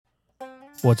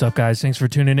What's up, guys? Thanks for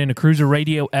tuning in to Cruiser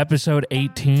Radio episode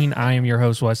 18. I am your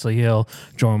host, Wesley Hill,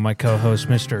 joined my co-host,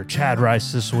 Mr. Chad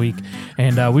Rice, this week.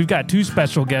 And we've got two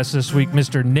special guests this week,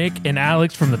 Mr. Nick and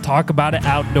Alex from the Talk About It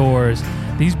Outdoors.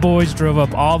 These boys drove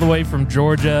up all the way from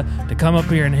Georgia to come up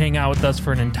here and hang out with us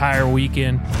for an entire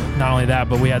weekend. Not only that,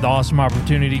 but we had the awesome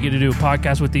opportunity to get to do a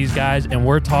podcast with these guys, and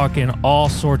we're talking all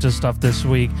sorts of stuff this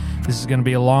week. This is going to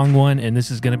be a long one, and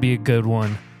this is going to be a good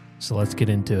one. So let's get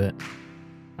into it.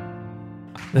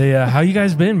 How you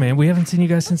guys been, man? We haven't seen you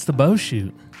guys since the bow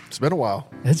shoot. It's been a while.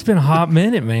 It's been a hot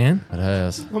minute, man. It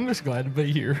has. I'm just glad to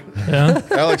be here. Yeah.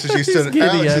 Alex is used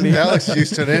to Alex is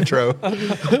used to an intro.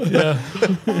 Yeah.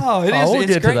 Oh, we'll it's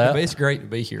get to great. that. It's great to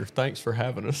be here. Thanks for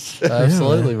having us.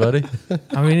 Absolutely, buddy.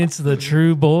 I mean, it's the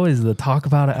true boys, the Talk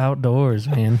About It Outdoors,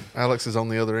 man. Alex is on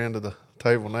the other end of the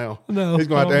table now. No, he's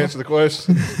going to have to answer the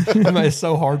question. I mean, it's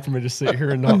so hard for me to sit here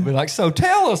and not be like, so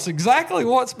tell us exactly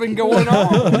what's been going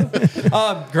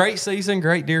on. Great season,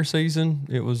 great deer season.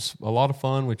 It was a lot of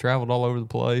fun. We traveled all over the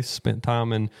place, spent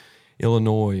time in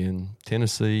Illinois and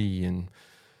Tennessee and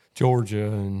Georgia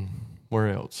and where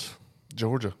else?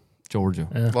 Georgia. Yeah.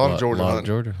 A lot of Georgia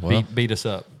hunting. Well, Beat us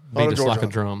up. Lot Beat of us like Georgia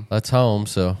a drum. that's home,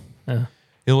 so. Yeah.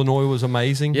 Illinois was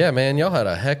amazing. Yeah, man, y'all had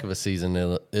a heck of a season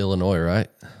in Illinois, right?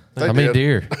 They How many did.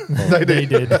 deer? They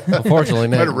did. Unfortunately,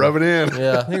 Better Nick. rub it in. I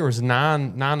Yeah. think there was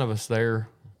nine of us there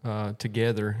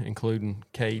together, including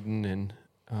Caden and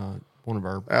one of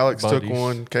our Alex buddies. took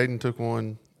one. Caden took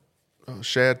one.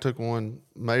 Shad took one.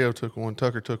 Mayo took one.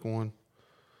 Tucker took one.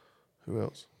 Who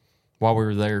else? While we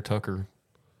were there, Tucker,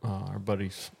 our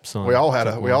buddy's son. We all had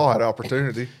took a one.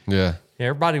 opportunity. Yeah. Yeah,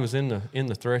 everybody was in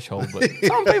the threshold, but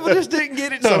some people just didn't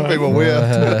get it Some done. people will.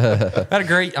 Had a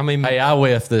great. I mean, Hey, I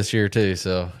whiffed this year, too,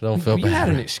 so don't feel you bad. had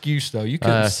an excuse though. You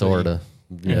couldn't see. Sort of.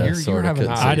 Yeah, you're sort of. having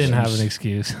couldn't eyes. see. I didn't have an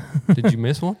excuse. Did you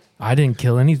miss one? I didn't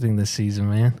kill anything this season,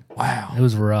 man. Wow. It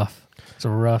was rough. It's a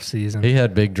rough season. He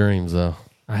had big dreams, though.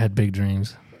 I had big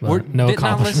dreams, but no didn't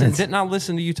accomplishments. didn't I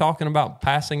listen to you talking about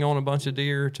passing on a bunch of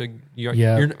deer to?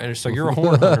 Yeah. So you're a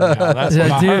horn hunter now. That's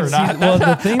what I Dude, heard. see, well,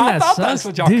 the thing I that thought that's sucks,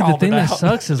 what y'all dude, the called thing it that out.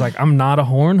 sucks is like I'm not a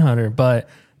horn hunter, but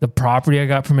the property I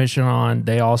got permission on,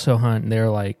 they also hunt. And they're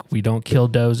like, we don't kill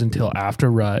does until after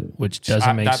rut, which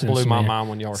doesn't make that sense. blew to my me. mind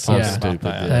when y'all were So talking stupid, about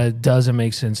that. dude. That doesn't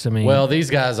make sense to me. Well, these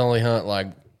guys only hunt, like,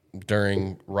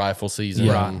 during rifle season,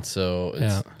 Yeah. so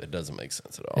Yeah. it doesn't make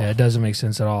sense at all. yeah, it doesn't make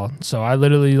sense at all. So I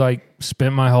literally like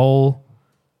spent my whole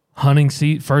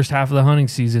first half of the hunting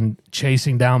season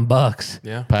chasing down bucks.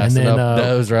 Yeah. Passing And then, up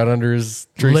does right under his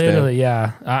tree Literally,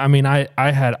 stand. yeah. I mean, I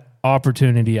had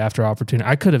opportunity after opportunity.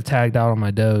 I could have tagged out on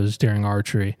my does during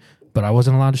archery, but I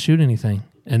wasn't allowed to shoot anything.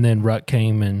 And then rut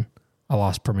came and I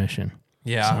lost permission.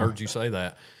 Yeah, I heard you say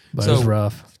that. But it was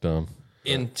rough. It's dumb.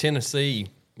 In Tennessee,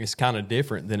 it's kind of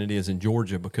different than it is in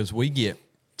Georgia because we get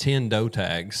 10 doe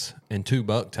tags and 2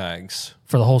 buck tags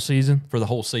For the whole season? for the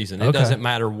whole season. It Okay. doesn't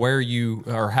matter where you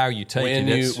or how you take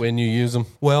it. When you use them,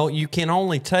 Well, you can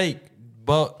only take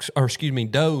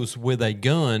does with a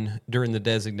gun during the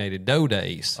designated doe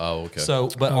days. Oh, okay. So,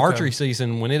 but archery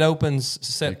season, when it opens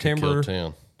September kill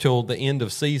 10. till the end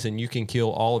of season, you can kill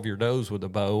all of your does with a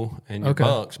bow and your Okay.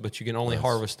 bucks, but you can only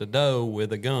harvest a doe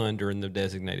with a gun during the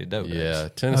designated doe days. yeah,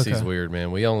 Tennessee's Okay. weird, man.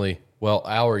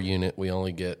 Our unit, we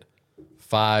only get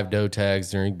 5 doe tags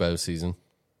during bow season,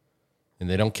 and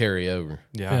they don't carry over.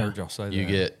 Yeah, I heard y'all say that. You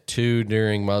get 2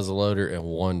 during muzzleloader and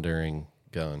 1 during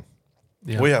gun.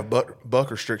 Yeah. We have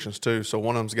buck restrictions too, so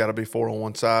one of them's got to be 4 on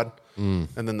one side, and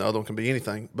then the other one can be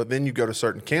anything. But then you go to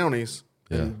certain counties,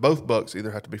 and both bucks either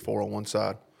have to be 4 on one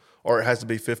side, or it has to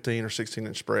be 15 or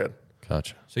 16-inch spread.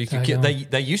 Gotcha. So you could get,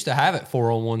 they used to have it 4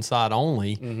 on one side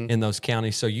only in those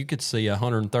counties, so you could see a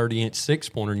 130-inch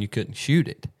 6-pointer and you couldn't shoot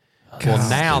it. Well,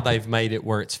 now they've made it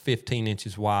where it's 15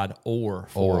 inches wide or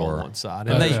 4 on one side,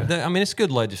 and I mean, it's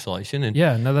good legislation. And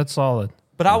Yeah, no, that's solid.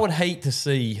 but I would hate to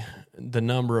see the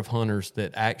number of hunters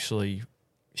that actually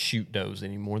shoot does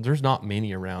anymore. There's not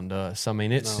many around us. I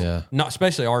mean, it's not,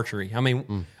 especially archery. I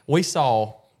mean, we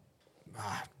saw,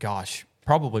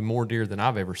 probably more deer than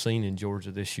I've ever seen in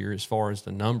Georgia this year as far as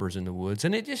the numbers in the woods.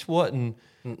 And it just wasn't,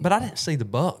 but I didn't see the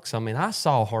bucks. I mean, I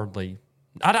saw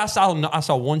I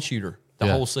saw one shooter the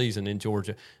whole season in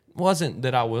Georgia. Wasn't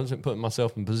that I wasn't putting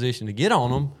myself in position to get on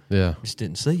them. Yeah. Just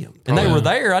didn't see them. And they were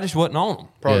there. I just wasn't on them.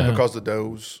 Probably because the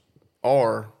does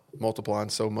are multiplying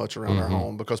so much around our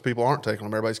home because people aren't taking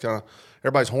them.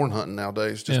 Everybody's horn hunting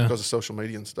nowadays just because of social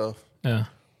media and stuff. Yeah.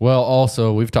 Well,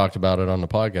 also, we've talked about it on the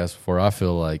podcast before. I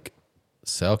feel like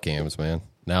cell cams, man.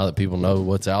 Now that people know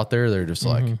what's out there, they're just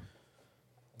like,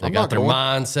 They I'm got not their going.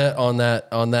 mindset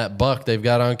on that buck they've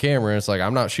got on camera. And it's like,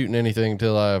 I'm not shooting anything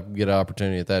until I get an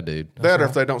opportunity at that dude. That or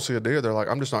if they don't see a deer, they're like,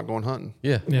 I'm just not going hunting.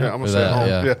 Yeah. Yeah, I'm gonna Or stay at home.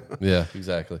 yeah. Yeah. Yeah,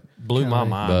 exactly. Blew my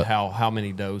mind But- how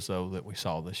many does though that we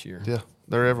saw this year. Yeah,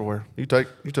 they're everywhere. You took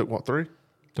what, 3?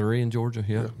 3 in Georgia.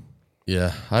 Yeah.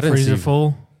 Yeah. I didn't Freezer see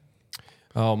full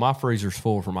Oh, my freezer's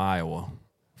full from Iowa.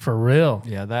 for real.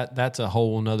 Yeah, that's a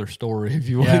whole nother story if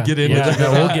you want Yeah. to get into Yeah, that.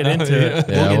 no, we'll get into it.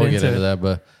 Yeah, we'll get into that.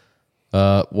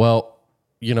 But, well,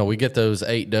 we get those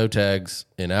 8 doe tags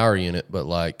in our unit, but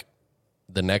like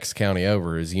the next county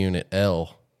over is Unit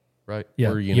L, right? Yeah,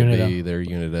 We're Unit Unit B, L. they're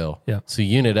Unit L. Yeah. So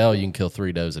Unit L, you can kill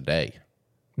 3 does a day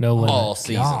No limit. all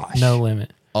season. gosh. No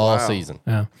limit. All Wow. season.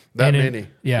 Yeah. That And many?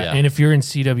 Yeah. Yeah. And if you're in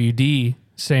CWD,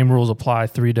 same rules apply,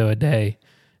 3 doe a day.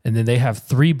 And then they have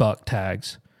 3 buck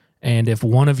tags. And if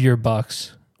one of your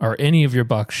bucks or any of your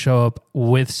bucks show up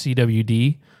with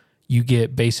CWD, you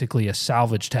get basically a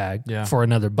salvage tag Yeah. for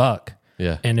another buck.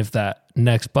 Yeah. And if that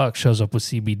next buck shows up with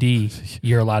CBD,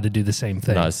 you're allowed to do the same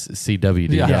thing. No, it's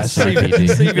CWD. Yeah, not CBD. CBD.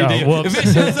 CBD. No, whoops. If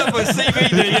it shows up with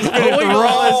CBD, it's It's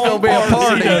going to be a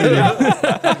party.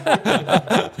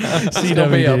 It's gonna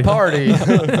be a party.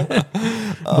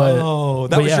 Oh,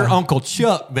 that but was yeah. your Uncle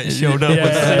Chuck that showed up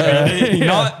Yeah. with CBD,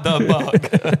 not the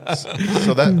buck.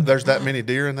 So there's that many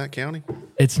deer in that county?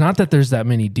 It's not that there's that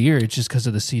many deer, it's just because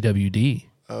of the CWD.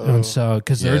 And so,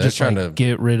 because Yeah, they're they're just trying trying to-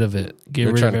 get rid of it, get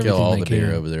They're rid trying of to kill everything all they the deer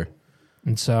can. over there.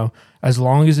 And so, as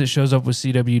long as it shows up with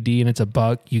CWD and it's a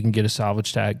buck, you can get a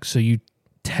salvage tag. So you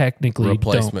technically don't.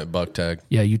 Replacement buck tag.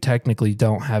 Yeah, you technically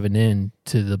don't have an end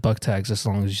to the buck tags as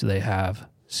long as they have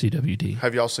CWD.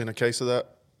 Have y'all seen a case of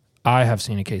that? I have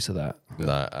seen a case of that.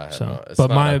 No, I have So, not. It's but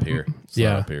not my- up here. It's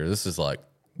yeah. not up here. This is like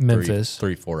Memphis.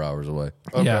 3-4 hours away.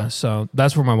 Okay. Yeah, so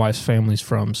that's where my wife's family's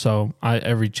from. So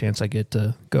every chance I get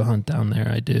to go hunt down there,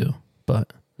 I do.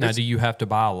 But Now, do you have to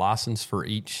buy a license for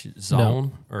each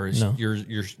zone, or is No. you're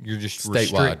just Statewide.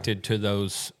 restricted to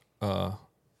those? I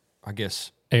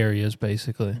guess areas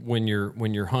basically. when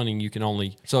you're hunting, you can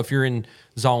only. So if you're in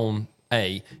zone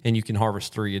A and you can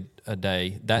harvest 3 a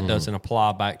day, that doesn't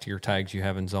apply back to your tags you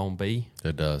have in zone B.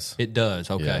 It does. It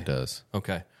does. Okay. Yeah, it does.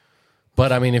 Okay.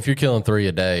 But I mean, if you're killing 3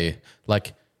 a day,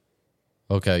 like,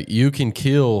 okay, you can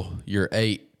kill your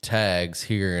 8 tags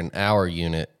here in our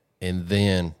unit and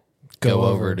then go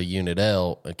over to Unit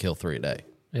L and kill 3 a day.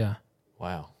 Yeah.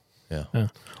 Wow. Yeah. Yeah.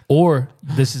 Or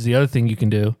this is the other thing you can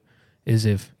do is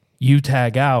if you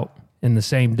tag out in the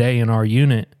same day in our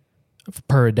unit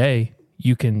per a day,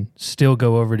 you can still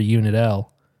go over to Unit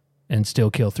L and still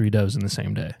kill 3 does in the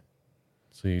same day.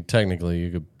 So you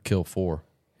could kill 4.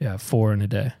 Yeah, 4 in a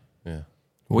day. Yeah.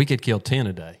 We could kill 10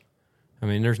 a day. I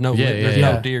mean, there's no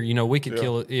yeah. deer. You know, we could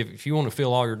kill if you want to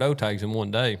fill all your doe tags in one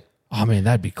day. Oh man,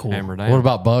 that'd be cool. Hammer down. What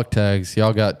about buck tags?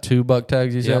 Y'all got 2 buck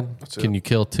tags, you said? That's Can it. you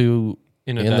kill 2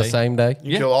 In in a the day. same day?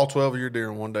 You can kill all 12 of your deer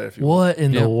in one day if you What want.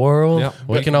 in Yeah. the world? Yep.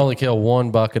 We can only kill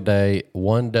 1 buck a day,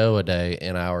 1 doe a day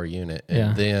in our unit. And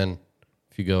Yeah. then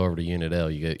if you go over to Unit L,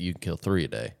 you can kill 3 a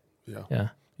day. Yeah.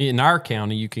 In our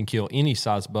county, you can kill any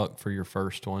size buck for your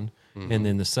first one, and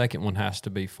then the second one has to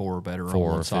be 4 or better 4 on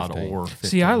or one side 15. or 15.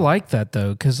 See, I like that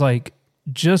though, because like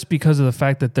just because of the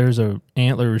fact that there's a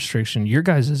antler restriction, your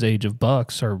guys' age of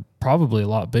bucks are probably a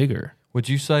lot bigger. Would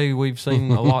you say we've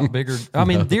seen a lot bigger? I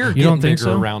mean, deer You getting don't think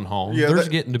bigger so? around home. Yeah, There's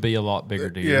that- getting to be a lot bigger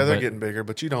deer. Yeah, they're but getting bigger,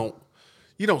 but you don't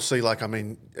see like, I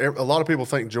mean, a lot of people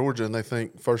think Georgia and they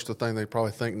think the thing they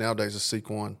probably think nowadays is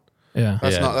Sequan. Yeah.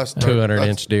 That's Yeah, not that's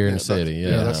 200-inch deer in the that's- city.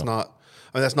 Yeah, that's no. not.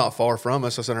 I mean, that's not far from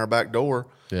us. That's in our back door.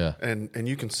 Yeah. and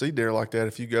you can see deer like that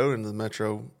if you go into the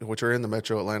metro, which are in the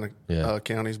metro Atlanta Yeah.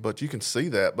 counties. But you can see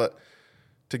that. But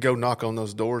to go knock on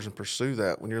those doors and pursue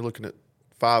that when you're looking at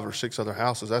 5 or 6 other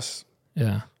houses,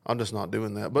 Yeah. I'm just not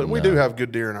doing that. But we do have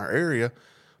good deer in our area.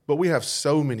 But we have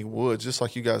so many woods, just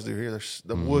like you guys do here.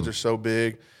 The woods are so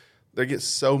big. They get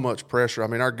so much pressure. I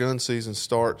mean, our gun season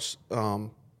starts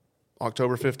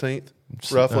October 15th,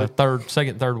 roughly,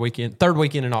 third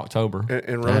weekend in October.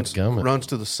 and Dadgummit. runs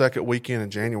to the second weekend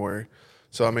in January.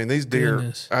 So I mean, these deer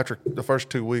Goodness. after the first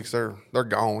 2 weeks, they're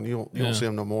gone. You don't see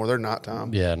them no more. They're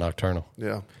nighttime. Yeah, nocturnal.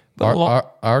 Yeah.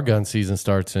 Our gun season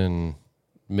starts in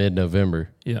mid-November,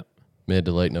 Yeah. mid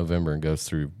to late November, and goes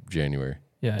through January.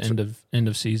 Yeah. End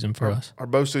of season for us. Our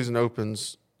bow season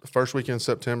opens the first weekend in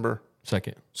September,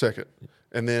 Second.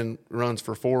 and then runs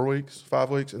for 4 weeks, 5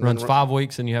 weeks, and Runs then 5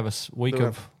 weeks, and you have a week They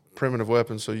of. have primitive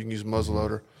weapons, so you can use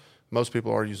muzzleloader. Most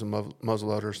people are using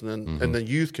muzzleloaders, and then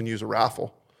youth can use a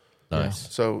rifle.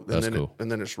 Nice. So That's cool. and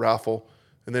then it's rifle,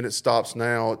 and then it stops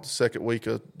now at the second week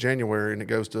of January, and it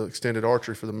goes to extended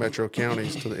archery for the metro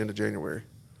counties to the end of January.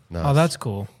 Nice. Oh, that's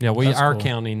cool. Yeah, That's our cool.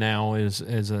 county now is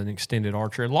an extended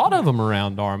archery. A lot of them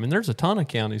around our. I mean, there's a ton of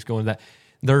counties going to that.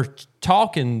 They're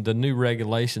talking the new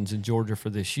regulations in Georgia for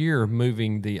this year,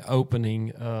 moving the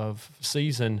opening of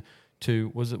season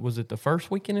to was it the first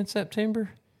weekend in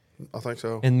September? I think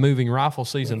so. And moving rifle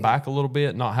season back a little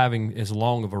bit, not having as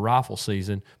long of a rifle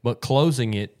season, but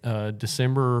closing it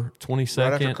December 22nd.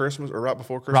 Right after Christmas or right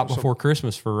before Christmas? Right before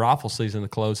Christmas for rifle season to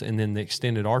close, and then the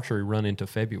extended archery run into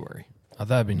February. Oh,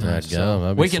 that'd be nice.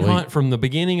 That'd be We can sweet. hunt from the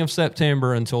beginning of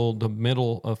September until the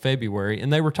middle of February.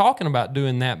 And they were talking about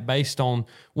doing that based on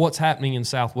what's happening in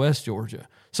Southwest Georgia.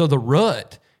 So the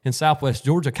rut in Southwest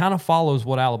Georgia kind of follows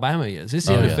what Alabama is. It's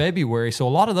into February. So a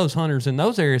lot of those hunters in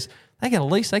those areas, they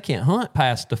can't hunt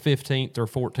past the 15th or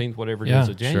 14th, whatever it is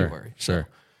of January. Sure.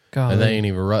 God, And they ain't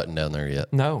even rutting down there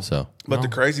yet. No. So But the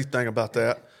crazy thing about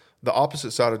that, the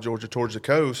opposite side of Georgia towards the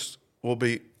coast will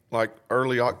be like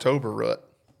early October rut.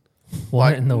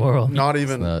 what in the world? Not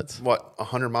even, nuts.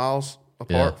 100 miles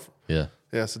yeah, apart? yeah.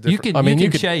 Yeah, it's a You different. can, you you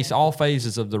can could- chase all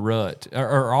phases of the rut,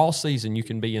 or all season. You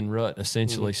can be in rut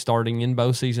essentially, starting in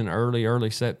bow season early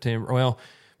September. Well,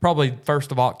 probably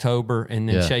 1st of October, and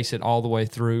then chase it all the way up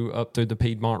through the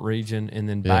Piedmont region, and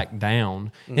then back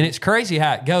down. And it's crazy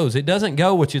how it goes. It doesn't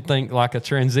go what you think like a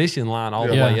transition line all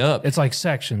the way up. It's like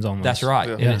sections almost. That's right.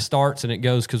 Yeah. And it starts and it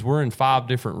goes because we're in 5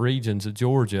 different regions of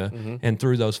Georgia. And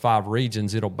through those 5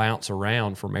 regions, it'll bounce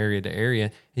around from area to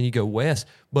area and you go west.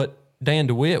 But Dan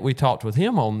DeWitt, we talked with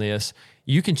him on this.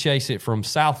 You can chase it from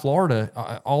South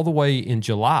Florida all the way in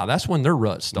July. That's when their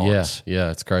rut starts. Yeah,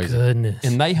 it's crazy. Goodness.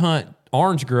 And they hunt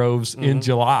orange groves in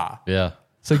July. Yeah.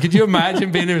 So could you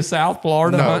imagine being in South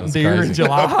Florida hunting deer in crazy.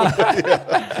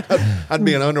 July? I'd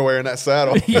be in underwear in that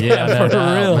saddle. yeah, no For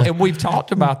doubt. real. And we've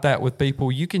talked about that with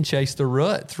people. You can chase the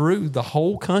rut through the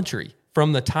whole country.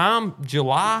 From the time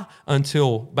July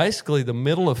until basically the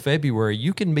middle of February,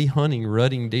 you can be hunting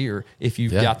rutting deer if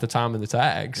you've got the time and the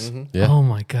tags. Yeah. Oh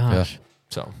my gosh.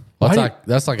 So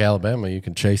That's like Alabama. You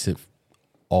can chase it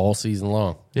all season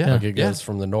long. Yeah. Like it goes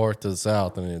from the north to the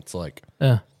south, and it's like,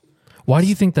 Yeah. Why do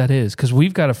you think that is? Because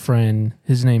we've got a friend,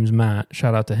 his name's Matt,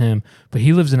 shout out to him, but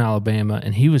he lives in Alabama,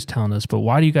 and he was telling us, but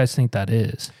why do you guys think that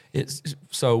is? It's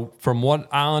so from what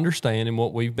I understand and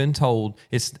what we've been told,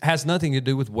 it has nothing to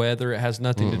do with weather. It has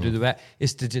nothing to do with that.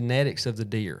 It's the genetics of the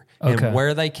deer Okay. and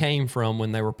where they came from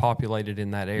when they were populated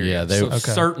in that area. Yeah, so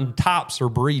certain types or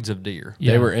breeds of deer.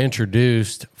 Yeah. they were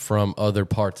introduced from other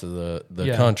parts of the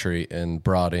Yeah. country and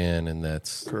brought in, and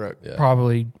that's Correct. Yeah.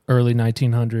 Probably early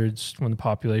 1900s when the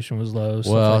population was low.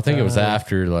 stuff Well, like I think that. it was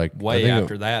after, like I Way think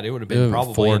after that, it would have it been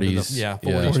was probably 40s. into the, Yeah.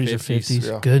 40s, 40s or 50s. 50s.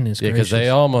 Yeah. Goodness Yeah, because gracious. they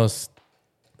almost.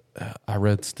 I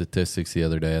read statistics the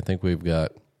other day. I think we've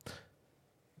got.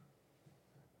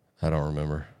 I don't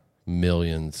remember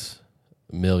millions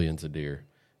of deer,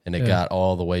 and it got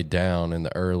all the way down in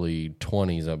the early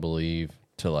 20s, I believe,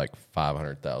 to like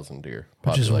 500,000 deer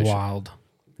which is population. wild.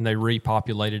 And they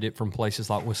repopulated it from places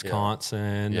like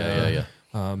Wisconsin,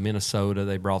 Minnesota.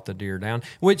 They brought the deer down,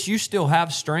 which you still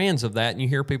have strands of that. And you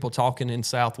hear people talking in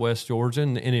Southwest Georgia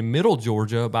and in Middle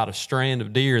Georgia about a strand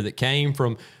of deer that came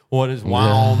from what is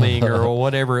Wyoming or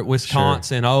whatever at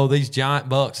Wisconsin. Oh, these giant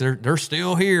bucks, they're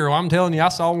still here. Well, I'm telling you, I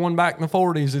saw one back in the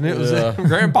 40s, and it was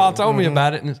Grandpa told me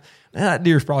about it, and that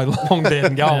deer's probably long dead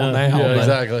and gone now. Yeah, but-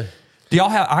 exactly. Do y'all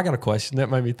have? I got a question that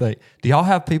made me think. Do y'all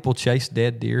have people chase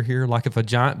dead deer here? Like if a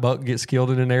giant buck gets killed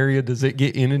in an area, does it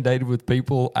get inundated with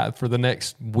people for the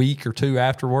next week or two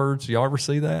afterwards? Do y'all ever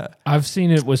see that? I've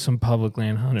seen it with some public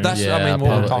land hunters. That's- Yeah, I mean, what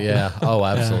we're probably- talking yeah. Oh,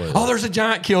 absolutely. Oh, there's a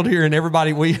giant killed here, and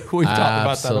everybody we've talked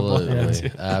about that. a bunch.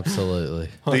 Absolutely. Absolutely.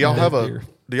 Do y'all have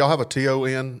a Deer.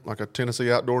 TON, like a Tennessee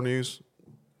Outdoor News?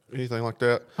 Anything like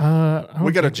that? I don't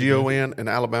We got a think we do. GON and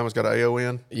Alabama's got a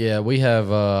AON. Yeah, we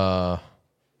have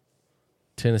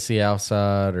Tennessee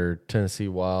Outside or Tennessee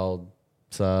Wild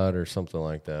Side or something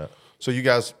like that. So you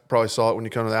guys probably saw it when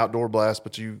you come to the Outdoor Blast,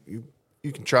 but you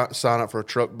can sign up for a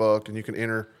truck buck and you can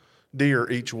enter deer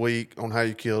each week on how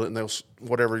you kill it, and they'll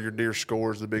whatever your deer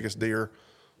scores, the biggest deer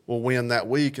will win that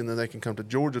week, and then they can come to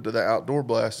Georgia to the Outdoor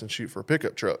Blast and shoot for a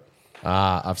pickup truck.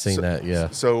 Ah, I've seen that. Yeah.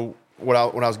 So when I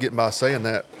was getting by saying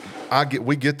that,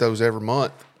 we get those every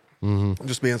month. Mm-hmm.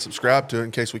 Just being subscribed to it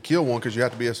in case we kill one, because you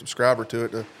have to be a subscriber to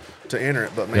it to enter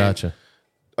it. But man, Gotcha.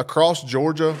 across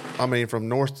Georgia, I mean, from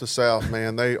north to south,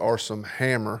 man, they are some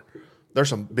hammer. There's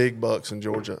some big bucks in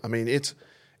Georgia. I mean, it's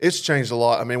changed a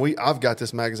lot. I mean, I've got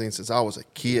this magazine since I was a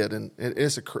kid, and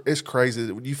it's crazy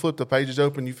that when you flip the pages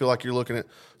open, you feel like you're looking at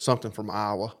something from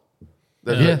Iowa.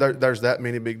 There's that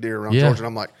many big deer around Georgia, and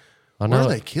I'm like, where are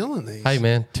they killing these? Hey,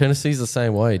 man, Tennessee's the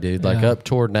same way, dude. Like up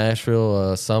toward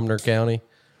Nashville, Sumner County,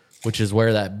 which is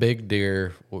where that big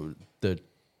deer, the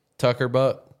Tucker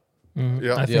buck.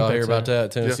 Yeah, I think Y'all hear that's about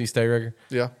that Tennessee State record?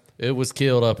 yeah. It was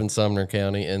killed up in Sumner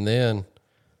County, and then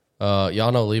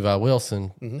y'all know Levi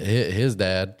Wilson, his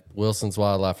dad, Wilson's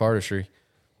Wildlife Artistry.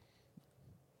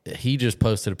 He just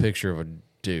posted a picture of a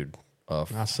dude,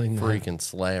 I seen that. freaking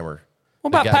slammer. What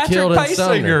about that got Patrick killed in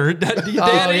Sumner. Paysinger? Your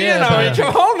dad in? I mean,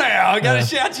 come on now. I got to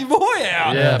shout your boy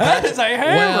out. Yeah, That is a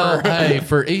hammer. Well, hey,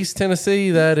 for East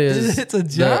Tennessee, that is It's a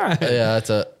giant. Yeah, it's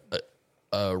a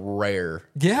rare,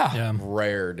 Yeah.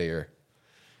 rare deer.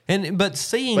 But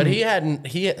seeing. But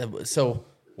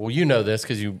well, you know this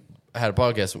because you had a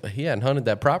podcast. He hadn't hunted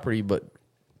that property, but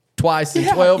twice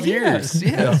in 12 years.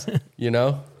 Yes. You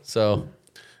know, so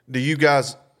Do you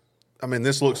guys? I mean,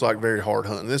 this looks like very hard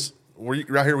hunting. This right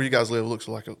here where you guys live looks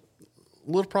like a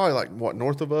little, probably like what,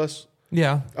 north of us.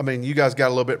 Yeah. I mean, you guys got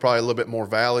probably a little bit more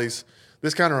valleys.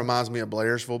 This kind of reminds me of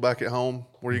Blairsville back at home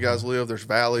where you guys live. There's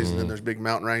valleys and then there's big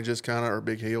mountain ranges kind of, or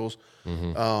big hills.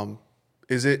 Do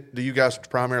you guys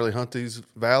primarily hunt these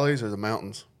valleys or the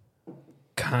mountains?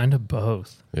 Kind of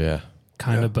both. yeah.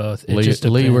 Kind of both. It just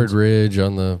depends. Leeward Ridge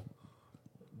on the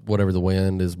whatever the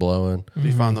wind is blowing. Do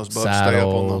you find those bucks stay up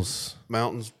on Saddles. the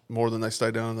mountains more than they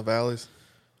stay down in the valleys?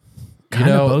 Kind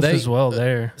of both as well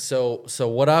there. So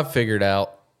what I've figured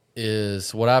out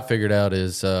is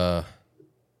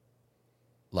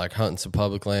like hunting some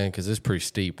public land because it's pretty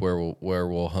steep where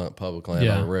we'll hunt public land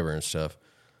on the river and stuff.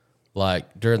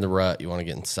 Like during the rut, you want to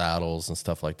get in saddles and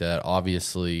stuff like that.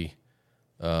 Obviously,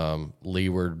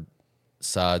 leeward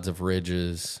sides of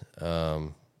ridges,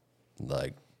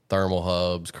 like thermal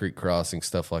hubs, creek crossing,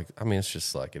 stuff like. I mean, it's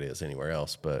just like it is anywhere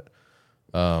else. But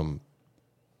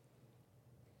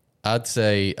I'd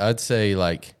say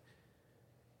like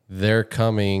they're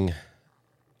coming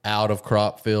out of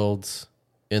crop fields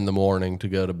in the morning to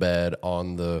go to bed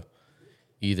on the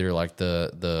either like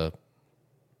the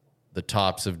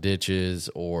tops of ditches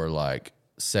or like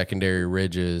secondary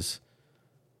ridges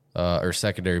or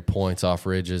secondary points off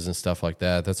ridges and stuff like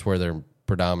that. That's where they're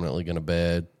predominantly going to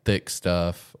bed. Thick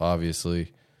stuff,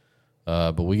 obviously.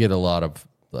 But we get a lot of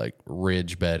like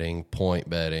ridge bedding, point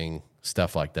bedding,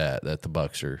 stuff like that the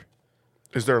bucks are.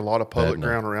 Is there a lot of public Bedding.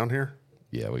 ground around here?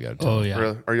 Yeah, we got. Oh, yeah.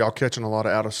 Really? Are y'all catching a lot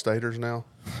of out-of-staters now?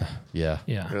 Yeah.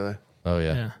 Yeah. Really? Oh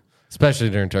yeah. Yeah. Especially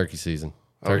during turkey season.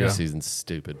 Turkey yeah. season's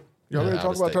stupid. Y'all ready to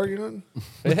talk about Out-of-state. turkey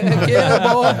hunting?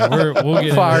 Yeah, boy. We'll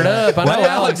get Fired into up. I know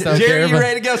Alex don't Jerry, care. you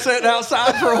ready to go sit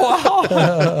outside for a while?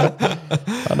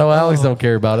 I know Alex don't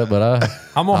care about it, but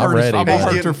I'm gonna hurt. ready. I'm gonna He's hurt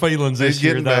getting- their feelings this he's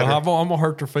year, getting though. better. I'm gonna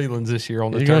hurt their feelings this year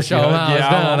on the You're gonna turkey show 'em hunt. how it's Yeah,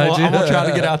 done, ain't you? I'm gonna try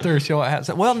to get out there and show it.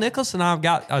 How, well, Nicholas and I've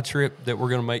got a trip that we're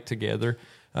gonna make together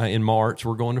in March.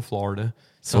 We're going to Florida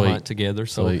to Sweet. hunt together.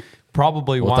 So Sweet.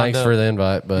 probably well, wind thanks up. for the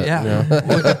invite, but Yeah. you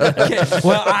know.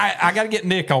 Well, I got to get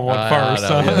Nick on one I first. know,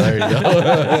 so. yeah, there you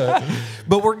go.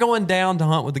 But we're going down to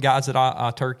hunt with the guys that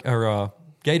I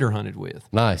gator hunted with.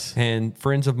 Nice. And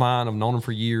friends of mine, I've known them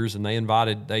for years, and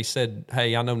they said,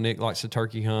 hey, I know Nick likes to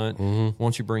turkey hunt. Why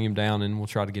don't you bring him down and we'll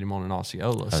try to get him on an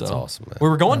Osceola. That's so awesome, man. We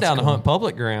were going down to hunt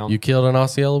public ground. You killed an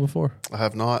Osceola before? I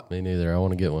have not. Me neither. I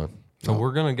want to get one. So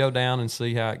we're going to go down and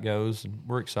see how it goes. And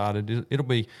we're excited. It'll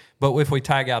be, but if we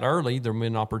tag out early, there'll be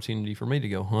an opportunity for me to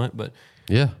go hunt. But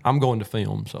Yeah. I'm going to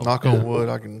film. So Knock on wood,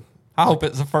 I hope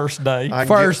it's the first day. I can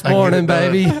First get- I can get morning, it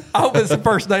done. baby. I hope it's the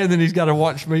first day, and then he's got to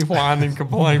watch me whine and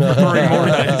complain for 3 more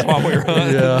days while we're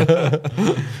hunting.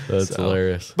 Yeah. That's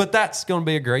hilarious. But that's going to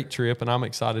be a great trip, and I'm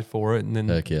excited for it. And then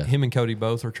Heck yeah. him and Cody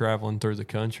both are traveling through the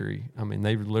country. I mean,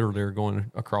 they literally are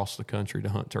going across the country to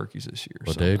hunt turkeys this year.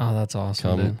 Well, so. dude, Oh, that's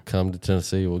awesome, dude. come to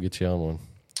Tennessee. We'll get you on one.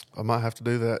 I might have to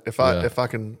do that if Yeah. I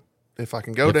can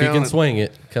go If down. you can and- swing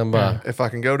it, come by. If I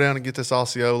can go down and get this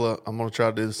Osceola, I'm going to try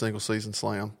to do the single season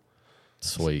slam.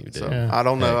 Sweet, dude. So Yeah. I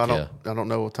don't know. Heck I don't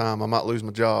know what time. I might lose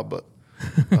my job, but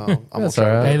I'm gonna That's try.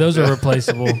 all right. Hey, those are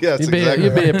replaceable. Yeah, that's You'd be, exactly.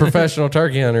 you'd be a professional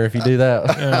turkey hunter if you do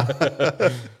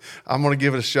that. I'm going to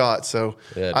give it a shot. So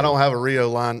Yeah, I don't have a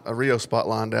Rio spot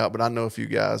lined out, but I know a few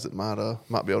guys that might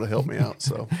be able to help me out.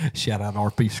 So Shout out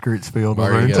RP Scritsfield There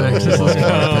over you in go. Texas.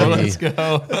 Let's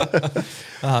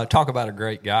RP. go. Talk about a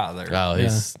great guy there. Oh,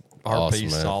 he's awesome,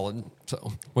 RP's man. solid.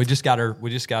 So we just got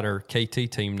our KT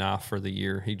team knife for the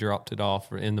year. He dropped it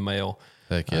off in the mail.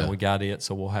 Heck yeah. We got it,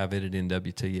 so we'll have it at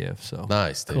NWTF. So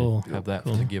Nice, dude. Cool. have that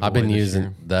to give I've away been this using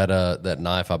year. that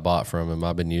knife I bought from him.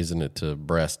 I've been using it to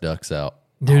breast ducks out.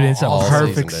 Dude, it's a All season,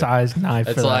 perfect dude. size knife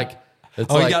It's for like that.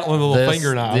 it's Oh, you like got one of the little this-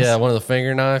 finger knives. Yeah, one of the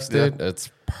finger knives, dude. Yeah. It's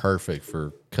perfect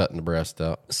for cutting the breast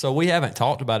out. So we haven't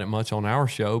talked about it much on our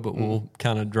show, but we'll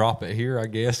kind of drop it here, I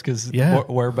guess, because Yeah.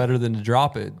 we're better than to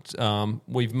drop it.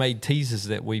 We've made teases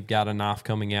that we've got a knife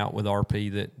coming out with RP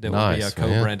that will be a Nice, man.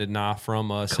 co-branded knife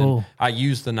from us. Cool. And I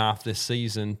used the knife this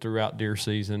season throughout deer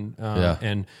season. Yeah.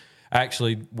 And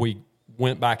actually, we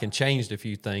went back and changed a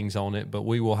few things on it, but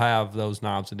we will have those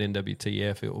knives at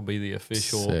NWTF. It will be the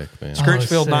official Sick, man.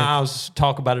 Scritchfield sick. Knives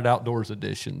Talk About It Outdoors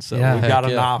edition. So Yeah. we've got a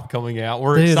Heck yeah. knife coming out.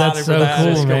 We're Dude, excited that's for so that. cool,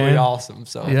 It's going to man. be awesome.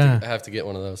 So Yeah. I have to get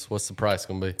one of those. What's the price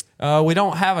going to be? we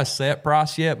don't have a set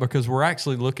price yet because we're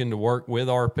actually looking to work with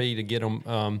RP to get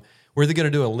them. We're either going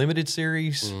to do a limited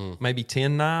series, maybe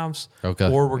 10 knives, Okay.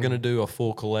 or we're going to do a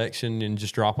full collection and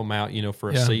just drop them out, for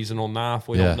a Yeah. seasonal knife.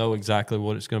 We Yeah. don't know exactly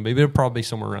what it's going to be, but it'll probably be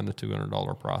somewhere around the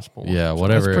 $200 price point. Yeah,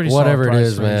 whatever pretty whatever solid it price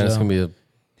is, man. range, It's though. going to be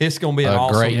It's going to be an a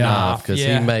awesome great knife knife because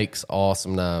he makes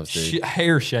awesome knives, dude.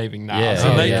 hair shaving knives, Yeah.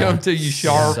 and Oh, they yeah. come to you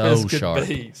sharp So as could sharp.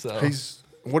 be. So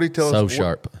What he tells So us,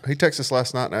 sharp. He texted us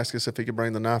last night and asked us if he could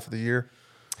bring the knife of the year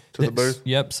to the booth.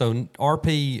 Yep. So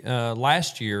RP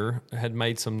last year had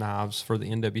made some knives for the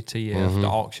NWTF to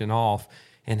auction off,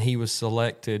 and he was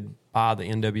selected by the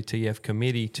NWTF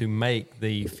committee to make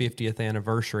the 50th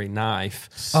anniversary knife.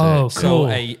 Oh, Sick. cool.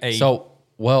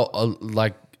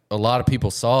 Like a lot of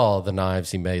people saw the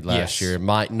knives he made last Yes. year,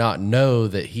 might not know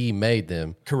that he made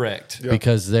them Correct.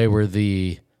 because they were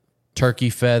the turkey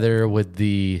feather with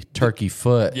the turkey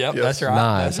foot. Yep. Yes. That's right.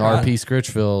 Knives. That's right. RP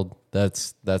Scritchfield.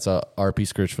 That's a RP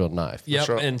Scritchfield knife. Yep,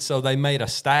 right. and so they made a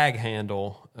stag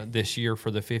handle this year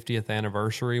for the 50th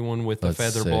anniversary one with the That's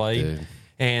feather sick, blade. dude.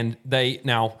 And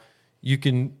now you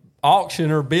can auction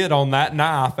or bid on that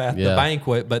knife at the Yeah.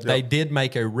 banquet, but they did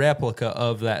make a replica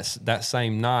of that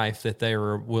same knife that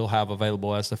will have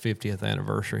available as the 50th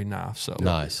anniversary knife. So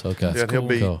Nice. Okay. Yeah, and he'll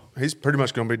be. Cool. He's pretty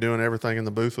much going to be doing everything in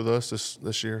the booth with us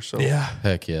this year. So yeah.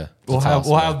 Heck yeah. We'll That's have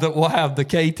awesome, we'll have the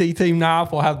KT team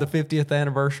knife, we'll have the 50th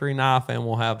anniversary knife, and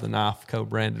we'll have the knife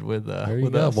co-branded with you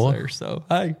go, us boy. there. So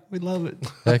hey, we love it.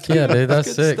 Heck yeah, dude. That's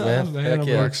Good sick, stuff, man. man. Heck I'm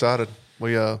yeah. we're excited.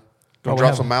 We gonna we drop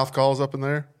have some a- mouth calls up in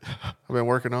there. I've been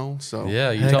working on. So Yeah,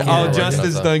 you Heck told me. yeah. you Oh, were working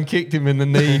Justin's on done kicked him in the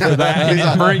knee for that. He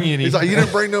didn't bring any. He's like, you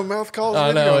didn't bring no mouth calls.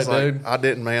 I did you?" know was it, like, dude. I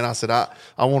didn't, man. I said I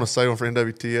want to say one for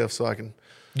NWTF so I can.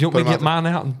 Do you want me put to him get out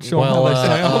mine out and show them Well,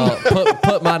 how they sound?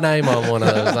 put my name on one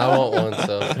of those. I want one.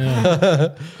 So I'm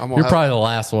gonna you're have- probably the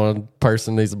last one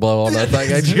person needs to blow on that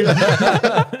thing. Ain't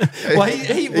you? Well,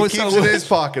 he He was keeps it in his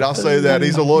pocket. I'll say that.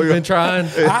 He's a lawyer. Been trying.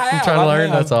 I trying to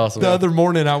learn. That's awesome. The other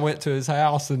morning, I went to his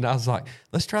house and I was like,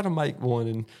 "Let's try to make one."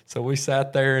 And so we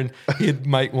sat there and he'd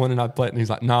make one, and I'd play it, and he's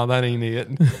like, "No, that ain't it."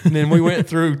 And then we went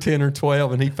through 10 or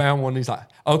 12, and he found one. And he's like,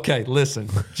 "Okay, listen,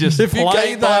 just If you play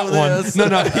can't that play one." this.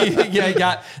 No, he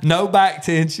got no back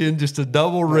tension, just a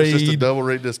double read. It's just a double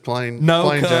read, just plain No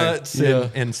plain Jane. cuts,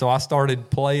 and so I started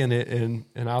playing it, and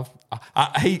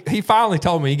he finally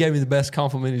told me, he gave me the best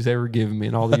compliment he's ever given me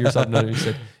in all the years I've known him. He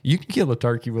said, "You can kill a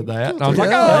turkey with that." And I was like,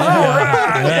 "Oh, all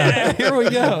right, here we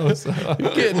go." So,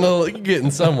 You're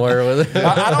getting somewhere with it.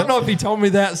 I don't know if he told me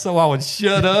that so I would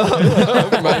shut up,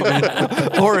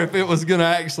 or if it was going to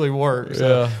actually work.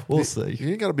 So we'll see. You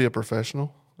ain't got to be a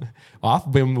professional.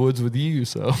 I've been in the woods with you,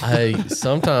 so Hey,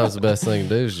 sometimes the best thing to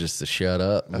do is just to shut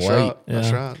up and That's wait. right.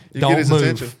 That's right. You don't get his move.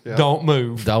 attention. Yeah. Don't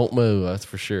move. Don't move. That's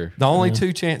for sure. The only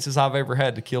two chances I've ever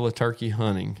had to kill a turkey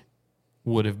hunting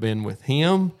would have been with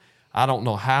him. I don't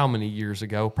know how many years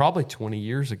ago, probably 20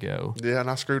 years ago. Yeah, and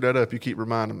I screwed that up. You keep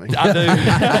reminding me. I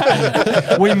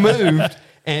do. We moved.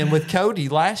 And with Cody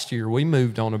last year, we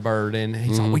moved on a bird, and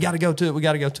he's like, "We got to go to it. We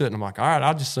got to go to it." And I'm like, "All right,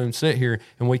 I'll just soon sit here."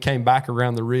 And we came back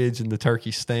around the ridge, and the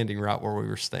turkey's standing right where we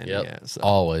were standing at. So.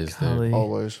 Always, dude. Golly.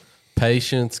 Always.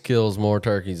 Patience kills more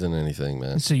turkeys than anything,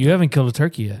 man. So you haven't killed a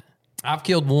turkey yet? I've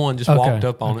killed one, just Okay, walked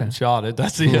up on it and shot it.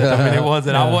 That's it. I mean, it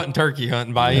wasn't. I wasn't turkey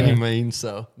hunting by any means.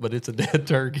 So, but it's a dead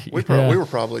turkey. We were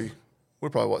probably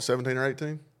what 17 or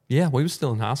 18? Yeah, we were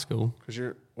still in high school.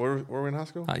 Because were we in high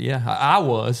school? Yeah, I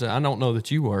was. I don't know that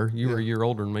you were. You were a year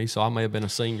older than me, so I may have been a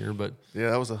senior. But Yeah,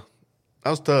 that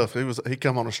was tough. He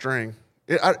come on a string.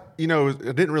 I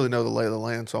didn't really know the lay of the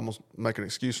land, so I almost make an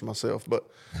excuse for myself. But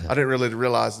I didn't really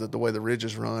realize that the way the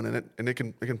ridges run, and it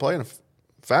can play in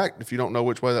fact if you don't know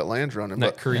which way that land's running.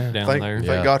 that But creek down thank there.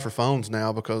 Yeah. God for phones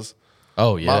now, because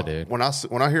Oh yeah, dude. when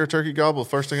I hear a turkey gobble, the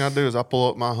first thing I do is I pull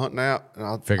up my hunting app and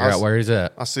I Figure out where he's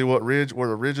at. I see where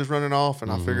the ridge is running off,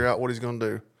 and I figure out what he's going to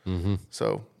do. Mm-hmm.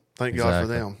 So thank God for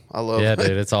Exactly. them. I love. Yeah,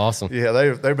 dude, it's awesome. Yeah,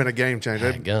 they've been a game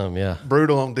changer. They're Gum, yeah.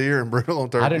 brutal on deer and brutal on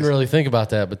turkeys. I didn't really think about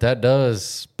that, but that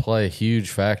does play a huge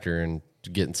factor in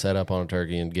getting set up on a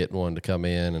turkey and getting one to come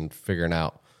in and figuring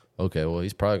out, okay, well,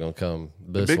 he's probably going to come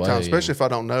this big way. time, especially if I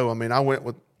don't know. I mean,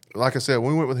 like I said,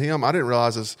 when we went with him, I didn't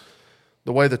realize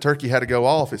the way the turkey had to go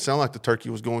off, it sounded like the turkey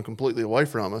was going completely away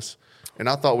from us. And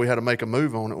I thought we had to make a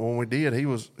move on it. When we did,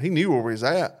 he knew where we was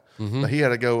at, but he had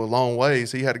to go a long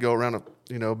ways. He had to go around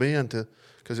a bend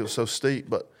because it was so steep.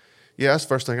 But yeah, that's the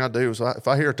first thing I do is if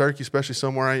I hear a turkey, especially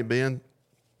somewhere I ain't been,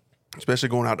 especially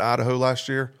going out to Idaho last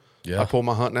year, I pull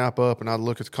my hunting app up and I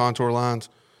look at the contour lines,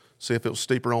 see if it was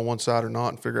steeper on one side or not,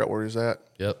 and figure out where he's at.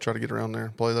 Yep. Try to get around there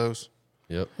and play those.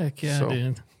 Yep. Heck yeah, So,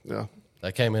 dude. Yeah.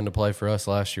 That came into play for us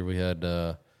last year. We had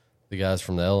the guys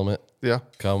from the Element Yeah.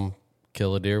 come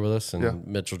kill a deer with us, and Yeah.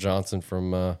 Mitchell Johnson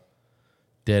from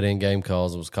Dead End Game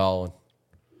Calls was calling.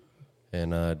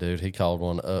 And dude, he called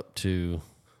one up to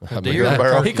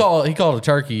deer? He called a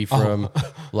turkey from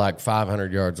like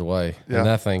 500 yards away, Yeah. and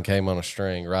that thing came on a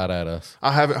string right at us.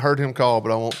 I haven't heard him call,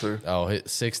 but I want to. Oh,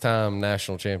 6-time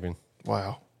national champion.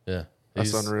 Wow. Yeah,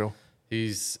 That's unreal.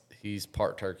 He's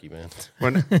part turkey, man.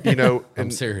 When I'm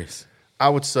and serious. I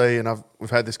would say, and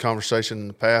we've had this conversation in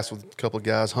the past with a couple of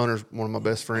guys. Hunter's one of my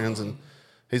best friends, and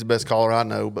he's the best caller I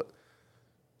know. But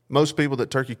most people that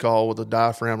turkey call with a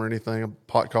diaphragm or anything, a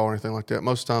pot call or anything like that,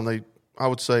 most of the time I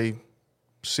would say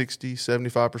 60,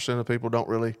 75% of people don't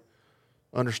really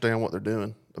understand what they're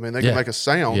doing. I mean, they can make a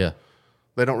sound. Yeah.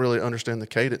 They don't really understand the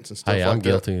cadence and stuff Hey, like I'm that.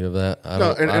 guilty of that. I No,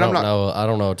 don't, and I I'm don't not- know. I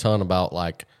don't know a ton about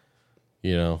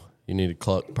you need to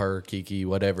cluck, purr, kiki,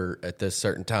 whatever at this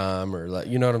certain time, or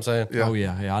you know what I'm saying? Yeah. Oh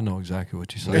yeah, I know exactly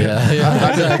what you're saying.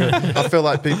 Yeah, exactly. I feel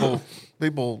like people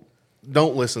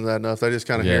don't listen to that enough. They just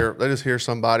kind of hear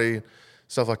somebody,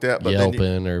 stuff like that. But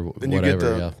Yelping or then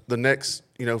whatever. you get the next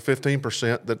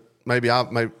 15% that maybe I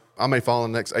may fall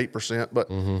in the next 8%. But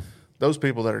those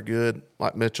people that are good,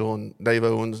 like Mitchell and Dave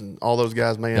Owens and all those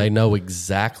guys, man, They know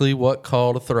exactly what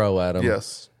call to throw at them.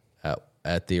 yes.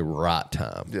 At the right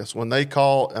time. Yes, when they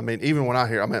call, I mean, even when I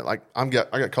hear, I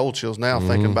got cold chills now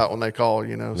thinking about when they call.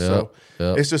 So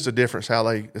it's just a difference how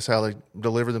they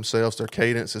deliver themselves. Their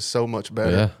cadence is so much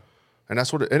better, Yeah. and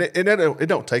that's what it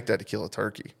don't take that to kill a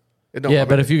turkey. It don't. Yeah,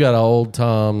 but if you got an old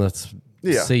Tom that's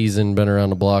Yeah. seasoned, been around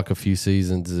the block a few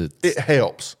seasons, it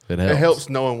helps. It It helps. helps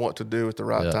knowing what to do at the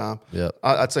right Yeah, time. yeah.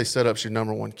 I'd say setup's your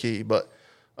number one key. But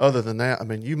other than that, I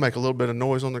mean, you make a little bit of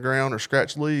noise on the ground or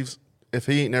scratch leaves. If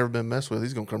he ain't never been messed with,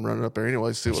 he's gonna come running up there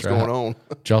anyway to see what's right. going on.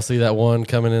 Did y'all see that one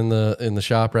coming in the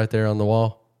shop right there on the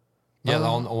wall? Yeah,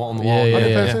 on the wall. Yeah, I didn't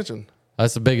yeah. pay attention.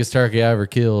 That's the biggest turkey I ever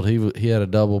killed. He had a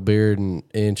double beard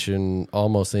and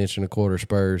almost inch and a quarter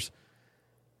spurs.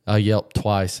 I yelped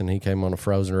twice, and he came on a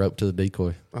frozen rope to the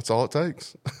decoy. That's all it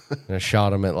takes. And I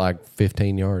shot him at like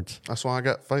 15 yards. That's why I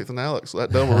got faith in Alex.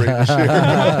 That double read this year.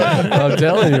 I'm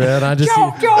telling you, man. I just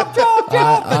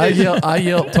I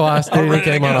yelped twice, dude. He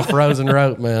came on a frozen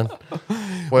rope, man.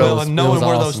 Well, it and knowing was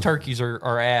where awesome. those turkeys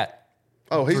are at.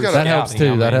 Oh, he's For got That a, helps Scouting,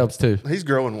 too. I That mean. helps too. he's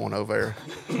growing one over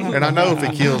there. And I know if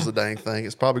he kills the dang thing,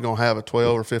 it's probably gonna have a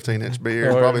 12 or 15-inch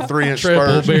beard, probably 3-inch Triple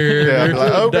spurs. beard, Yeah, or be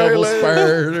like, okay, double lad,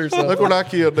 spurred or something. look what I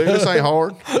killed, dude. This ain't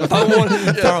hard.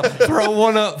 Throw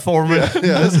one up for me.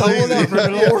 Yeah, it's Throw one easy. up for me,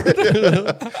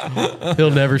 Lord.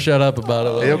 He'll never shut up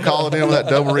about it. He'll call it in with that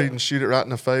double read and shoot it right in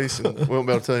the face, and we won't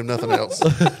be able to tell him nothing else.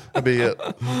 That'll be it.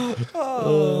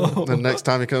 The next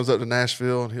time he comes up to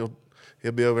Nashville, and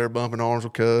he'll be over there bumping arms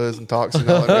with Cuz and talking and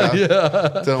all that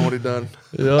guy. Tell him what he done.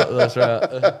 Yeah, that's right.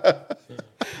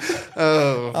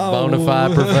 Bona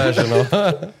fide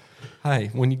professional. Hey,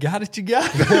 when you got it, you got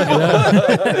it.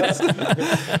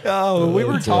 We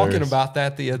were It's talking hilarious. about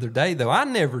that the other day, though. I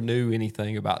never knew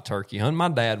anything about turkey hunting. My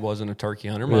dad wasn't a turkey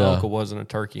hunter. My Yeah. uncle wasn't a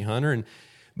turkey hunter.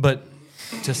 But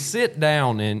to sit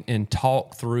down and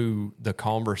talk through the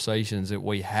conversations that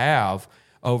we have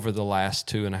over the last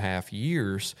 2.5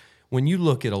 years, when you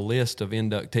look at a list of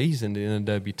inductees in the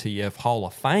NWTF Hall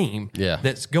of Fame Yeah.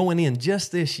 that's going in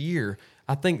just this year,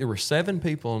 I think there were 7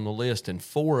 people on the list, and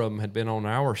 4 of them had been on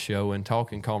our show and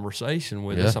talking conversation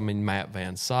with us. I mean, Matt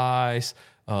Van Sice,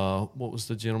 what was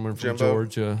the gentleman from Jimbo.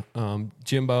 Georgia?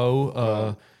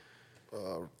 Jimbo,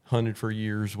 hunted for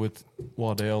years with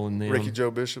Waddell and them. Ricky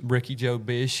Joe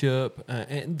Bishop.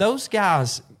 And those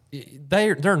guys,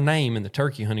 their name in the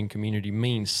turkey hunting community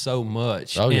means so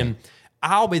much. Oh, yeah. And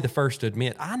I'll be the first to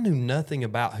admit, I knew nothing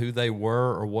about who they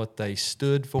were or what they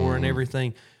stood for and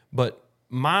everything. But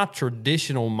my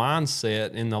traditional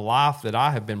mindset in the life that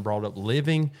I have been brought up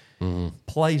living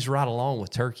plays right along with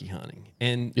turkey hunting.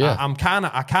 And Yeah. I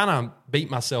kind of beat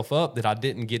myself up that I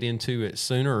didn't get into it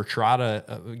sooner or try to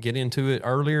get into it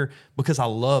earlier, because I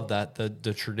love that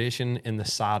the tradition and the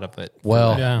side of it.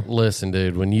 Well, Yeah. listen,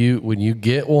 dude. When you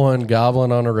get one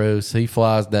gobbling on a roost, he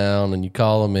flies down, and you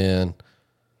call him in,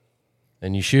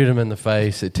 and you shoot him in the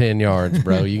face at 10 yards,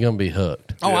 bro. You're gonna be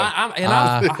hooked. Oh, Yeah.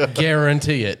 I I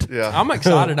guarantee it. Yeah. I'm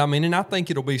excited. I mean, and I think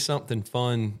it'll be something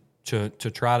fun to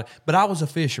try to. But I was a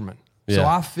fisherman, so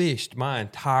I fished my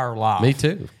entire life. Me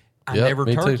too. I never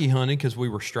turkey hunted because we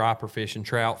were striper fishing,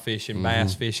 trout fishing,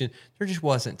 bass fishing. There just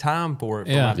wasn't time for it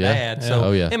for my dad.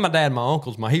 So, and my dad and my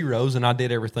uncles, my heroes, and I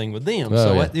did everything with them.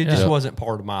 It just wasn't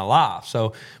part of my life.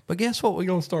 So, but guess what we're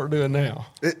going to start doing now?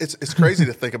 It's crazy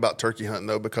to think about turkey hunting,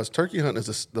 though, because turkey hunting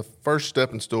is the first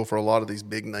stepping stool for a lot of these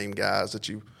big name guys that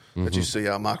you see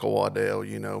out, Michael Waddell,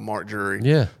 Mark Jury.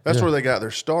 Yeah. That's where they got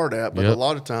their start at. But a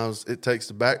lot of times it takes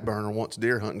the back burner once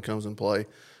deer hunting comes in play,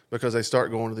 because they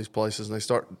start going to these places and they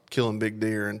start killing big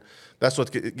deer, and that's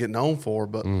what get known for.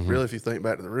 But really, if you think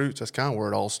back to the roots, that's kind of where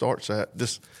it all starts at.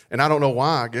 And I don't know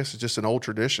why. I guess it's just an old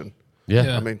tradition.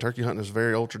 Yeah. I mean, turkey hunting is a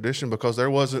very old tradition because there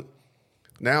wasn't.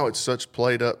 Now it's such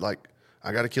played up. Like,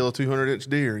 I got to kill a 200-inch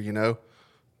deer.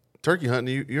 Turkey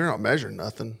hunting, you're not measuring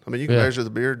nothing. I mean, you can measure the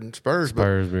beard and spurs, but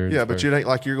it ain't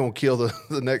like you're going to kill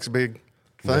the next big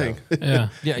thing. Yeah,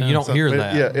 you don't hear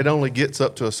that. Yeah, it only gets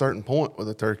up to a certain point with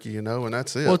a turkey, and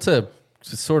that's it. Well,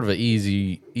 it's sort of an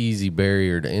easy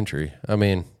barrier to entry. I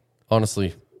mean,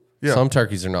 honestly, some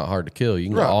turkeys are not hard to kill. You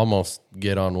can almost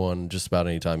get on one just about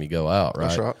any time you go out, right?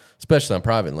 That's right. Especially on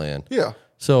private land. Yeah.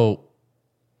 So,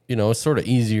 it's sort of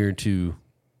easier to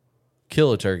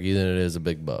kill a turkey than it is a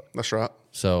big buck. That's right.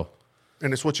 So,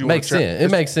 and it's what you makes want. Sense.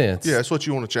 It makes sense. Yeah, it's what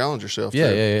you want to challenge yourself. Yeah,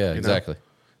 to, exactly.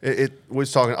 I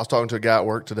was talking to a guy at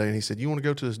work today, and he said, "You want to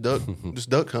go to this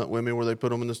duck hunt with me where they put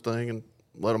them in this thing and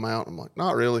let them out?" I'm like,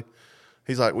 "Not really."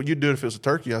 He's like, "Well, you'd do it if it was a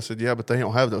turkey." I said, "Yeah, but they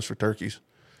don't have those for turkeys.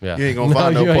 Yeah. You ain't gonna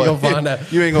find no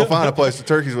place. You ain't gonna find a place for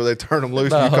turkeys where they turn them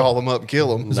loose and you call them up and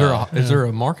kill them." Is there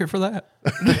a market for that?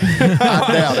 I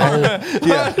doubt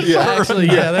it. Yeah. Actually,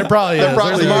 there probably is.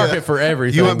 There's a market for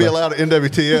everything. You wouldn't be allowed at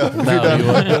NWTF.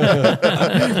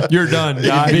 No, you're done,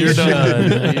 guy. You're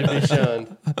done. You'd be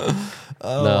shunned.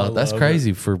 No, that's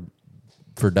crazy for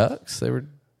ducks. They were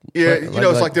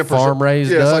it's like them farm raised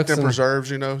ducks. It's like them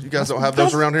preserves. You guys don't have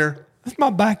those around here. That's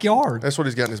my backyard. That's what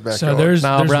he's got in his backyard. So there's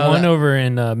one over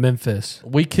in Memphis.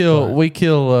 We kill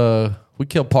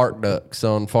park ducks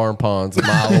on farm ponds a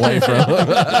mile away from them.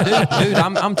 Dude,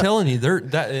 I'm telling you,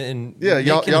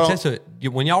 y'all can attest to it.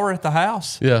 When y'all were at the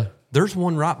house, there's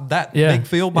one big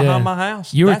field behind my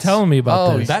house. You were telling me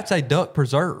about this. That's a duck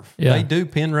preserve. Yeah. They do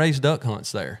pen raised duck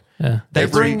hunts there. Yeah.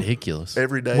 That's ridiculous.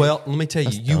 Every day. Well, let me tell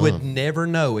you, you would never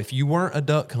know if you weren't a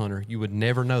duck hunter. You would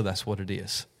never know that's what it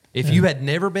is. If you had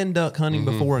never been duck hunting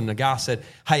before, and the guy said,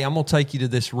 "Hey, I'm gonna take you to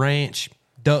this ranch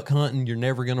duck hunting," you're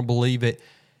never gonna believe it.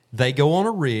 They go on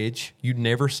a ridge. You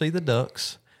never see the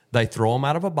ducks. They throw them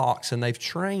out of a box, and they've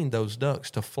trained those ducks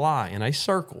to fly in a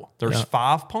circle. There's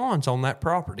 5 ponds on that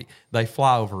property. They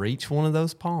fly over each one of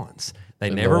those ponds. They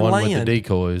never land. With the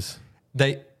decoys.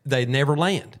 They never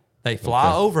land. They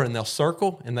fly over, and they'll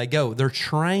circle, and they go. They're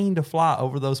trained to fly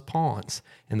over those ponds.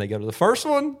 And they go to the first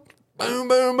one, boom,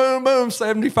 boom, boom, boom,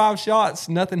 75 shots,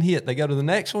 nothing hit. They go to the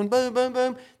next one, boom, boom,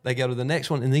 boom. They go to the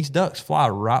next one, and these ducks fly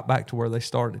right back to where they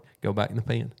started, go back in the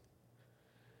pen.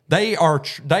 They are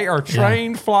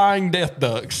trained flying death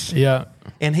ducks. Yeah.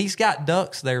 And he's got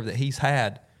ducks there that he's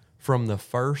had from the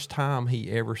first time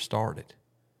he ever started.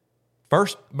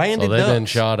 First banded ducks. So they've been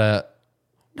shot at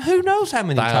who knows how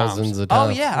many thousands times. of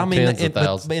times. Oh, yeah. I mean, tens of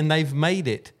thousands. and they've made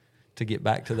it to get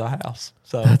back to the house.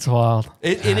 So that's wild.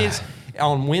 It is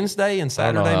on Wednesday and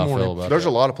Saturday morning. There's a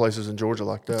lot of places in Georgia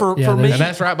like that. For me, and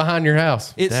that's right behind your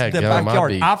house. It's the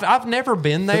backyard. I've never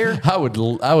been there. I would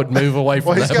move away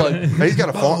from that place. He's got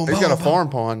a farm. He's got a farm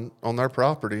pond on their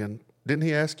property, and didn't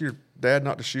he ask your dad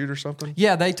not to shoot or something?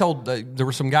 Yeah, they told there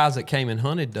were some guys that came and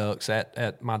hunted ducks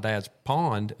at my dad's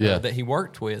pond that he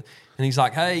worked with, and he's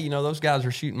like, "Hey, those guys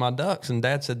are shooting my ducks," and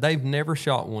Dad said they've never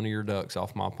shot one of your ducks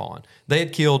off my pond. They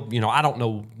had killed, I don't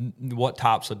know what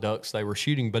types of ducks they were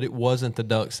shooting, but it wasn't the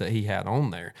ducks that he had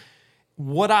on there.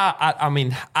 What I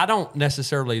mean, I don't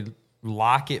necessarily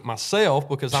like it myself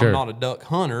because I'm not a duck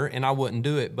hunter and I wouldn't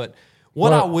do it, but.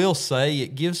 I will say,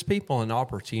 it gives people an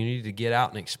opportunity to get out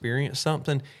and experience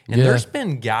something. And there's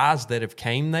been guys that have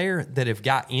came there that have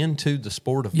got into the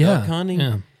sport of duck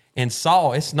hunting and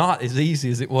saw it's not as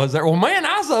easy as it was there. Well, man,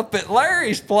 I was up at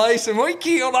Larry's place and we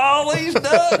killed all these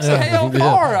ducks. Hell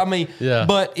far. I mean,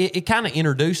 but it kind of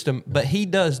introduced him. But he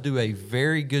does do a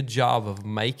very good job of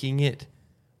making it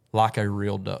like a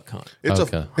real duck hunt. It's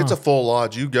a full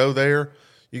lodge. You go there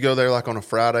like on a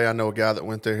Friday. I know a guy that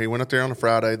went there. He went up there on a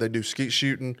Friday. They do skeet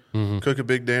shooting, cook a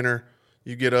big dinner.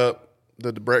 You get up,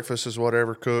 the breakfast is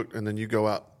whatever cooked, and then you go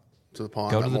out to the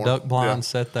pond. Go to that the morning. duck blind, Yeah.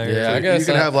 sit there. Yeah, I You guess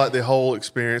can have like the whole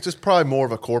experience. It's probably more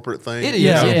of a corporate thing. It is.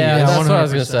 Yeah, Yeah, that's what I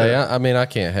was gonna 100%. say. I mean, I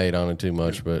can't hate on it too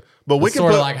much, but we it's can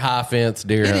sort of put- like high fence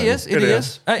deer It hunting. is. It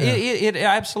is. It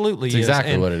absolutely is.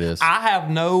 exactly And what it is. I have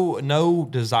no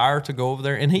desire to go over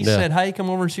there. And he Yeah. said, "Hey, come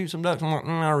over and shoot some ducks." I'm like,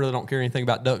 I really don't care anything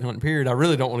about duck hunting. Period. I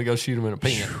really don't want to go shoot them in a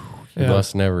pen. You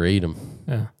must never eat them.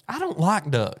 Yeah. I don't like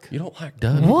duck. You don't like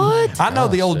duck? What? I know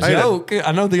the old joke.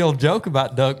 I know the old joke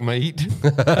about duck meat.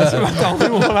 That's about the only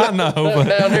one I know. But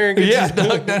down here and get you yeah, some.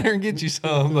 duck down here and get you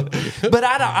some. But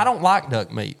I don't like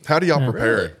duck meat. How do y'all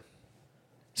prepare it?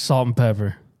 Salt and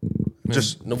pepper.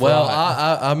 Just Well,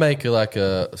 I make like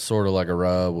a sort of like a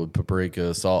rub with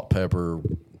paprika, salt, pepper,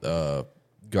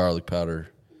 garlic powder.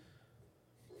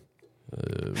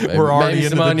 We're already maybe into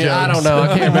some the onion. I don't jokes. know.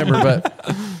 I can't remember,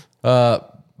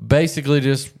 but basically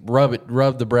just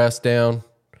rub the breast down.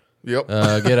 Yep.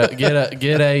 Get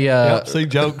a See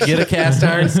jokes. get a cast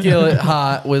iron skillet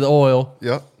hot with oil.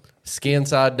 Yep. Skin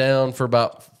side down for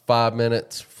about 5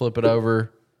 minutes. Flip it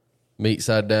over. Meat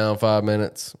side down 5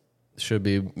 minutes. Should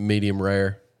be medium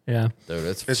rare. Yeah. Dude,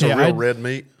 It's it's a Yeah, real I'd- red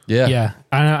meat. yeah. Yeah.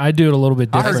 I do it a little bit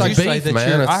I different. heard you like say beef, that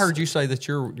man. I heard you say that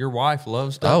your wife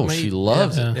loves duck Oh, meat. she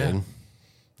loves it, Yeah. man.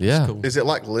 Yeah. cool. Is it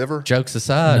like liver? Jokes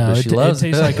aside, No, but it, she it loves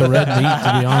tastes like a red meat,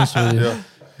 to be honest with you.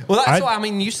 Well, that's why I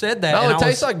mean. You said that. No, and it I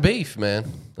tastes was- like beef, man.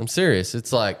 I'm serious.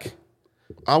 It's like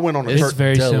I went on a It's turkey.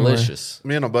 very similar. delicious.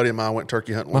 Me and a buddy of mine went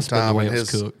turkey hunting one Must have been time, the way and it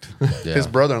was his cooked. Yeah. his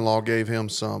brother-in-law gave him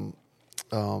some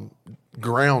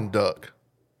ground duck.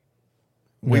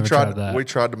 Never tried that. We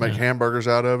tried to make hamburgers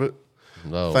out of it.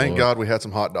 Oh, Thank Lord. God we had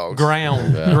some hot dogs.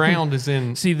 Ground is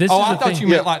in. See, this oh, is I the thought thing. you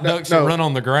meant Yeah, like no, ducks that no. run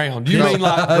on the ground. You No. mean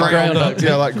like ground Ground ducks? ducks.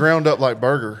 Yeah, like ground up like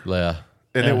burger, Yeah.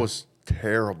 and Yeah. it was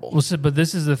terrible. Well, so, but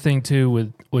this is the thing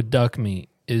too with duck meat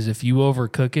is if you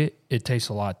overcook it, it tastes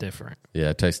a lot different. Yeah,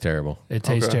 it tastes terrible. It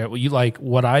tastes Okay. terrible. You like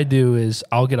what I do is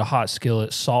I'll get a hot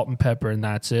skillet, salt and pepper, and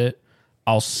that's it.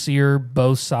 I'll sear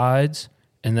both sides,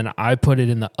 and then I put it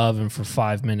in the oven for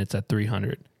 5 minutes at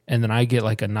 300, and then I get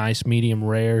like a nice medium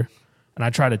rare, and I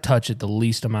try to touch it the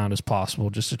least amount as possible,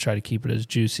 just to try to keep it as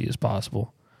juicy as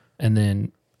possible, and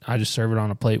then I just serve it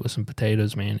on a plate with some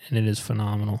potatoes, man, and it is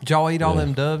phenomenal. Did y'all eat all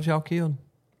them doves y'all killed?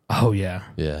 Oh yeah.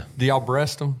 Yeah. Do y'all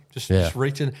breast them? Just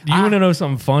reaching. You want to know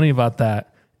something funny about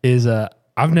that? Is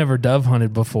I've never dove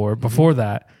hunted before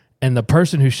that, and the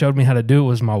person who showed me how to do it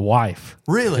was my wife.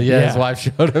 Really? Yeah, Yeah. his wife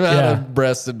showed him how Yeah. to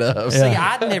breast a dove. See,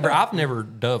 I've never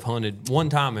dove hunted one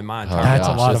time in my entire That's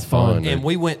life. a lot it's of fun. dude. And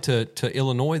we went to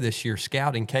Illinois this year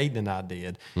scouting. Caden and I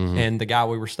did. And the guy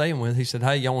we were staying with, he said,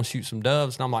 "Hey, y'all want to shoot some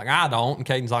doves?" And I'm like, "I don't." And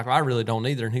Caden's like, "I really don't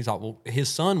either." And he's like, "Well, his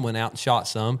son went out and shot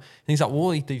some." And he's like,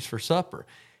 "We'll eat these for supper."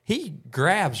 He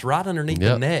grabs right underneath the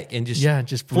Yep. neck and just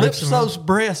Just flips rips 'em those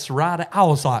breasts right out. I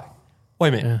was like, "Wait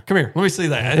a minute, come here, let me see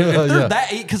that." Yeah.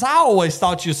 Because I always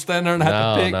thought you stand there and have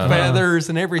No, to pick no, no. feathers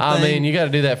and everything. I mean, you got to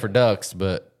do that for ducks,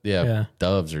 but Yeah.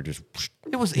 doves are just.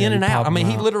 it was in and you out. pop I mean,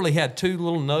 'em he out. literally had two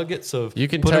little nuggets of You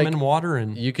can put them take- in water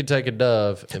and You could take a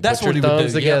dove and That's put what your he would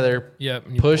thumbs do, together, Yep,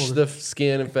 and you push pull the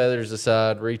skin and feathers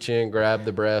aside, reach in, grab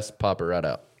the breast, pop it right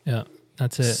out. Yeah,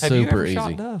 that's it. Have you Super ever shot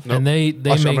easy. dove? And they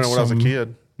I shot make mine when I was a some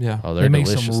kid. Yeah. Oh, they they're make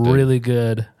delicious. some dude. really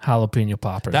good jalapeno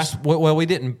poppers. That's well, we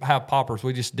didn't have poppers.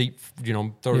 We just throw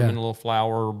them Yeah. in a little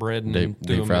flour or bread and Deep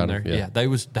threw them fried in there. them, yeah. Yeah, they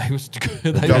was good.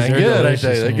 They're They They're good, good, ain't delicious,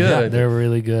 they? They're man. good. They're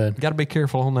really good. got to be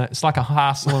careful on that. It's like a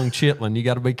high slung chitlin. You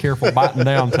got to be careful biting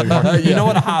down too hard. You know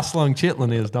what a high slung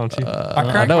chitlin is, don't you?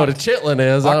 I know what a chitlin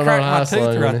is. I I don't know cracked how my I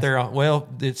slung tooth right it. there. Well,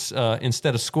 it's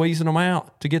instead of squeezing them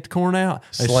out to get the corn out,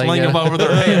 they Sling sling it. them over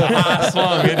their head high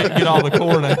slung and get all the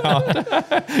corn out.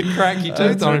 Crack your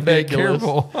tooth That's on it. Be ridiculous.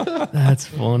 careful. That's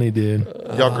funny, dude.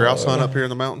 Y'all grouse hunt up here in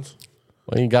the mountains?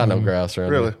 Well, you ain't got no grouse around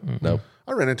Really? here. No.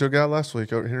 I ran into a guy last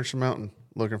week over at Henderson Mountain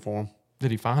looking for him. Did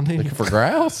he find him? For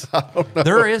grouse?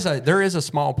 There is a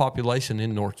small population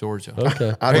in North Georgia.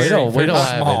 Okay. I we didn't- don't very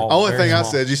have small. it. Only Very thing I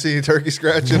small. said, you see any turkey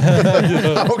scratching?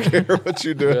 I don't care what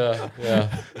you do.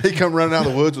 Yeah. He come running out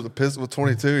of the woods with a pistol with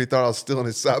 22. He thought I was stealing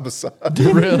his side by side.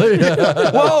 Really?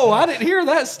 Whoa, I didn't hear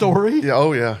that story. Yeah,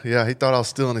 oh yeah, yeah. He thought I was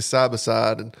stealing his side by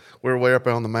side, and we were way up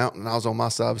on the mountain. And I was on my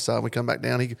side by side. We come back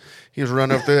down. He was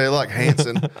running over through there like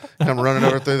Hanson, come running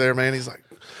over through there, man. He's like,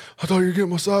 "I thought you were getting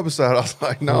my side by side." I was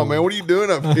like, "No, man, what are you doing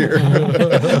up here?"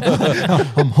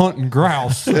 I'm hunting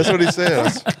grouse. That's what he said. I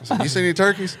said, "You seen any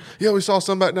turkeys?" "Yeah, we saw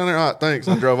some back down there." "All right, thanks."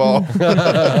 I drove off.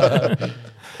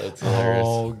 That's hilarious.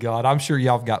 Oh God, I'm sure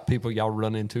y'all have got people y'all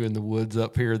run into in the woods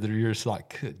up here that are just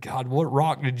like, good God, what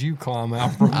rock did you climb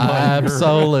out from?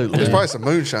 Absolutely. There's probably some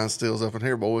moonshine stills up in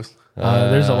here, boys.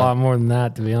 There's a lot more than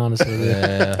that, to be honest with you.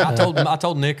 Yeah. I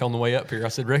told Nick on the way up here. I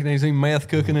said, reckon there's any meth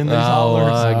cooking in these Oh,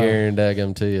 hollers? I guarantee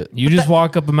them to you. You just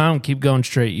walk up a mountain, keep going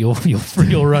straight. You'll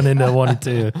run into one or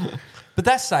two. But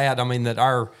that's sad. I mean,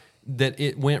 that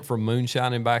it went from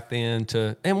moonshining back then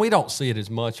to, and we don't see it as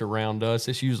much around us.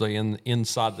 It's usually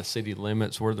inside the city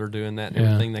limits where they're doing that and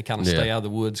everything. They kind of stay out of the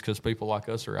woods because people like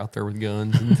us are out there with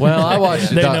guns. Well, I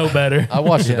watched. They know better. I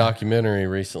watched a documentary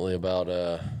recently about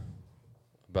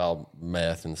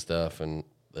meth and stuff, and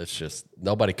it's just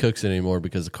nobody cooks it anymore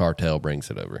because the cartel brings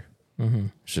it over. Mm-hmm.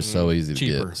 It's just so easy to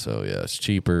Cheaper. get. So yeah, it's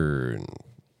cheaper, and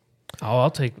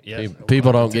I'll take. Yes,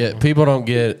 people don't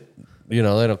get. You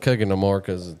know, they don't cook it no more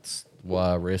because it's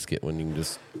why risk it when you can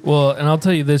just. Well, and I'll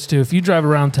tell you this too: if you drive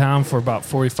around town for about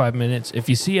 45 minutes, if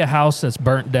you see a house that's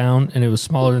burnt down and it was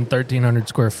smaller than 1,300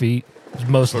 square feet, it's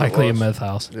most likely a meth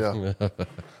house. Yeah.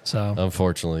 So,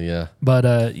 Unfortunately, yeah. but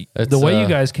the way you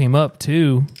guys came up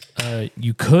too,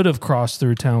 you could have crossed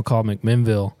through a town called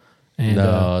McMinnville. And,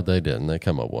 No, they didn't. They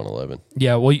come up 111.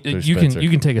 yeah, well, you Spencer.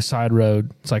 can take a side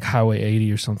road. It's like Highway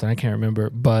 80 or something. I can't remember,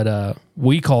 but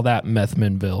we call that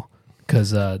Methminville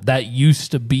because that used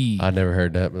to be. I never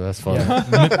heard that, but that's funny.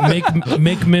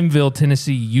 McMinnville,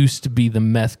 Tennessee, used to be the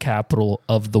meth capital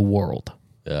of the world.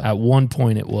 Yeah. At one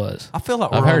point, it was. I feel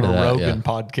like I've we're heard on of a that, Rogan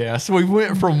podcast. We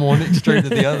went from one extreme to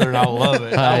the other, and I love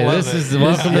it. Hi, this is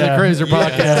welcome to the Cruiser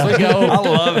Podcast. We I go,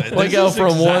 love it. we This go is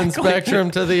from one exactly- spectrum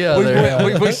to the We,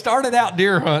 other. we started out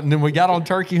deer hunting, and we got on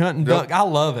turkey hunting, duck. I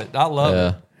love it. I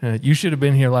love it. You should have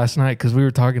been here last night because we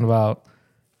were talking about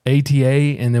ATA,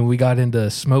 and then we got into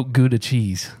smoked Gouda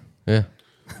cheese. Yeah.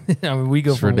 I mean, we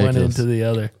go It's from one end ridiculous. to the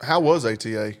other. How was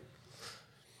ATA?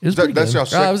 It was pretty That's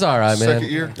good. y'all It was all right, man. second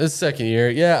year? It's second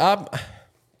year. Yeah,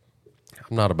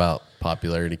 I'm not about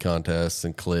popularity contests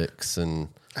and clicks and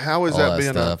How is all that that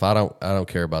being stuff. I don't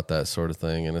care about that sort of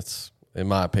thing, and it's in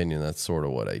my opinion that's sort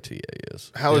of what ATA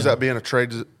is. How is that being a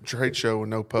trade show with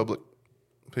no public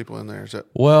people in there? Is that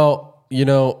Well, you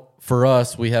know, for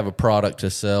us, we have a product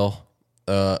to sell,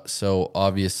 so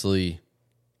obviously,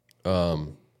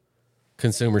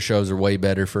 consumer shows are way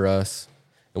better for us,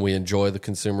 and we enjoy the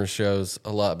consumer shows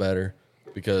a lot better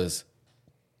because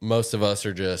most of us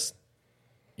are just,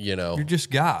 you know, You're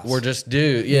just guys. we're just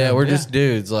dudes. Yeah, we're just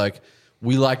dudes. Like,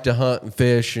 we like to hunt and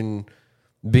fish and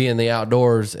be in the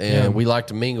outdoors, and we like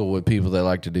to mingle with people that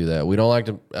like to do that. We don't like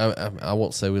to. I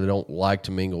won't say we don't like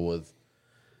to mingle with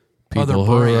people Other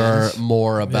who are brands.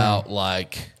 more about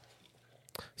like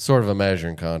sort of a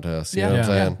measuring contest. You know what I'm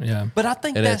saying? Yeah. But I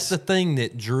think And that's it's- the thing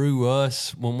that drew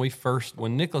us when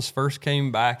Nicholas first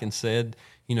came back and said,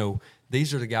 you know,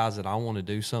 these are the guys that I want to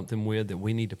do something with that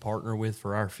we need to partner with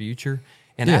for our future.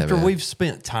 And Yeah, after man. we've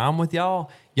spent time with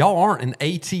y'all aren't an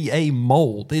ATA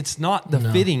mold. It's not the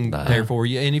fitting there for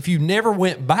you. And if you never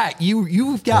went back,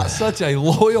 you've got such a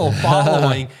loyal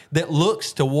following that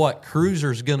looks to what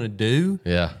Cruiser's going to do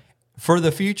Yeah. for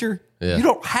the future. Yeah. You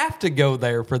don't have to go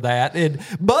there for that.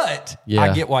 But Yeah.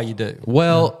 I get why you do.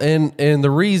 Well, and the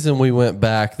reason we went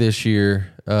back this year,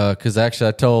 because actually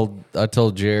I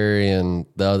told Jerry and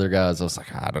the other guys, I was like,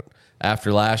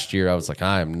 after last year, I was like,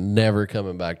 I am never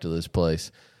coming back to this place.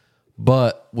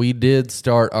 But we did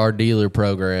start our dealer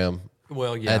program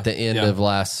Well, yeah. at the end Yeah. of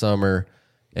last summer,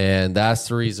 and that's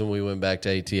the reason we went back to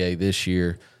ATA this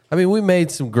year. I mean, we made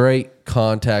some great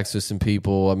contacts with some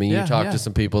people. I mean, Yeah, you talked yeah. to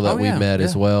some people that Oh, we yeah, met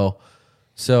as yeah. well.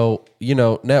 So, you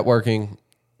know, networking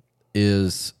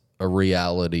is a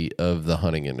reality of the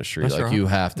hunting industry. That's like right. you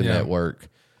have to Yeah. network.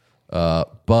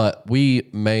 But we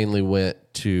mainly went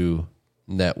to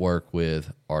network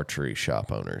with archery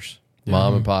shop owners,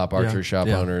 mom and pop archery shop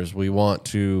Yeah. owners. We want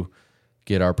to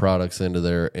get our products into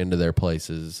their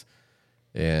places,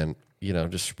 and you know,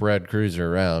 just spread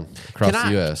Cruiser around across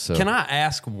the U.S. So Can I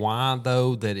ask why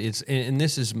though that it's and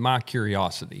this is my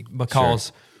curiosity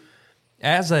because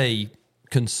as a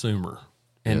consumer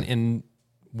and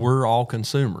we're all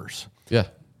consumers, yeah.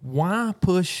 why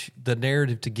push the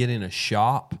narrative to get in a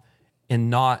shop and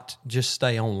not just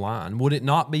stay online? Would it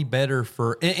not be better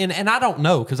for and I don't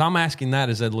know because I'm asking that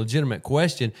as a legitimate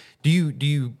question.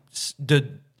 Do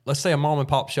let's say a mom and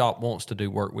pop shop wants to do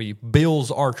work with you.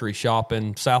 Bill's archery shop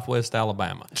in Southwest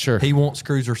Alabama. Sure. He wants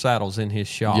Cruiser saddles in his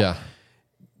shop. Yeah.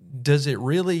 Does it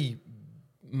really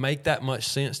make that much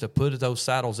sense to put those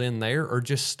saddles in there or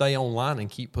just stay online and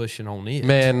keep pushing on it?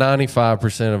 Man,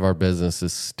 95% of our business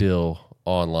is still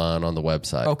online on the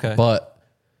website. Okay. But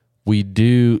we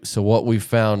do, so what we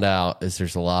found out is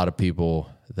there's a lot of people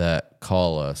that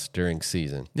call us during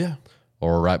season. Yeah.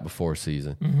 or right before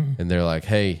season, and they're like,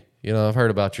 "Hey, I've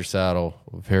heard about your saddle.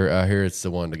 I hear it's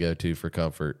the one to go to for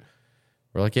comfort."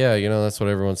 We're like, "Yeah, that's what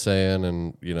everyone's saying,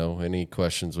 and any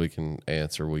questions we can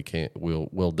answer,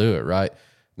 we'll do it, right?"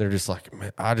 They're just like,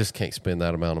 "Man, I just can't spend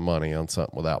that amount of money on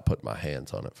something without putting my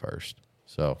hands on it first."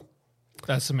 So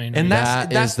that's the main. And reason.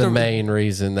 that's the main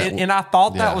reason. And I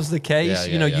thought that was the case.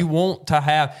 You want to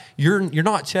have you're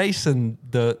not chasing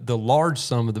the large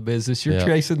sum of the business. You're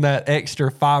chasing that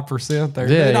extra 5% there.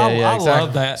 Yeah, Dude, I exactly.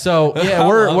 love that. So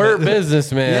we're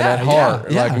businessmen at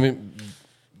heart. Yeah. Like, I mean,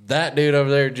 that dude over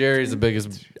there, Jerry's the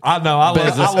biggest. I know. I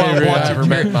love guru I ever watching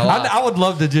met Jerry. in my life. I would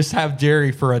love to just have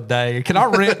Jerry for a day. Can I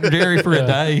rent Jerry for a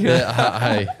day?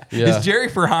 Hey, Is Jerry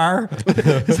for hire?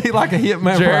 Is he like a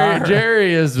hitman for hire?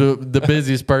 Jerry is the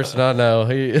busiest person I know.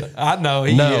 I know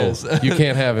he is. You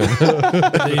can't have him.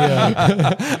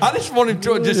 I just want him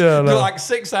to do like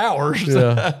 6 hours.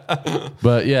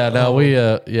 But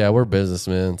we're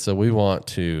businessmen, so we want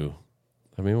to.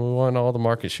 I mean, we want all the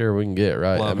market share we can get,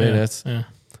 right?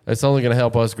 It's only going to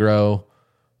help us grow.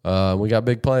 We got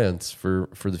big plans for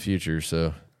the future.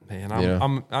 So, man,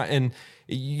 and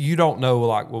you don't know,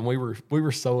 like when we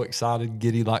were so excited,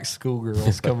 giddy like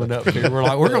schoolgirls coming up here. We're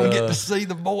like, we're going to get to see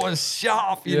the boys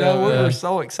shop. We were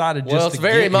so excited. It's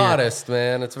very modest,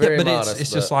 man. It's very modest.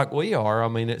 It's just like we are. I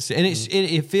mean,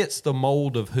 it fits the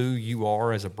mold of who you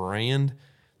are as a brand.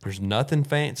 There's nothing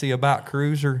fancy about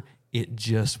Cruiser. It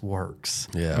just works.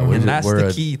 Yeah, and that's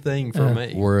the key thing for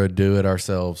me. We're a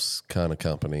do-it-ourselves kind of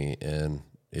company, and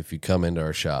if you come into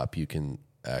our shop, you can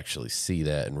actually see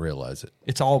that and realize it.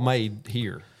 It's all made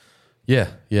here. Yeah.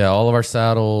 All of our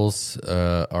saddles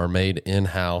are made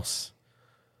in-house.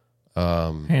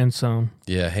 Hand sewn.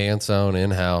 Yeah, hand sewn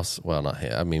in-house. Well, not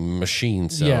hand. I mean, machine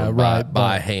sewn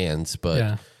by hands,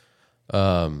 but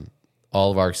all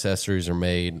of our accessories are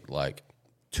made like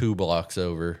 2 blocks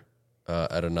over.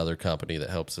 At another company that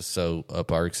helps us sew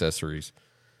up our accessories.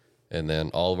 And then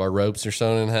all of our ropes are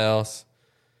sewn in-house.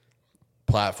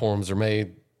 Platforms are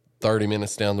made 30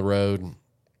 minutes down the road.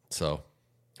 So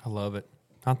I love it.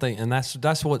 I think, and that's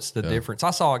what's the difference.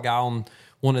 I saw a guy on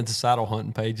one of the saddle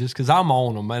hunting pages because I'm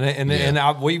on them,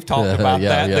 and we've talked about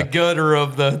that. The gutter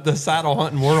of the saddle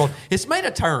hunting world. It's made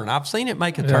a turn. I've seen it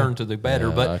make a turn to the better.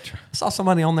 But I saw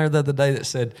somebody on there the other day that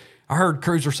said, I heard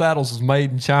Cruiser Saddles is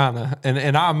made in China.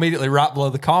 And I immediately, right below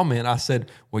the comment, I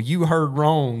said, well, you heard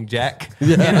wrong, Jack. And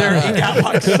he got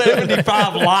like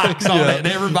 75 likes on it. And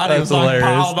everybody was like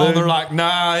piled on. They're like,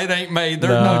 nah, it ain't made.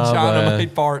 There's no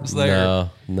China-made parts there.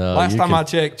 No. Last time I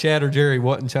checked, Chad or Jerry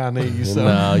wasn't Chinese. So.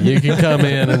 No, you can come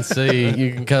in and see.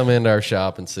 You can come into our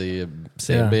shop and see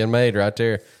it being made right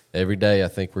there. Every day, I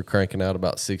think we're cranking out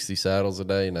about 60 saddles a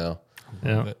day now.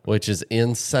 Yeah, which is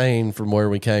insane from where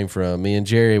we came from. Me and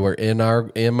Jerry were in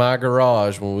my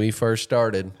garage when we first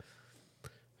started.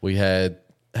 We had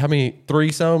how many?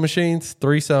 3 sewing machines,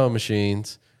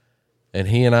 and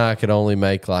he and I could only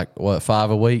make like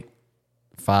 5 a week,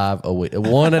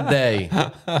 1 a day.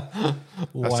 That's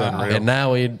unreal. And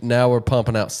now we're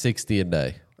pumping out 60 a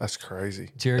day. That's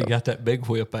crazy. Jerry got that big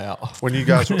whip out when you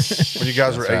guys were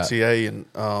ATA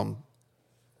and.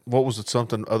 What was it?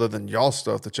 Something other than y'all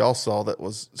stuff that y'all saw that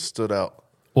stood out?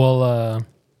 Well,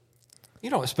 you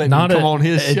don't expect me to come on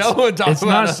his show and talk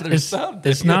about other stuff.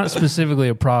 It's not specifically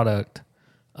a product,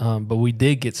 but we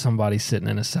did get somebody sitting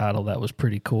in a saddle that was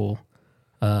pretty cool.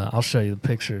 I'll show you the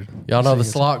picture. Y'all know the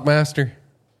Slock Master?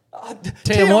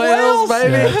 Tim Wells,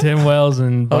 baby. Yeah, Tim Wells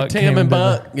and Buck. Tim and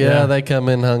Buck. Yeah, they come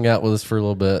in and hung out with us for a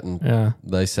little bit, and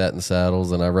they sat in the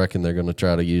saddles, and I reckon they're going to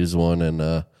try to use one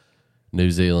in New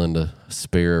Zealand to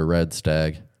spear a red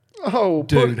stag. Oh,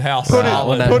 dude, how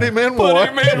solid. Put him in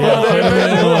one.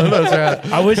 That's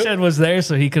right. I wish Ed was there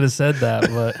so he could have said that.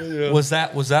 But was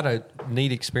that a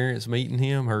neat experience meeting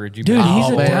him, or did you? Dude, he's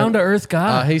a down to earth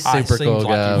guy. He's super cool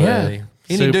guy.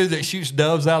 Any dude that shoots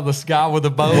doves out of the sky with a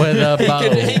bow,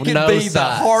 he could no be sights. the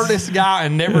hardest guy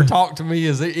and never talk to me.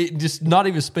 Just not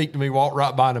even speak to me. Walk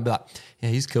right by him and be like, "Yeah,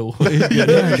 he's cool."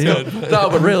 No,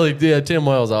 but really, Tim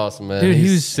Wells awesome, man. Dude, he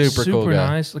was super cool guy.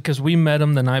 Nice because we met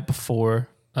him the night before,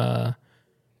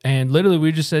 and literally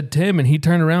we just said Tim, and he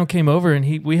turned around, came over,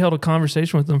 and we held a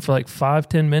conversation with him for like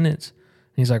 5-10 minutes.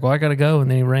 And he's like, "Well, I got to go,"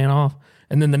 and then he ran off.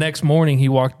 And then the next morning, he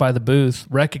walked by the booth,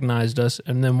 recognized us,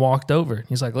 and then walked over.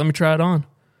 He's like, "Let me try it on."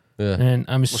 Yeah, and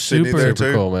I'm super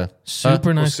cool, man.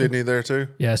 Super nice. Was Sydney there too?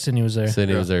 Yeah, Sydney was there.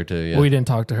 Sydney was there too. Yeah, we didn't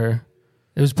talk to her.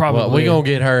 It was probably we're gonna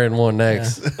get her in one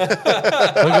next.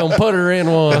 Yeah. We're gonna put her in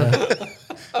one.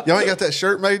 Y'all ain't got that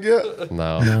shirt made yet?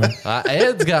 No.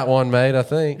 Ed's got one made, I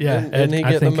think. Yeah, didn't he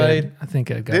get them made? I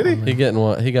think Ed got Did he? one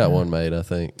made. He got one made, I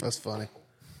think. That's funny.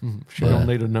 She don't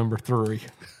need a number 3.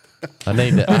 I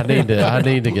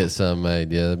need to get some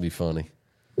made. Yeah, that'd be funny.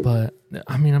 But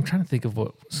I mean, I'm trying to think of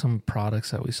what some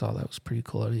products that we saw that was pretty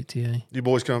cool at ETA. You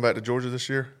boys coming back to Georgia this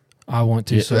year? I want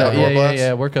to. So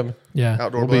Outdoor we're coming. yeah,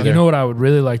 Outdoor We'll be blast? there. You know what I would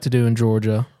really like to do in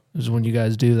Georgia is when you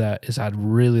guys do that is I'd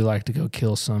really like to go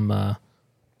kill some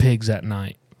pigs at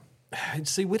night.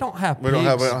 See, we don't have pigs We don't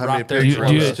have many right there pigs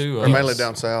close around us. to They're us. mainly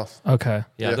down south. Okay.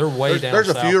 Yeah, they're way down There's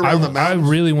south. a few around the I mountains.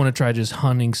 really want to try just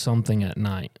hunting something at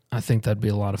night. I think that'd be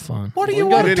a lot of fun. What do you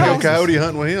We want need to to go come? coyote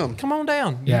hunting with him. Come on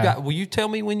down. Yeah. Will you tell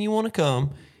me when you want to come?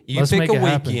 You Let's pick make a it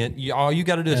happen. weekend. All you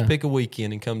got to do is Yeah. pick a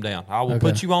weekend and come down. I will Okay.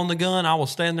 put you on the gun. I will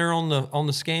stand there on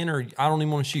the scanner. I don't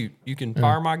even want to shoot. You can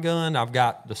fire my gun. I've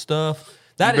got the stuff.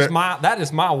 That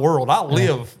is my world. I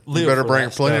live. You better for bring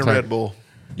that plenty stuff. of Red Bull.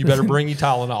 You better bring your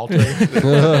Tylenol too.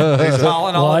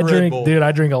 Tylenol Well, I and Red drink, Bull. dude.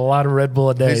 I drink a lot of Red Bull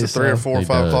a day. He's a 3 or so- 4 or He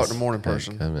 5 o'clock does. in the morning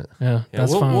person. Damn it. Yeah,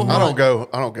 that's we'll- fine. we'll I hunt.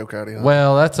 don't go coyote hunting.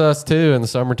 Well, that's us too in the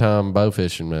summertime bow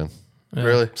fishing, man.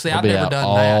 Really? See, We'll I've be never out done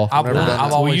all- that. I've Never done that.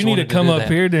 always Well, you need wanted to come do up that.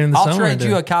 here during the I'll summer trade and you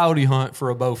do a coyote hunt for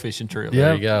a bow fishing trip. Yeah.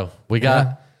 There you go. We got.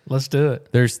 Yeah, let's do it.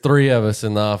 There's 3 of us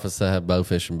in the office that have bow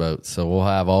fishing boats, so we'll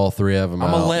have all 3 of them.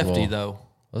 I'm out a lefty and though.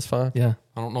 That's fine. Yeah.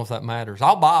 I don't know if that matters.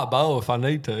 I'll buy a bow if I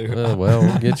need to. Well,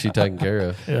 we'll get you taken care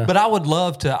of. Yeah. But I would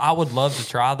love to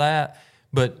try that.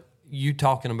 But you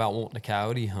talking about wanting a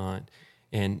coyote hunt,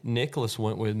 and Nicholas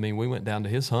went with me. We went down to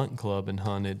his hunting club and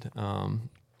hunted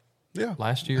Yeah.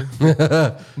 last year.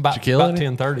 About kill any?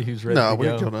 10:30, he was ready No, to we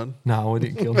go. didn't kill none. No, we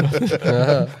didn't kill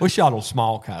none. We shot a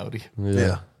small coyote.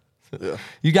 Yeah. Yeah.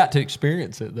 You got to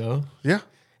experience it though, Yeah.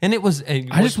 and it was.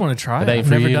 I just want to try it. ain't I've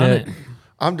for never you, done Nick. it.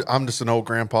 I'm just an old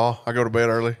grandpa. I go to bed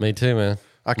early. Me too, man.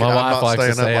 I'm My wife not likes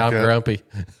to staying up say like I'm that. grumpy.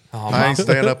 I ain't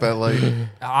staying up that late.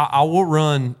 I will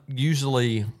run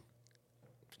usually.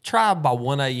 Try by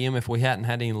 1 a.m. if we hadn't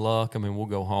had any luck. I mean, we'll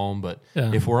go home. But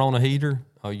Yeah. if we're on a heater,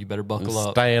 you better buckle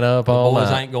up. Staying up The all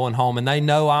boys night. ain't going home, and they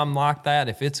know I'm like that.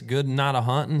 If it's a good night of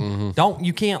hunting,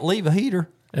 you can't leave a heater.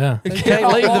 Yeah. You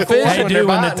can't leave the fish Hey, when dude, they're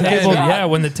when the biting. table, Yeah. yeah,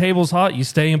 when the table's hot, you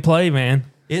stay and play, man.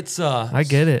 It's I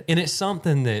get it. and it's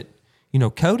something that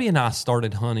Cody and I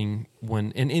started hunting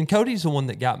when, and Cody's the one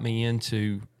that got me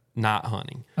into night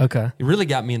hunting. Okay. It really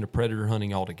got me into predator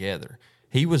hunting altogether.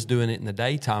 He was doing it in the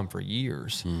daytime for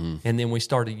years, and then we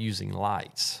started using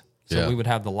lights. So Yeah. we would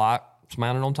have the lights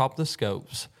mounted on top of the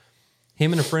scopes.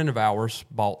 Him and a friend of ours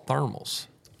bought thermals.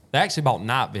 They actually bought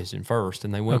night vision first,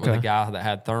 and they went with Okay. a guy that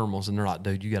had thermals, and they're like,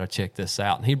 dude, you got to check this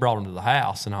out. And he brought them to the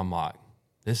house, and I'm like,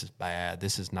 this is bad.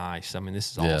 This is nice. I mean,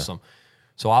 this is Yeah. awesome.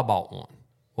 So I bought one.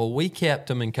 Well, we kept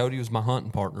them, and Cody was my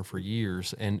hunting partner for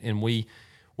years, and we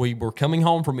were coming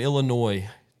home from Illinois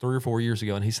 3 or 4 years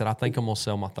ago, and he said, I think I'm going to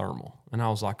sell my thermal. And I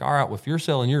was like, all right, well, if you're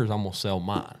selling yours, I'm going to sell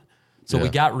mine. So we Yeah.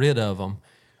 got rid of them.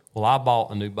 Well, I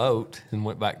bought a new boat and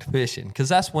went back to fishing because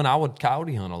that's when I would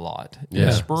coyote hunt a lot in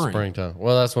the spring. Springtime.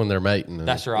 Well, that's when they're mating. and-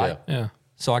 That's right. yeah. Yeah.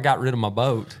 So I got rid of my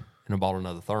boat and I bought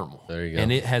another thermal. There you go. And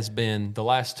it has been the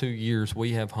last 2 years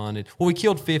we have hunted. Well, we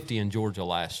killed 50 in Georgia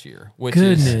last year, which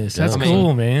is Goodness, that's I mean,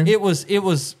 cool, man. It was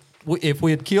if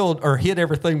we had killed or hit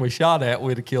everything we shot at,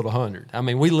 we'd have killed 100. I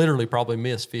mean, we literally probably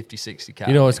missed 50, 60 coyotes.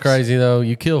 You know what's crazy though?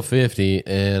 You kill 50,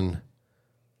 and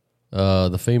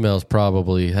the females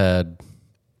probably had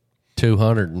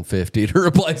 250 to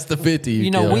replace the 50.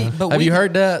 You know, killed. Have you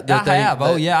heard that? I have.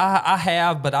 Oh yeah, I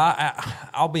have. But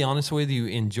I'll be honest with you.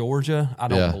 In Georgia, I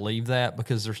don't Yeah. believe that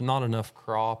because there's not enough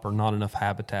crop or not enough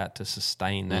habitat to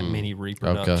sustain that many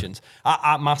reproductions.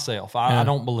 I myself, I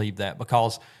don't believe that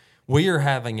because we are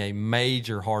having a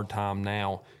major hard time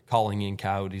now calling in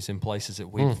coyotes in places that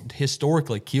we've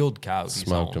historically killed coyotes.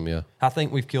 Smoked on. them, yeah. I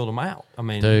think we've killed them out. I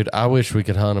mean, Dude, I wish we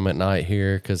could hunt them at night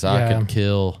here because I Yeah. could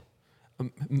kill. I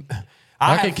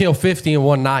I could have- kill 50 in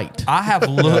one night. I have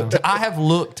looked. I have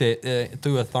looked at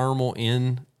through a thermal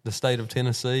in the state of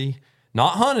Tennessee.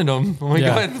 Not hunted them. Let me go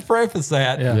Yeah. ahead and preface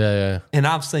that. Yeah. Yeah. And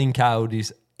I've seen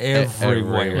coyotes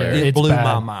everywhere. Everywhere. It It's blew bad.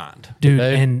 my mind. Dude,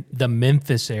 Okay. and the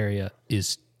Memphis area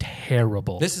is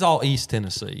terrible. This is all East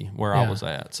Tennessee where I Yeah. was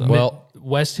at. So Well,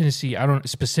 West Tennessee, I don't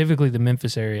specifically the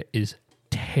Memphis area is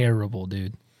terrible,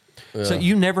 dude. so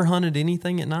you never hunted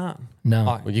anything at night? No.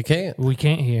 Like, well, you can't. We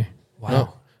can't hear.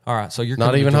 wow. All right. So you're Not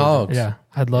coming to even Georgia. hogs. Yeah,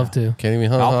 I'd love to. Can't even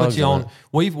hunt I'll hogs. put you on. in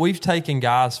it. We've taken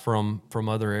guys from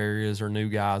other areas or new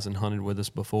guys and hunted with us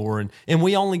before, and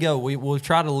we only go. We'll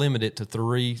try to limit it to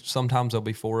 3. Sometimes there'll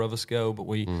be 4 of us go, but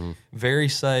we very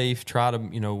safe. Try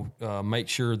to make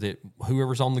sure that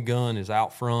whoever's on the gun is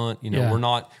out front. Yeah. We're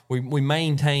not. We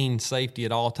maintain safety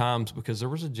at all times because there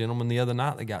was a gentleman the other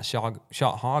night that got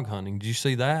shot hog hunting. Did you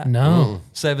see that? No.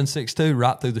 7.62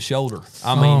 right through the shoulder.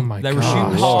 I Oh mean, my they were gosh.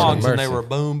 shooting Lord hogs have and they mercy. were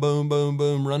boom, boom, boom,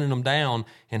 boom, running them down.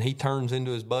 down, and he turns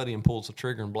into his buddy and pulls the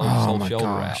trigger and blows his whole shoulder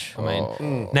out. I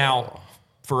mean, now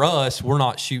for us, we're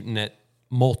not shooting at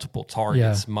multiple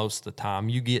targets most of the time.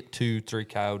 You get 2-3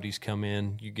 coyotes come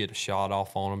in, you get a shot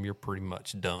off on them, you're pretty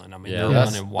much done. I mean, they're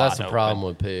running wide That's the open. problem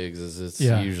with pigs is it's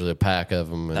usually a pack of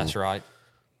them. And that's right.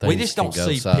 We just don't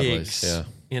see sideways. pigs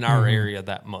in our area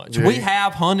that much. We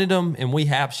have hunted them and we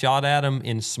have shot at them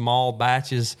in small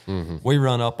batches. We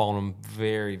run up on them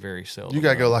very, very seldom. You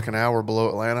got to go like an hour below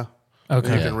Atlanta.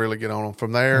 Okay. You can really get on them.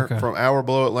 From there, from hour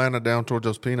below Atlanta down towards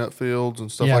those peanut fields and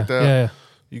stuff like that,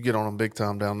 you get on them big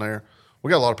time down there. We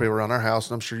got a lot of people around our house,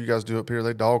 and I'm sure you guys do up here.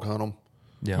 They dog hunt them,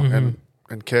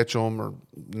 and catch them or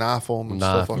knife them and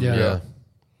stuff like that. Yeah,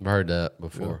 I've heard that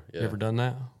before. Yeah. You ever done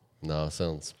that? No, it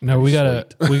sounds. No, we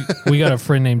got we got a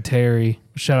friend named Terry.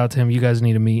 Shout out to him. You guys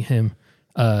need to meet him.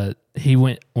 He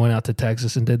went out to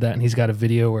Texas and did that, and he's got a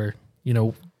video where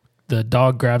the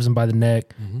dog grabs him by the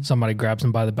neck, somebody grabs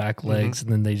him by the back legs,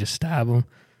 and then they just stab him.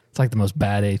 It's like the most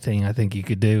bad A thing I think you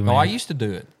could do. Man. Oh, I used to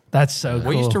do it. That's so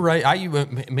cool. We used to raise.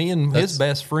 Me and his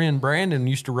best friend Brandon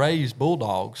used to raise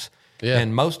bulldogs,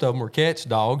 and most of them were catch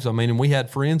dogs. I mean, and we had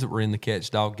friends that were in the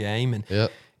catch dog game, and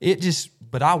it just.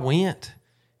 But I went,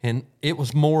 and it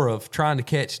was more of trying to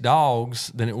catch dogs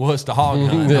than it was to hog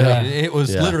hunt. I mean, it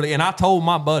was literally. And I told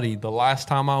my buddy the last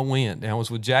time I went, and I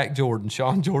was with Jack Jordan,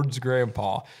 Sean Jordan's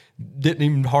grandpa. Didn't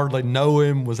even hardly know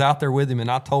him. Was out there with him, and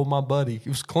I told my buddy, it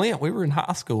was Clint. We were in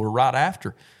high school or right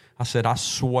after. I said, I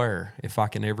swear, if I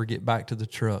can ever get back to the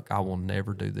truck, I will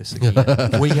never do this again.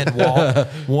 We had walked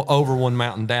over one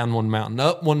mountain, down one mountain,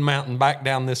 up one mountain, back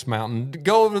down this mountain,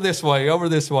 go over this way,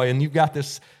 and you've got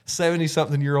this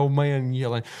 70-something-year-old man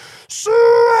yelling,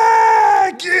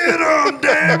 get him,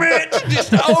 damn it,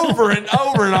 just over and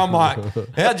over. And I'm like,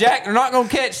 yeah, Jack, they're not going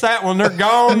to catch that one. They're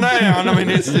gone down. I mean,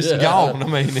 it's just gone. I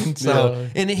mean, and so,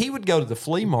 and he would go to the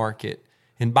flea market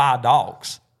and buy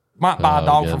dogs. Might buy a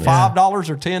dog for $5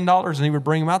 or $10, and he would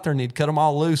bring them out there, and he'd cut them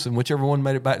all loose, and whichever one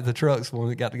made it back to the truck's one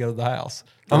that got to go to the house.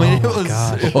 I mean, it was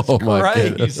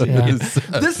crazy.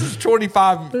 This is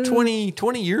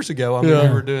 20 years ago. I mean, we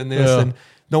were doing this, and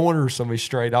no wonder so many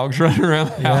stray dogs running around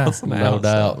the house. No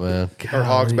doubt, man. Are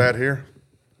hogs bad here?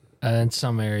 In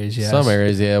some areas, yes. Some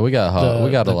areas, we got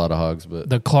we got a lot of hogs, but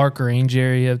the Clark Range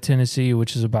area of Tennessee,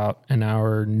 which is about an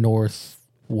hour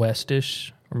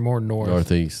northwestish. Or more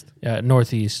northeast. Yeah,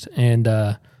 northeast. And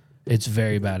it's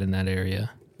very bad in that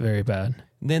area. Very bad.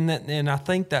 And I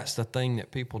think that's the thing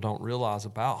that people don't realize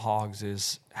about hogs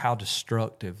is how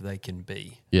destructive they can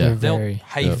be. Yeah. They'll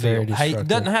hayfield. It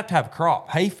doesn't have to have a crop.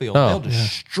 Hayfield. They'll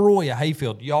destroy a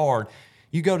hayfield yard.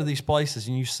 You go to these places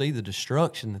and you see the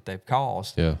destruction that they've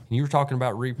caused. Yeah. And you were talking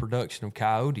about reproduction of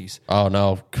coyotes. Oh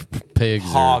no, pigs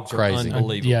Hogs are crazy.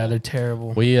 Unbelievable. Yeah, they're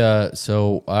terrible. We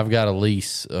so I've got a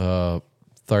lease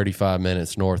 35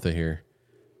 minutes north of here,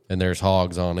 and there's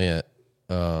hogs on it.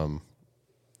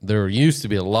 There used to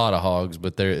be a lot of hogs,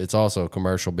 but it's also a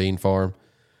commercial bean farm.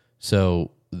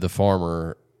 So the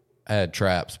farmer had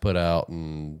traps put out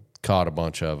and caught a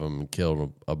bunch of them and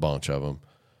killed a bunch of them.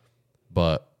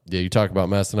 But yeah, you talk about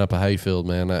messing up a hayfield,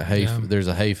 man. There's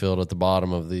a hayfield at the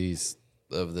bottom of these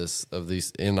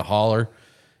in the holler,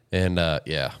 and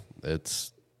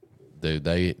it's dude.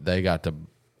 They got the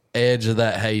edge of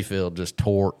that hayfield just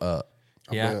tore up.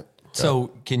 Yeah.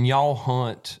 So can y'all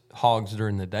hunt hogs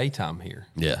during the daytime here?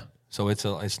 Yeah. So it's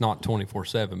not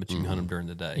 24/7, but you can hunt them during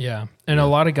the day. Yeah, and a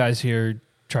lot of guys here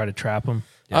try to trap them.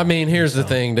 Yeah. I mean, here's the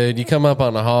thing, dude. You come up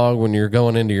on a hog when you're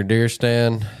going into your deer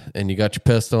stand and you got your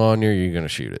pistol on you, you're going to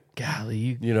shoot it.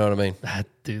 Golly, you know what I mean?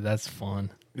 That's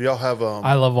fun. Do y'all have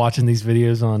I love watching these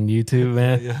videos on YouTube,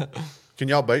 man. Can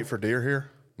y'all bait for deer here?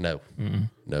 No.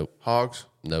 Nope. Hogs?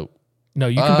 Nope. No,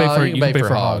 you can bait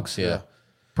for hogs. Yeah.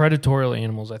 Predatorial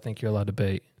animals, I think you're allowed to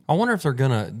bait. I wonder if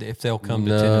they'll come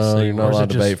to Tennessee. No, you're not allowed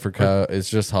to bait for coyotes. It's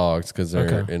just hogs because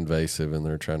they're invasive and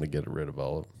they're trying to get rid of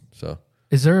all of them. So,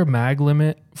 is there a mag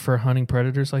limit for hunting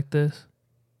predators like this?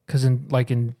 Because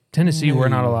in Tennessee, we're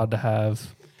not allowed to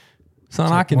have.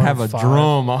 Son, I can have a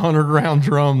 100-round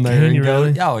drum there. Can you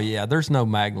really? Oh yeah, there's no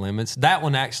mag limits. That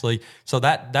one actually. So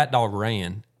that dog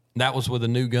ran. That was with a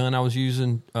new gun I was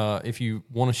using. If you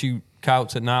want to shoot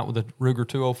coyotes at night with a Ruger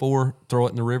 204, throw it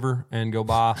in the river and go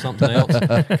buy something else.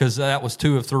 Because that was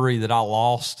 2 of 3 that I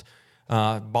lost.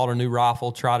 Bought a new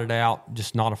rifle, tried it out,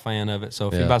 just not a fan of it. So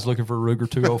if anybody's looking for a Ruger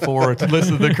 204 to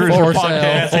listen to the Cruiser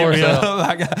podcast, hit me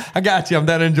up. I got you. I'm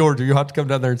down in Georgia. You'll have to come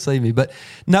down there and see me. But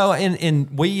no, and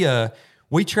we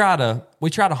try to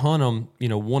hunt them,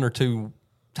 1 or 2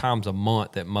 times a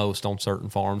month at most on certain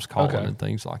farms, calling and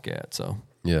things like that. So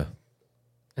yeah.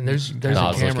 And there's a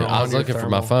camera. I was looking for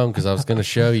my phone because I was going to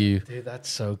show you. Dude, that's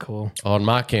so cool. On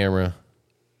my camera,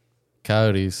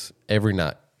 coyotes every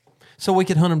night. So we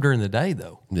could hunt them during the day,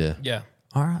 though. Yeah. Yeah.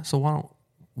 All right. So why don't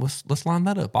let's line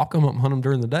that up? I'll come up and hunt them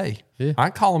during the day. Yeah. I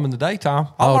call them in the daytime.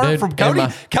 I'll learn dude, from and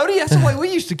Cody. Cody, that's the way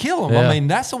we used to kill them. Yeah. I mean,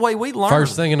 that's the way we learned.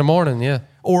 First thing in the morning, yeah.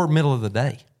 Or middle of the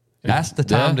day. That's the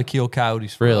time Yeah. to kill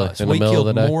coyotes for Really? us. In the We middle of killed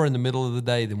the day? more in the middle of the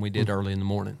day than we did early in the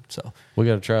morning. So We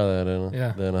got to try that,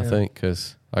 Yeah, then I yeah. think,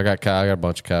 because I got a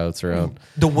bunch of coyotes around.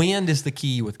 the wind is the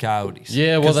key with coyotes.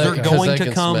 Yeah, well, they're because going they to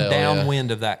can come smell, yeah.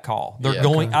 downwind of that call. They're Yeah.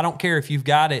 going. I don't care if you've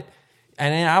got it.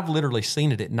 And I've literally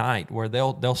seen it at night where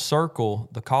they'll circle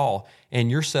the call and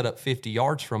you're set up 50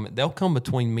 yards from it. They'll come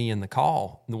between me and the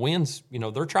call. The winds,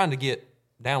 they're trying to get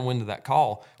downwind of that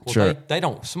call. Well, Sure. they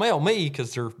don't smell me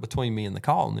because they're between me and the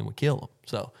call, and then we kill them.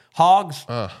 So hogs,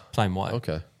 same way.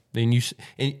 Okay. Then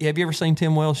and have you ever seen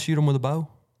Tim Wells shoot them with a bow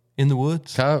in the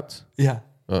woods? Coyotes? Yeah.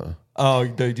 Uh-uh. Oh,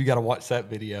 dude, you got to watch that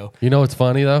video. You know what's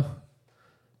funny, though?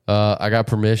 I got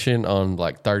permission on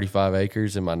like 35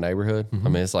 acres in my neighborhood. I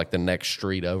mean, it's like the next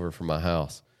street over from my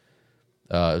house.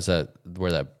 It was I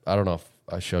don't know if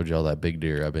I showed y'all that big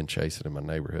deer I've been chasing in my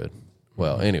neighborhood.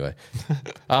 Well, anyway,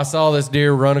 I saw this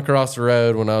deer run across the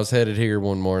road when I was headed here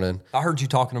one morning. I heard you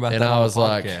talking about And that on I the was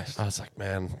like, podcast.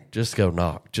 man, just go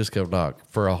knock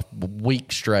for a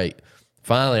week straight.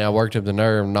 Finally, I worked up the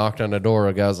nerve, knocked on the door.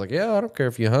 A guy was like, yeah, I don't care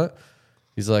if you hunt.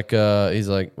 He's like,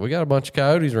 we got a bunch of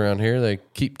coyotes around here. They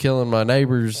keep killing my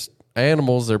neighbors'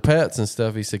 animals, their pets and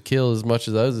stuff. He said, kill as much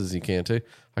of those as you can too.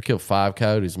 I killed 5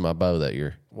 coyotes with my bow that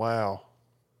year. Wow.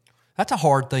 That's a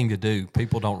hard thing to do.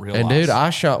 People don't realize. And dude, I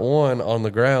shot one on the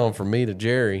ground from me to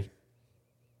Jerry.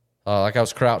 Like I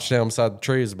was crouched down beside the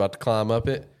tree, was about to climb up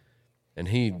it, and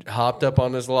he hopped up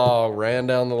on this log, ran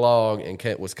down the log, and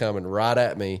was coming right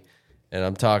at me. And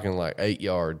I'm talking like 8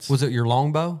 yards. Was it your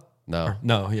longbow? No,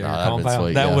 No, yeah, your that'd been compound.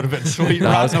 sweet, That yeah. would have been sweet. No,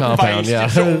 Right it was in the compound, face. yeah.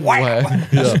 Just whack.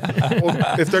 Yeah.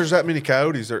 Well, if there's that many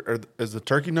coyotes, is the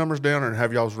turkey numbers down, or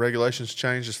have y'all's regulations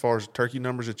changed as far as turkey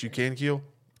numbers that you can kill?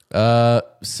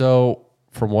 So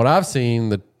from what I've seen,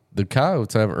 the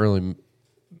coyotes haven't really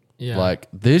like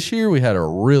this year. We had a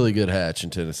really good hatch in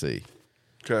Tennessee.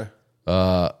 Okay.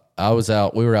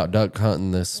 We were out duck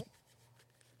hunting this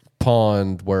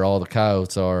pond where all the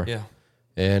coyotes are. Yeah.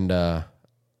 And I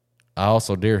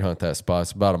also deer hunt that spot.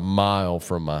 It's about a mile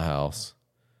from my house,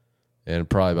 and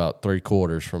probably about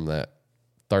 3/4 from that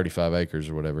 35 acres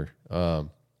or whatever.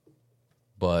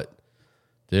 But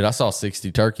dude, I saw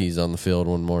 60 turkeys on the field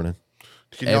one morning.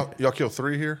 Can y'all kill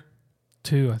 3 here?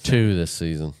 2, I think. 2 this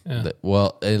season. Yeah.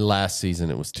 Last season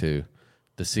it was 2.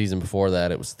 The season before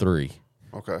that it was 3.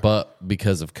 Okay. But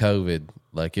because of COVID,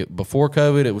 before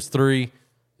COVID it was 3.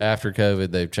 After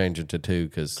COVID, they've changed it to 2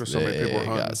 because so many people were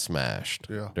hunting. got smashed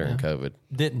Yeah. during COVID.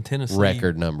 Didn't Tennessee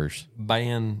Record numbers.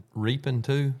 ban reaping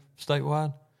too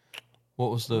statewide? What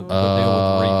was the deal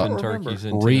with reaping turkeys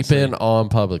in Tennessee? Reaping on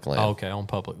public land. Oh, okay, on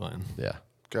public land. Yeah.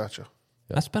 Gotcha.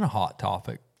 That's been a hot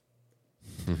topic.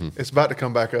 It's about to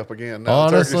come back up again. Now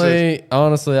the turkey season-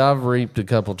 Honestly, I've reaped a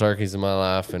couple turkeys in my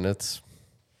life, and it's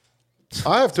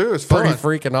I have too. It's fun. pretty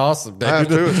freaking awesome, dude. I have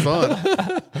too. It's fun.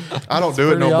 I don't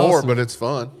do it no pretty more, awesome. but it's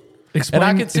fun. Explain,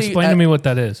 And I could see- explain to me what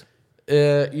that is.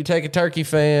 You take a turkey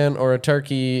fan or a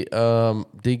turkey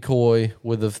decoy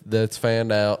that's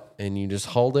fanned out, and you just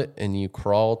hold it and you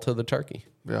crawl to the turkey.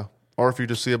 Yeah. Or if you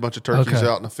just see a bunch of turkeys Okay.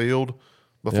 out in the field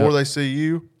before Yep. they see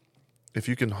you, if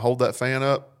you can hold that fan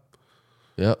up,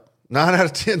 Yep. 9 out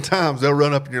of 10 times they'll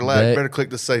run up in your lap. They- You better click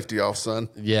the safety off, son.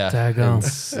 Yeah.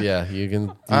 Daggone. Yeah, you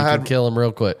can had- kill them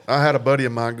real quick. I had a buddy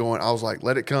of mine going, I was like,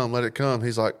 let it come, let it come.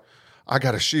 He's like, I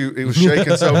got to shoot. He was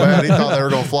shaking so bad, he thought they were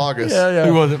going to flog us.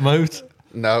 Who was it, Moose?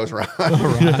 No, it was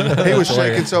Ryan. He was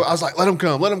shaking so I was like, let him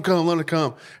come, let him come, let him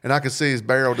come. And I could see his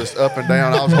barrel just up and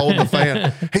down. I was holding the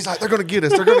fan. He's like, they're going to get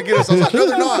us. They're going to get us. I was like, no,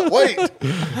 they're not. Wait.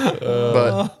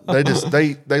 But they just,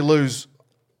 they lose.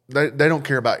 They don't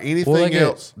care about anything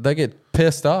else. They get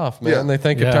pissed off, man. Yeah. They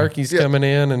think Yeah. a turkey's Yeah. coming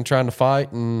in and trying to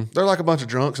fight, and They're like a bunch of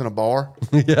drunks in a bar.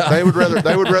 Yeah. They would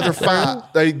rather fight.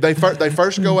 They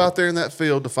first go out there in that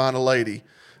field to find a lady,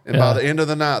 and by the end of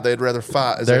the night, they'd rather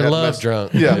fight. As they're they had love mess-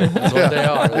 drunk. Yeah, That's what they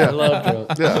are. They're love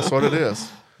drunk. yeah, that's what it is.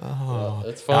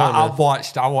 It's fun.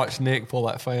 I watched Nick pull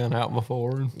that fan out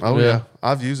before. Oh Yeah. yeah.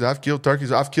 I've used it. I've killed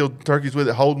turkeys. I've killed turkeys with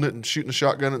it, holding it and shooting a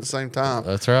shotgun at the same time.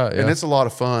 That's right. Yeah. And it's a lot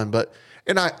of fun. But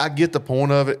I get the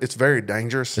point of it. It's very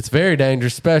dangerous. It's very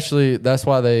dangerous, especially that's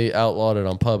why they outlawed it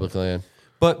on public land.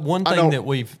 But one I thing don't-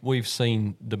 that we've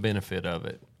seen the benefit of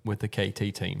it with the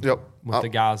KT team. Yep. With the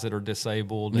guys that are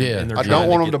disabled. And, Yeah. and they're I trying don't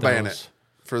want them get to ban those. it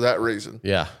for that reason.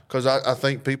 Yeah. Because I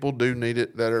think people do need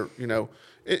it that are,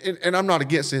 and I'm not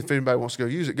against it if anybody wants to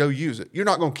go use it. You're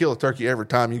not going to kill a turkey every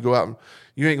time you go out and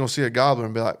you ain't going to see a gobbler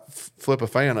and be like, flip a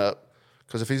fan up.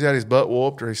 Because if he's had his butt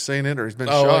whooped or he's seen it or he's been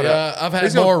shot at, I've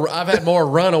had more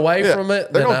run away from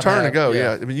it. They're than going to I've turn had- and go.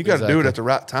 Yeah. I mean, you got to do it at the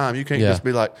right time. You can't just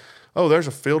be like, oh, there's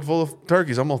a field full of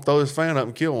turkeys. I'm going to throw this fan up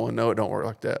and kill one. No, it don't work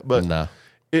like that. But No.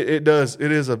 it does.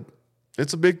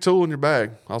 It's a big tool in your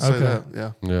bag. I'll say that.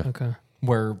 Yeah. Yeah. Okay.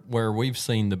 Where we've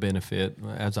seen the benefit,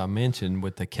 as I mentioned,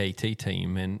 with the KT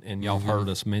team, and y'all Mm-hmm. heard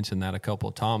us mention that a couple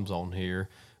of times on here.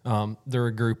 They're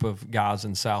a group of guys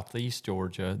in southeast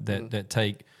Georgia that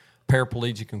take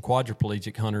paraplegic and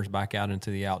quadriplegic hunters back out into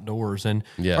the outdoors. And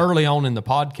early on in the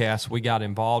podcast, we got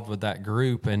involved with that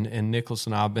group, and Nicholas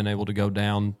and I have been able to go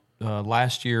down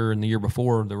last year and the year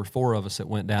before. There were 4 of us that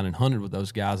went down and hunted with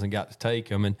those guys and got to take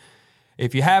them. And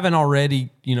if you haven't already,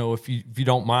 if you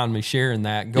don't mind me sharing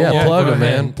that, go over plug 'em,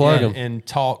 man. Plug 'em. and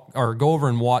talk, or go over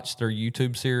and watch their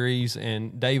YouTube series.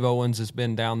 And Dave Owens has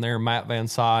been down there, Matt Van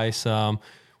Sice,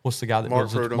 what's the guy that Mark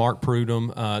does it? Prudhomme. Mark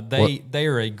Prudhomme. They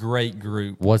are a great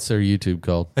group. What's their YouTube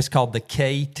called? It's called the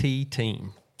KT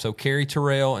Team. So Kerry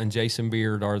Terrell and Jason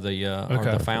Beard are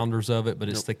the founders of it, but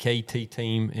it's the KT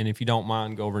Team. And if you don't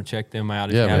mind, go over and check them out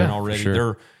if you haven't already.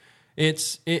 Sure.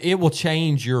 It will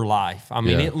change your life. I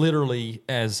mean, Yeah. it literally,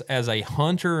 as a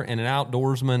hunter and an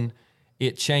outdoorsman,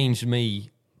 it changed me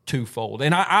twofold.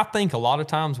 And I think a lot of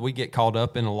times we get caught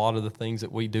up in a lot of the things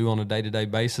that we do on a day-to-day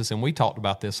basis, and we talked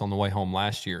about this on the way home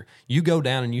last year. You go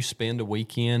down and you spend a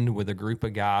weekend with a group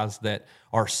of guys that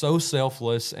are so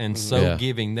selfless and so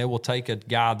giving. They will take a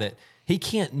guy that he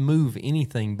can't move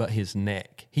anything but his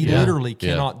neck. He literally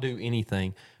cannot do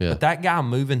anything. But that guy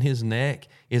moving his neck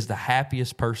is the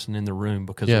happiest person in the room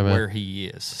because of where he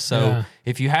is. So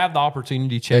if you have the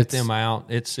opportunity, check them out.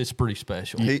 It's pretty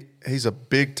special. He's a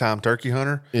big time turkey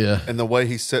hunter. Yeah. And the way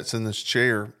he sits in this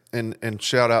chair, and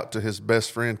shout out to his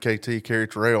best friend, KT, Kerry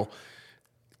Terrell.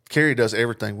 Kerry does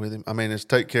everything with him. I mean, it's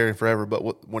take Kerry forever,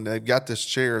 but when they've got this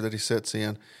chair that he sits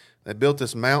in, they built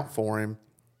this mount for him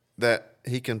that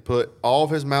he can put all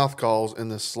of his mouth calls in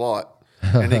this slot,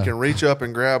 and he can reach up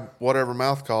and grab whatever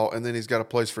mouth call, and then he's got a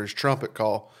place for his trumpet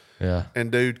call. Yeah.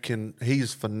 And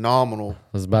he's phenomenal. I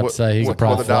was about to say he could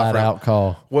probably flat out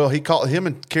call. Well, him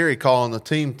and Kerry call on the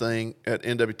team thing at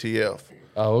NWTF.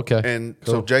 Oh, okay. And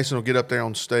so Jason will get up there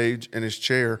on stage in his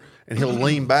chair, and he'll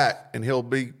lean back, and he'll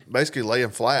be basically laying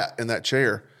flat in that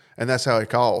chair, and that's how he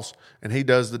calls. And he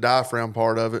does the diaphragm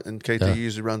part of it, and KT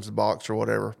usually runs the box or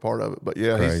whatever part of it. But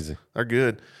yeah, Crazy. They're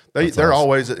good. They're awesome.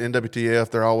 always at NWTF.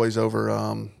 They're always over.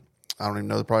 I don't even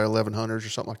know. They're probably 1100s or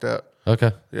something like that.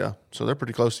 Okay. Yeah, so they're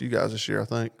pretty close to you guys this year, I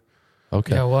think.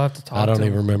 Okay. Yeah, we'll have to talk. I don't to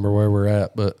even him. remember where we're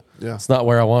at, but Yeah. it's not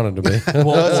where I wanted to be.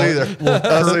 Us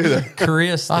either.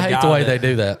 Chris, I hate the way they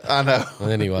do that. I know.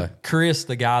 Anyway. Chris,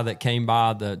 the guy that came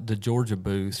by the Georgia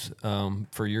booth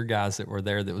for your guys that were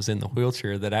there, that was in the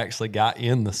wheelchair, that actually got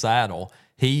in the saddle.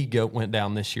 He went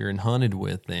down this year and hunted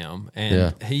with them,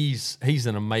 and he's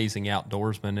an amazing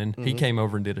outdoorsman. And he came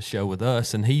over and did a show with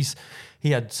us, and he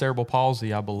had cerebral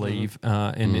palsy, I believe,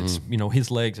 and it's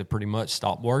his legs have pretty much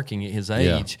stopped working at his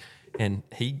age. And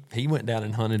he went down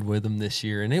and hunted with them this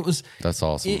year, and That's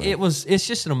awesome. It's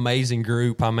just an amazing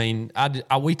group. I mean,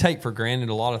 we take for granted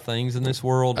a lot of things in this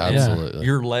world. Absolutely. And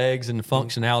your legs and the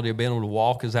functionality of being able to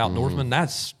walk as outdoorsmen,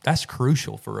 that's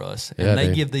crucial for us. And they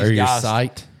dude. give these Or your guys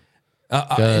sight.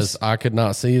 Because I could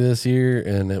not see this year,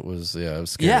 and it was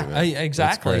scary. man.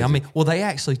 Exactly. That's I crazy. mean, they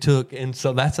actually took, and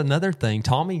so that's another thing.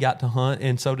 Tommy got to hunt,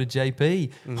 and so did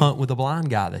JP hunt with a blind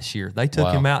guy this year. They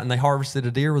took him out and they harvested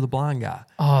a deer with a blind guy.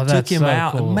 Oh, that's took him so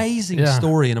out. cool. Amazing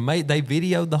story, and they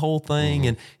videoed the whole thing,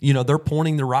 and they're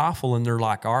pointing the rifle, and they're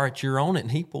like, "All right, you're on it,"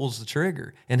 and he pulls the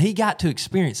trigger, and he got to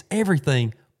experience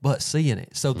everything but seeing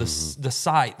it. So the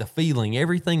sight, the feeling,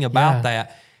 everything about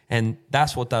that. And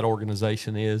that's what that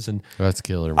organization is. And That's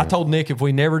killer, man. I told Nick, if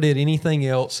we never did anything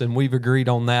else, and we've agreed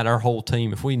on that, our whole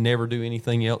team, if we never do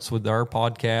anything else with our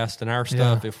podcast and our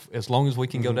stuff, as long as we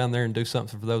can go down there and do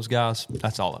something for those guys,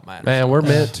 that's all that matters. Man, we're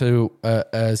meant to,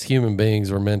 as human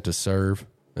beings, we're meant to serve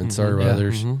and serve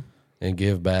others and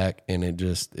give back, and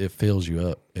it fills you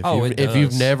up. If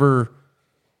you've never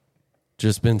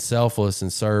just been selfless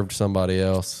and served somebody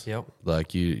else,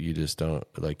 like you just don't,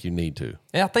 like you need to.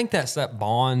 And I think that's that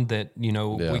bond that,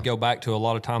 we go back to a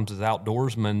lot of times as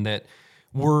outdoorsmen, that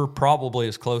we're probably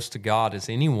as close to God as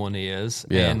anyone is.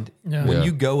 And when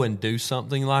you go and do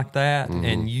something like that,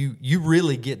 and you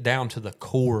really get down to the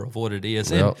core of what it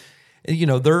is. And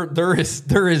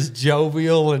there is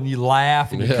jovial, and you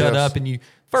laugh and you cut up, and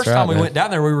first time we went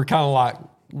down there, we were kind of like,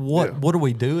 what are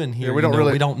we doing here? Yeah, we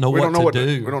don't know what to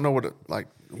do. We don't know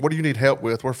what do you need help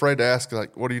with? We're afraid to ask,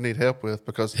 like, what do you need help with?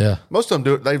 Because Yeah. most of them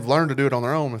do it. They've learned to do it on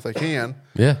their own if they can.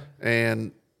 Yeah.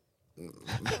 And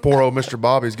poor old Mr.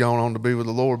 Bobby's gone on to be with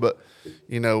the Lord, but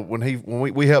you know,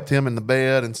 when we helped him in the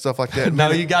bed and stuff like that.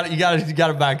 No, you got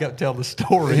to back up, tell the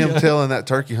story. Him telling that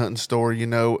turkey hunting story, you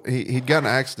know, he'd got in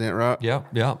an accident, right?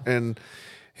 Yeah. And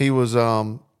he was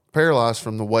paralyzed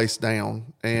from the waist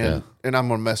down, and I'm going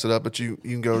to mess it up, but you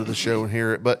can go to the show and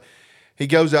hear it. But he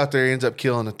goes out there, ends up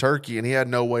killing a turkey, and he had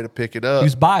no way to pick it up. He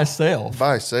was by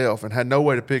himself, and had no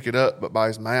way to pick it up but by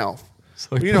his mouth.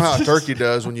 So you know how a turkey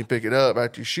does when you pick it up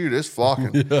after you shoot it, it's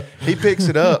flocking. He picks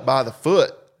it up by the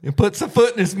foot. He puts the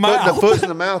foot in his mouth. Put the foot in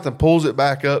the mouth and pulls it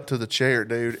back up to the chair,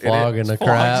 dude. Flogging the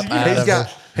crap out of him.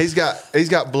 He's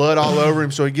got blood all over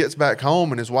him, so he gets back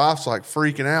home and his wife's like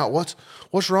freaking out.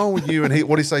 What's wrong with you? And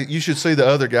what'd he say? You should see the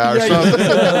other guy or something.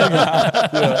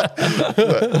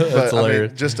 But I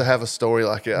mean, just to have a story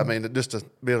like it, I mean, just to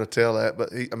be able to tell that.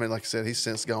 But like I said, he's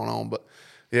since gone on. But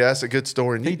yeah, that's a good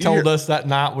story. And he told us that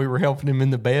night we were helping him in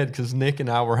the bed because Nick and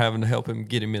I were having to help him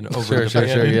get him over the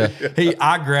bed. Sure,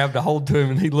 I grabbed a hold to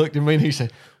him and he looked at me and he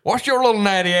said, "What's your little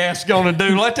natty ass gonna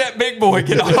do? Let that big boy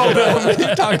get a hold of him."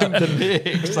 He's talking to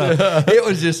Nick. So it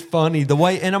was just funny the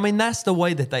way, and I mean that's the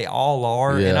way that they all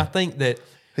are. Yeah. And I think that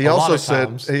he also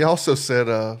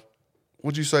said,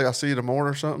 "What'd you say? I see you tomorrow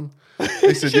or something."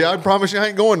 He said, "Yeah, I promise you I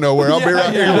ain't going nowhere. I'll be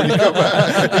right here when you come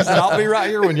back." He said, "I'll be right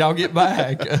here when y'all get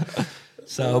back."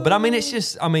 So, but I mean, it's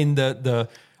just, I mean, the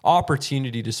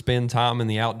opportunity to spend time in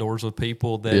the outdoors with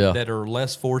people that are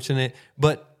less fortunate,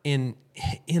 but in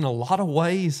a lot of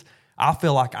ways, I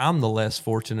feel like I'm the less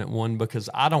fortunate one because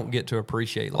I don't get to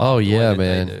appreciate life. Oh yeah, the way that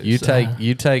man. they do.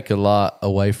 You take a lot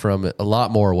away from it, a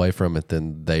lot more away from it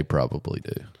than they probably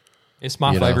do. It's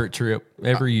my favorite trip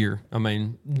every year. I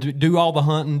mean, do all the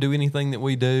hunting, do anything that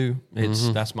we do.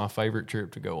 That's my favorite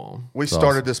trip to go on. We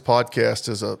started this podcast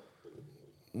as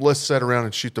let's sit around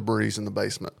and shoot the breeze in the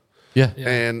basement. Yeah.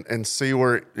 And see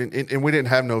where and we didn't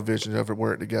have no vision of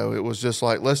where it to go. It was just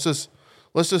like let's just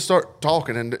start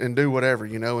talking and do whatever,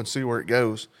 you know, and see where it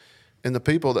goes. And the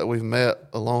people that we've met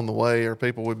along the way are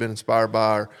people we've been inspired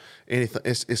by or anything.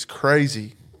 It's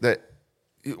crazy that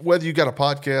whether you got a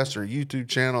podcast or a YouTube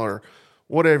channel or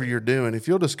whatever you're doing, if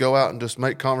you'll just go out and just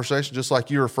make conversation, just like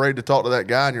you were afraid to talk to that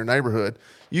guy in your neighborhood,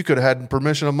 you could have had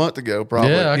permission a month ago,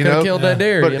 probably. Yeah, I could have killed that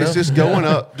deer. But it's just going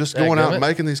up, just going out and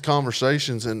making these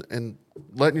conversations and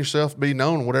letting yourself be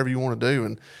known, whatever you want to do.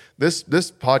 And this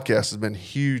podcast has been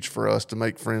huge for us to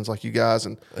make friends like you guys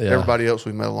and everybody else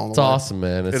we met along the way. It's awesome,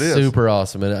 man. It's super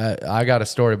awesome. And I got a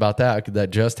story about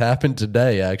that just happened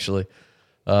today, actually.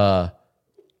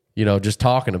 You know, just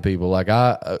talking to people. Like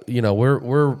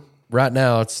we're right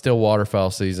now, it's still waterfowl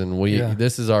season.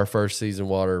 This is our first season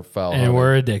waterfowl, and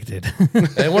we're addicted,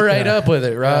 and we're ate up with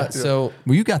it, right? Yeah. So,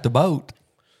 well, you got the boat.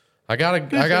 I got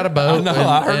a boat.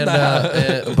 I heard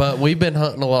that. But we've been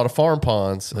hunting a lot of farm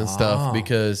ponds and stuff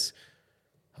because,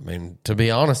 I mean, to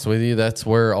be honest with you, that's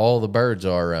where all the birds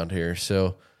are around here.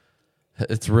 So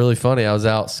it's really funny. I was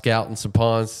out scouting some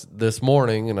ponds this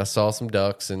morning, and I saw some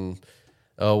ducks and.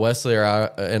 Wesley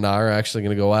and I are actually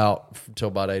going to go out until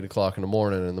about 8 o'clock in the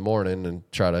morning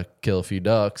and try to kill a few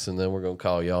ducks, and then we're going to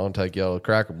call y'all and take y'all to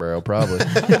Cracker Barrel probably.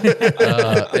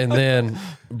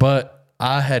 But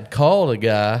I had called a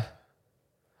guy.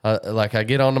 I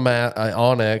get on the map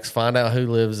on X, find out who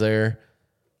lives there.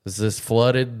 It's this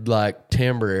flooded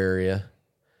timber area,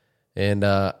 and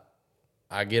I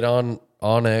get on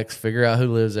X, figure out who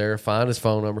lives there, find his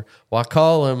phone number. Well, I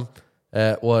call him.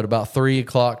 At about 3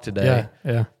 o'clock today,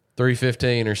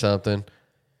 3:15 or something.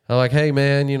 I'm like, "Hey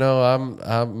man, you know,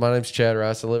 my name's Chad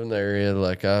Rice. I live in the area.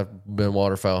 Like, I've been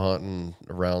waterfowl hunting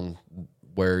around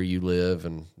where you live,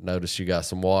 and noticed you got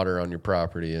some water on your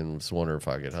property, and was wondering if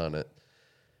I could hunt it."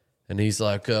 And he's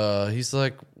like,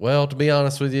 "Well, to be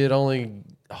honest with you, it only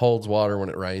holds water when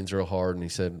it rains real hard." And he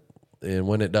said, "And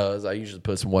when it does, I usually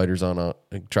put some waders on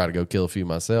and try to go kill a few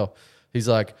myself." He's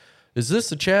like, "Is this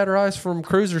the Chad Rice from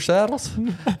Cruiser Saddles?"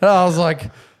 And I was like,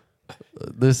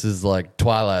 this is like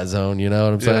Twilight Zone, you know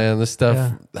what I'm saying? This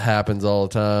stuff happens all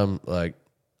the time. Like,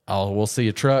 we'll see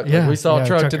a truck. Yeah, like we saw a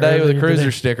truck today with a Cruiser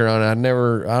today. sticker on it. I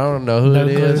don't know who it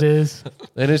is.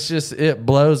 And it's just, it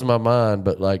blows my mind.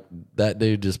 But like that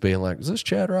dude just being like, "Is this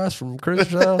Chad Rice from Cruiser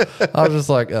Saddles?" I was just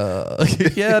like,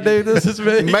 yeah, dude, this is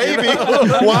me. Maybe. You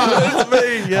know? Why? This is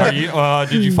me. Yeah.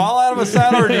 Did you fall out of a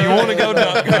saddle or do you want to go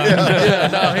duck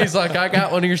hunting? No, he's like, "I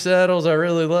got one of your saddles. I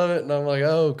really love it." And I'm like,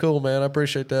 "Oh, cool, man. I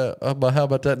appreciate that. How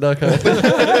about that duck hunt?"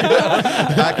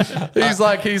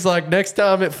 He's like, "Next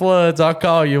time it floods, I'll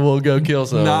call you. and we'll go kill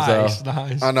some. Nice, So.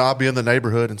 nice. I know I'll be in the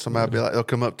neighborhood and somebody will be like, they'll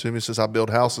come up to me, since I build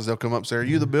houses, they'll come up and say, "Are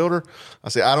you the builder?" I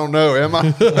say, "I don't know. Am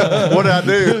I? What did I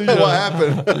do? What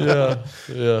happened?"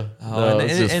 Yeah. Oh, No,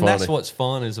 it's just and that's funny. what's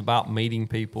fun is about meeting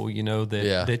people,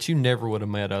 that you never would have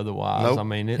met otherwise. Nope. I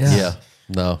mean, it's Yeah.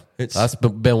 No. That's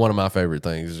been one of my favorite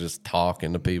things, is just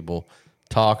talking to people,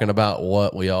 talking about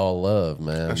what we all love,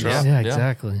 man. That's Just, right. Yeah,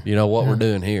 exactly. You know, what we're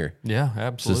doing here. yeah, It's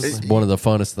absolutely. just one of the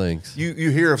funnest things. You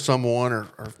hear of someone or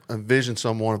envision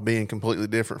someone of being completely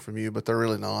different from you, but they're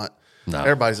really not. No.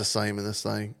 Everybody's the same in this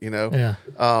thing, Yeah.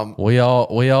 We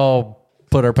all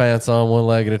put our pants on one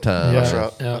leg at a time. Yeah. That's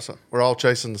right. Yeah. That's right. We're all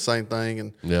chasing the same thing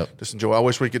and Yep. just enjoy. I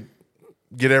wish we could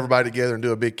get everybody together and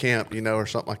do a big camp, or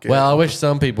something like that. Well, I wish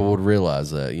some people would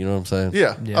realize that. You know what I'm saying?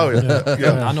 Yeah. Yeah. Oh, yeah.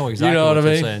 Yeah. I know exactly You know what I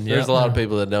you're mean? saying. There's Yeah. a lot of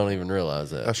people that don't even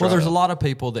realize that. That's Well, right. there's a lot of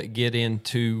people that get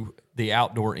into the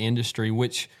outdoor industry,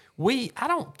 which I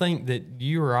don't think that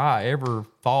you or I ever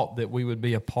thought that we would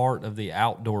be a part of the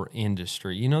outdoor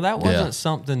industry. That wasn't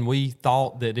something we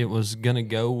thought that it was going to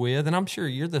go with. And I'm sure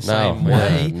you're the same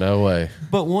way. No way.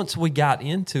 But once we got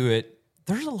into it,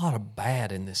 there's a lot of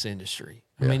bad in this industry.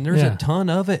 I mean, there's a ton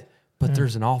of it, but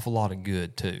there's an awful lot of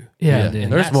good too. Yeah. Yeah.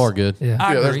 dude. There's more good. Yeah.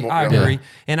 I Yeah, there's agree. more- I yeah. agree.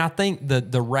 And I think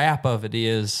the wrap of it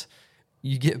is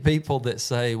you get people that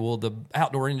say, well, the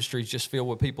outdoor industry is just filled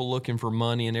with people looking for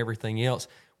money and everything else,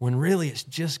 when really it's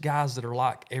just guys that are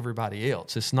like everybody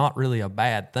else. It's not really a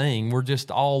bad thing. We're just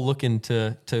all looking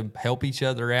to help each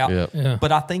other out. Yep. Yeah.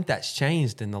 But I think that's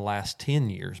changed in the last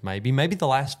 10 years, maybe the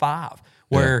last 5,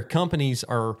 where companies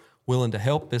are willing to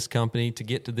help this company to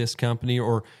get to this company,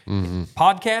 or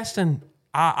podcasting.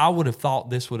 I would have thought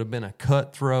this would have been a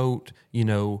cutthroat,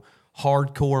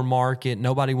 hardcore market.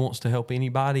 Nobody wants to help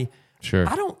anybody. Sure.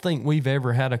 I don't think we've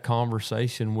ever had a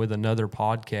conversation with another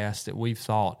podcast that we've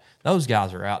thought those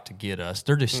guys are out to get us.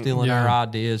 They're just stealing our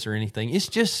ideas or anything. It's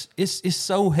just it's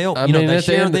so helpful. I mean, They at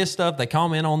the share end- this stuff. They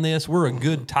comment on this. We're a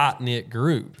good tight knit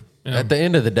group. At the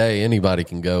end of the day, anybody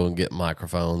can go and get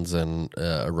microphones and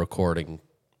a recording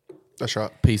That's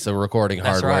right. piece of recording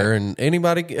That's hardware, right. and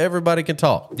everybody can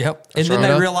talk. Yep. And then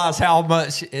right. they realize how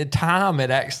much time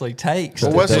it actually takes. Well,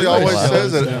 to Wesley That's always right.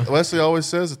 says it. Wesley always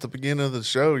says at the beginning of the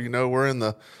show, we're in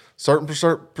the certain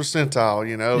percentile,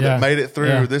 Yeah. that made it through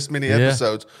Yeah. this many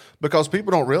episodes, because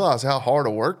people don't realize how hard a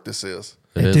work this is.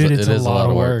 Dude, it's a lot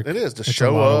of work. It is to It's a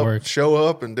show lot of work.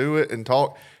 up and do it and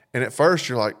talk. And at first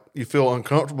you're like, you feel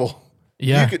uncomfortable.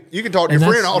 Yeah. You can talk to And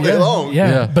your friend that's- all day yeah, long. Yeah.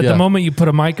 Yeah, But yeah. the moment you put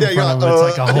a mic in Yeah, front you're of them, like,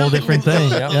 it's like a whole different thing.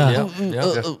 Yep, Yeah.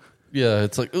 yep, yep. Yeah,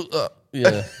 it's like,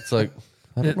 it's like,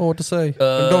 I don't know what to say.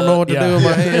 I don't know what to yeah. do with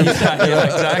my hands. Yeah,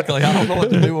 exactly. I don't know what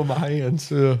to do with my hands.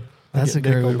 That's a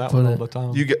great way to that put one all the it.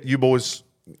 time. You boys,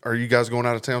 are you guys going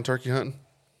out of town turkey hunting?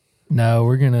 No,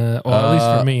 we're going to, well, at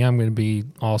least for me, I'm going to be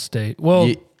all state. Well,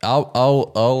 Yeah,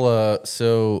 I'll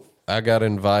so I got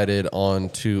invited on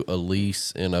to a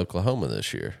lease in Oklahoma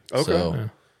this year. Okay. So,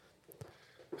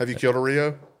 Have you killed a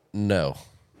Rio? no.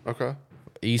 Okay.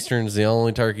 Eastern's the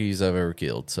only turkeys I've ever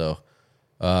killed. So,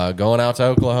 going out to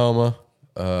Oklahoma,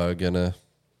 gonna.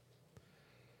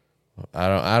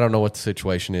 I don't know what the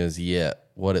situation is yet.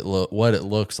 What it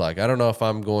looks like. I don't know if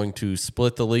I'm going to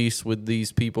split the lease with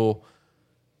these people,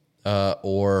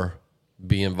 or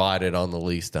be invited on the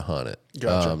lease to hunt it.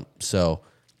 Gotcha. So,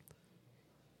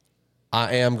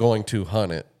 I am going to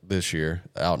hunt it this year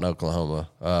out in Oklahoma.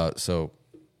 So,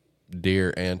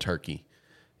 deer and turkey.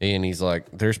 And he's like,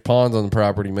 "There's ponds on the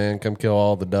property, man. Come kill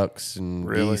all the ducks and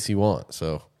Really? geese you want."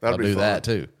 So That'd I'll be do fun. that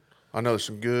too. I know there's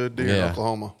some good deer in Yeah.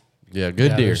 Oklahoma. Yeah,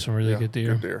 good yeah, deer. there's some really Yeah, good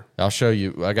deer. Good deer. I'll show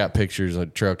you. I got pictures,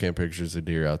 like trail cam pictures of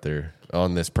deer out there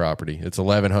on this property. It's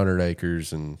 1,100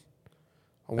 acres, and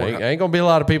I wonder ain't gonna be a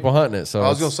lot of people hunting it. So I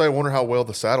was going to it's- say, I wonder how well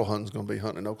the saddle hunting's going to be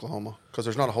hunting in Oklahoma, because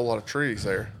there's not a whole lot of trees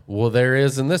there. well, there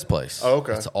is in this place. Oh,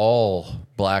 okay. It's all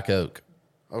black oak.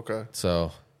 Okay,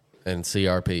 So, and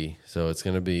CRP. So it's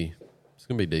gonna be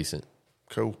decent.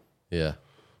 cool. Yeah.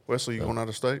 Wesley, you going out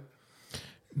of state?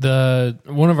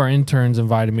 One of our interns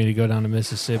invited me to go down to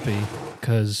Mississippi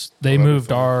because they that'd be moved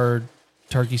fun. our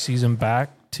turkey season back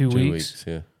 2 2 weeks. weeks.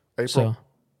 Yeah. April? So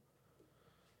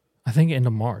I think end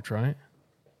of March, right?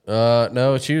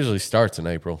 No, it usually starts in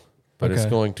April, but it's Okay.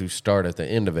 going to start at the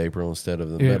end of April instead of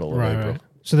the middle of April. right.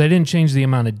 So they didn't change the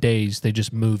amount of days; they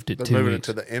just moved it They're 2 moving weeks.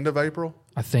 it to the end of April?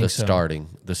 I think The so.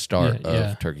 start Yeah, of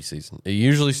yeah. turkey season. It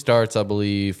usually starts, I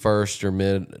believe, 1st or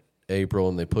mid-April,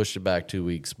 and they pushed it back 2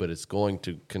 weeks, but it's going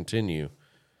to continue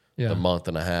Yeah, the month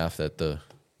and a half that the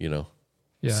yeah.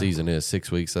 season is. 6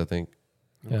 weeks, I think.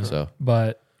 Yeah. So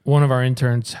But one of our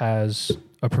interns has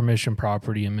a permission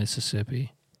property in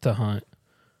Mississippi to hunt,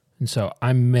 and so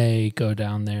I may go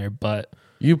down there. But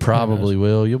You probably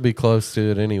will. You'll be close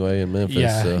to it anyway in Memphis.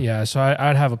 Yeah, so. yeah. So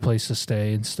I'd have a place to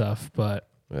stay and stuff. But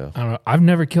Yeah. I don't know. I've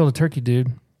never killed a turkey,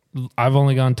 dude. I've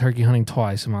only gone turkey hunting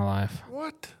twice in my life.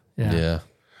 What? Yeah.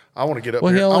 I want to get up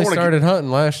Well, there. he only started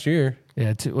hunting last year.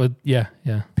 Yeah,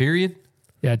 yeah. Period.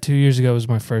 Yeah, 2 years ago was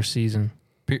my first season.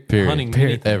 Period. Hunting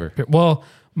Period. Ever. Well,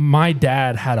 my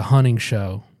dad had a hunting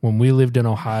show when we lived in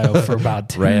Ohio for about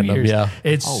 2 Random, years. yeah.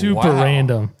 It's Oh, super wow.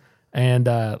 random. And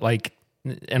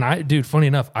dude, funny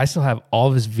enough, I still have all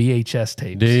of his VHS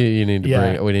tapes. Do you need to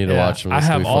bring? We need to watch them. I This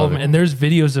will have be all of funny. them, and there's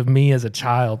videos of me as a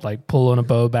child, like pulling a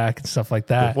bow back and stuff like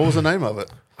that. What was the name of it?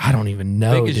 I don't even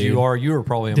know. Big as dude. you were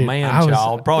probably a Dude, man I was-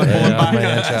 child. Probably pulling back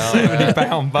a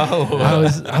 70-pound bow.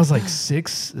 I was like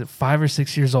 5 or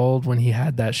 6 years old when he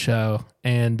had that show,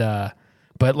 and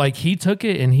but like he took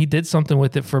it and he did something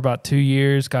with it for about 2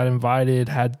 years. Got invited,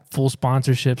 had full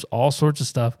sponsorships, all sorts of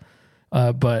stuff.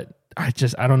 But I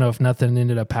don't know if nothing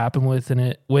ended up happening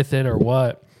with it or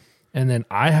what. And then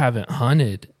I haven't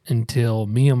hunted until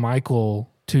me and Michael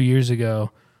 2 years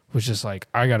ago was just like,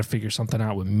 I got to figure something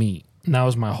out with meat. And that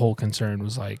was my whole concern,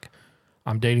 was like,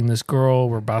 I'm dating this girl.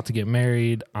 We're about to get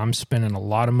married. I'm spending a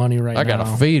lot of money right now. I got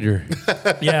to feed her.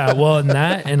 Yeah, well,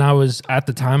 and I was, at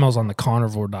the time, I was on the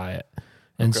carnivore diet.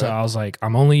 And so I was like,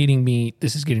 I'm only eating meat.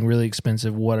 This is getting really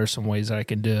expensive. What are some ways that I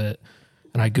can do it?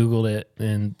 And I Googled it,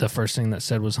 and the first thing that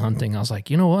said was hunting. I was like,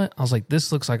 you know what? I was like,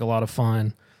 this looks like a lot of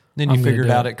fun. Then you I'm gonna figured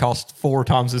do out it. it costs 4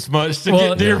 times as much to Well,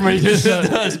 get deer meat as yeah. it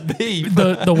does beef.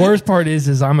 The worst part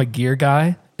is I'm a gear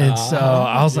guy. And so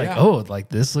I was like, yeah. oh, like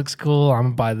this looks cool. I'm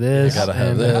going to buy this. Gotta have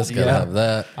And, this. Gotta yeah. have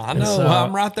that. I know. so-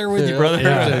 I'm right there with you, brother.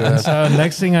 Yeah. And so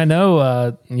next thing I know,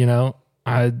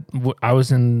 I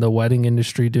was in the wedding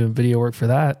industry doing video work for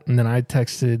that. And then I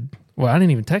texted, well, I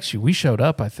didn't even text you. We showed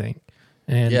up, I think.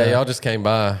 And Yeah, y'all just came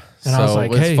by. and So I was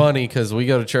like, it's hey. funny because we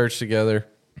go to church together.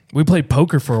 we played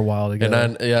poker for a while together.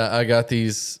 And I got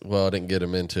these. Well, I didn't get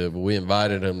them into it, but we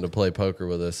invited him to play poker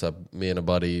with us. Me and a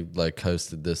buddy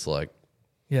hosted this a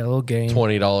little game.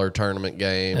 $20 tournament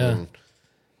game Yeah. and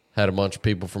had a bunch of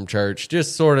people from church. We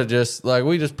just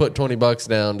put $20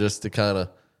 down just to kind of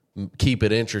keep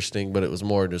it interesting, but it was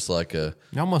more just like a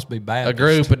Y'all must be bad. a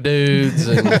group of dudes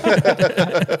and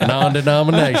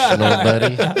non-denominational,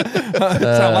 buddy.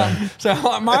 Sound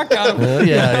like my kind of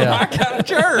my kind of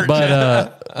church.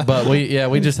 But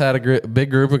we just had a big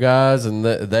group of guys, and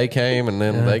they came, and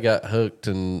then they got hooked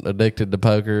and addicted to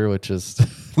poker, which is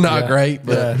not great,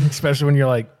 but Yeah, especially when you're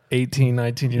like 18,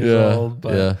 19 years Yeah, old.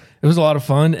 But yeah. it was a lot of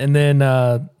fun. And then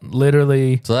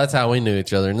literally, so that's how we knew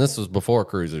each other, and this was before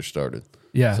Cruiser started.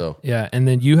 yeah. So Yeah. And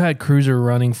then you had Cruiser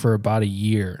running for about a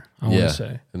year, I want yeah, to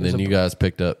say. and then you guys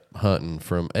picked up hunting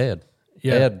from Ed.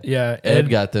 Yeah, Ed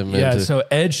got them Yeah, into. so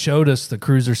Ed showed us the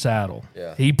Cruiser saddle.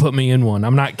 Yeah. He put me in one.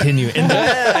 I'm not kidding you. In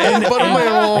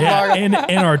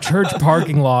our church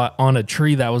parking lot on a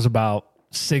tree that was about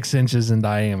 6 inches in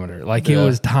diameter. Like it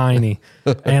was tiny.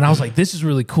 And I was like, this is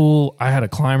really cool. I had a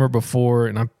climber before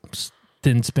and I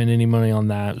didn't spend any money on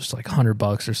that. It was like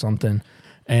 $100 or something.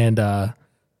 And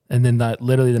then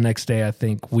literally the next day, I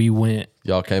think we went.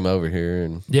 Y'all came over here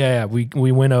and Yeah, we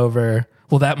went over.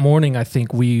 Well, that morning, I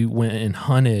think we went and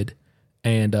hunted,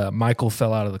 and Michael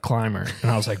fell out of the climber. And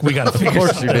I was like, we got to figure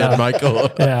something out. Michael.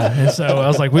 Yeah, and so I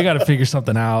was like, we got to figure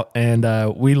something out. And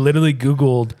we literally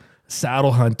Googled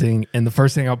saddle hunting, and the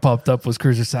first thing that popped up was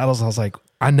Cruiser Saddles. I was like,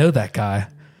 I know that guy.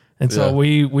 And so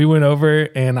we went over,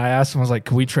 and I asked him, I was like,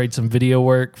 could we trade some video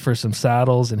work for some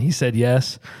saddles? And he said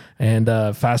yes. And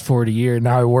fast forward a year,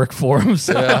 now I work for him.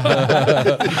 So.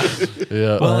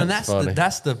 Yeah. well, and that's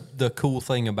that's funny. the cool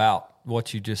thing about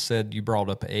what you just said. You brought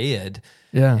up Ed.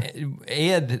 Yeah.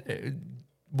 Ed,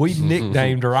 we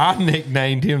nicknamed, or I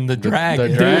nicknamed him the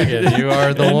Dragon. The dragon. You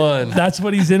are the one. That's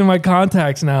what he's in my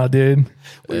contacts now, dude.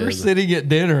 We were sitting at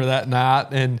dinner that night,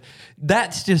 and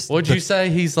that's just What'd you say?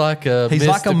 He's like a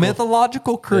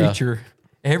mythological creature.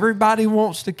 Everybody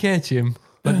wants to catch him,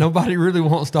 but nobody really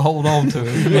wants to hold on to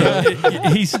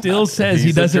him. He still says he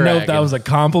He's a doesn't know if that dragon. was a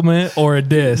compliment or a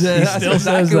diss. He That's still exactly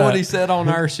says that. what he said on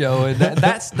our show, and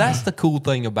that's the cool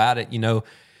thing about it. You know,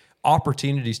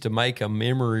 opportunities to make a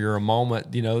memory or a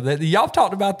moment. You know that y'all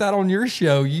talked about that on your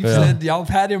show. You said y'all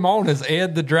had him on as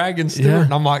Ed the Dragon Stewart, Yeah.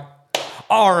 and I'm like,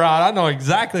 all right, I know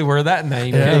exactly where that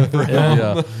name came from.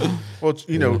 Yeah. Well,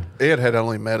 Ed had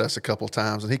only met us a couple of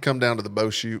times, and he come down to the bow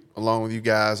shoot along with you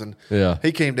guys, and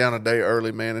he came down a day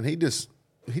early, man, and he just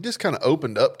kind of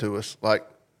opened up to us, like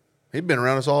he'd been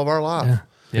around us all of our life.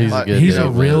 He's Like, a good He's dude, a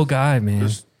man. real guy, man.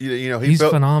 He's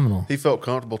phenomenal. He felt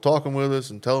comfortable talking with us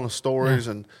and telling us stories,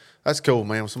 and that's cool,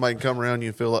 man. When somebody can come around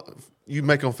you and you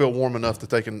make them feel warm enough that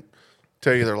they can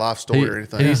tell you their life story or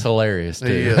anything. He's hilarious too.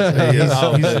 He is.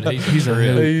 Oh, dude, he's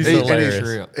real. He's hilarious.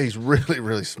 real. He's really,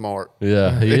 really smart.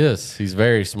 Yeah, he is. He's a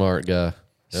very smart guy.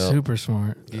 Yep. Super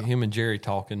smart. Get him and Jerry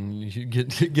talking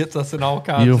gets us in all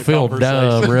kinds You'll of feel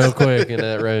conversations. dumb real quick in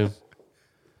that room.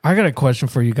 I got a question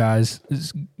for you guys.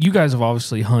 You guys have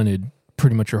obviously hunted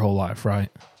pretty much your whole life, right?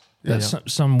 That's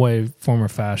some way, form, or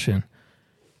fashion.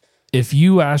 If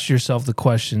you ask yourself the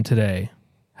question today,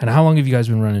 and how long have you guys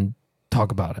been running?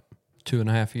 Talk about it.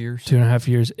 2.5 years. 2.5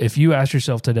 years. If you asked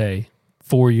yourself today,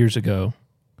 4 years ago,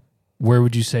 where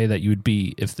would you say that you would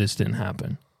be if this didn't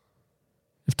happen?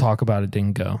 If Talk About It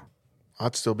didn't go?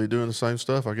 I'd still be doing the same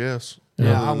stuff, I guess.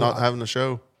 Yeah, Other than not having the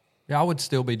show. Yeah, I would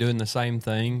still be doing the same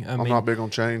thing. I'm not big on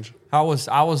change. I was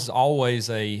always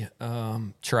a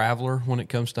traveler when it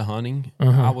comes to hunting.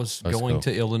 I was going cool.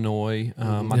 to Illinois.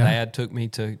 My dad took me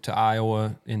to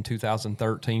Iowa in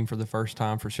 2013 for the first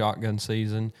time for shotgun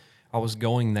season. I was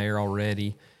going there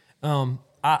already.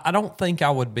 I don't think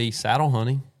I would be saddle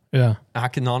hunting. Yeah. I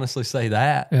can honestly say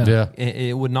that. Yeah.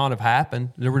 It would not have happened.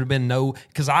 There would have been no,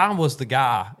 because I was the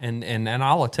guy, and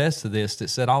I'll attest to this, that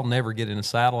said I'll never get in a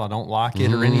saddle. I don't like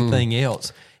it or anything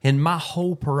else. And my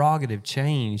whole prerogative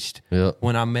changed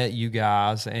when I met you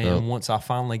guys, and once I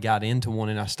finally got into one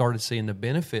and I started seeing the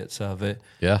benefits of it.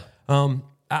 Yeah.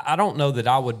 I don't know that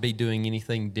I would be doing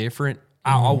anything different.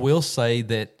 I will say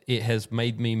that it has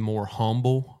made me more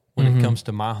humble when it comes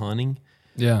to my hunting.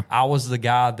 Yeah. I was the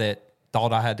guy that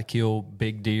thought I had to kill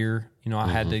big deer. You know, I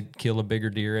had to kill a bigger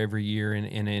deer every year,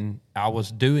 and I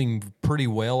was doing pretty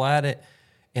well at it.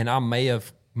 And I may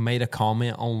have made a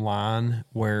comment online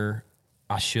where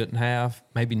I shouldn't have,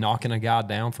 maybe knocking a guy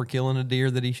down for killing a deer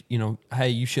that hey,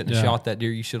 you shouldn't have shot that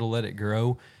deer. You should have let it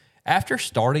grow. After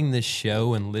starting this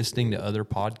show and listening to other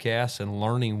podcasts and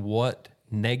learning what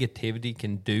negativity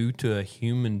can do to a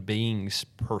human being's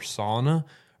persona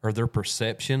or their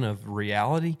perception of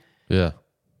reality,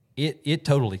 it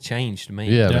totally changed me.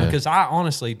 Yeah, because I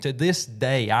honestly, to this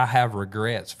day, I have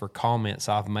regrets for comments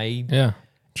I've made. Yeah.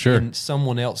 Sure. And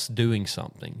someone else doing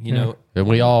something, you know. And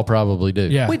we all probably do.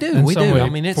 Yeah. We do. In We some do. way, I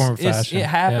mean, form, or it fashion.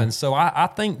 happens. Yeah. So I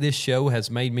think this show has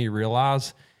made me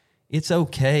realize it's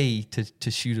okay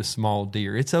to shoot a small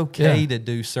deer. It's okay to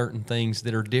do certain things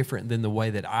that are different than the way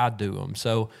that I do them.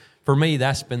 So for me,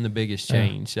 that's been the biggest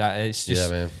change. It's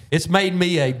just, man. it's made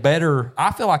me a better,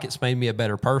 I feel like it's made me a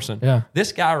better person. Yeah.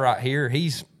 This guy right here,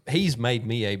 he's made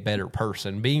me a better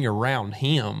person being around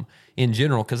him in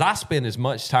general, because I spend as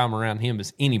much time around him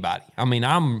as anybody. I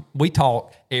mean, we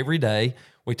talk every day.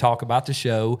 We talk about the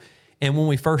show. And when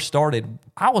we first started,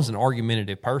 I was an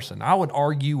argumentative person. I would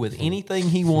argue with anything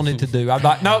he wanted to do. I'd be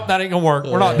like, nope, that ain't going to work.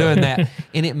 We're not doing that.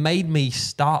 And it made me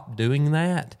stop doing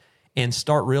that and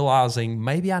start realizing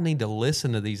maybe I need to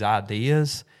listen to these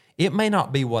ideas. It may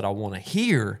not be what I want to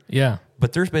hear. Yeah.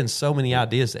 But there's been so many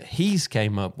ideas that he's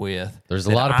came up with. There's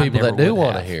a lot of people that do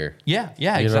want to hear. Yeah,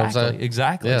 You know what I'm saying?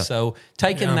 exactly. Yeah. So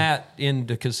taking that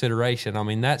into consideration, I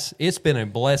mean, it's been a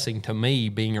blessing to me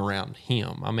being around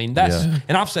him. I mean,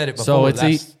 and I've said it before. So that's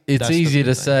easy the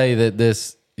to thing. say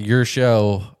that your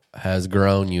show has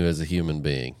grown you as a human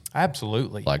being.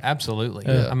 Absolutely. Like- Absolutely.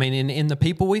 I mean, in the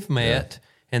people we've met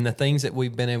and the things that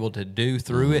we've been able to do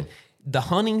through it, the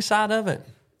hunting side of it,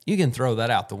 you can throw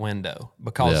that out the window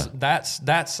because that's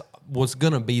was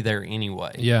going to be there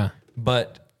anyway. Yeah.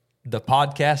 But the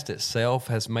podcast itself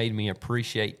has made me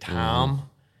appreciate time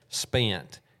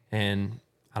spent. And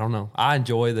I don't know, I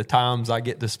enjoy the times I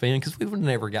get to spend because we've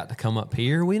never got to come up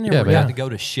here. We never got to go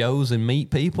to shows and meet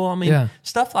people. I mean,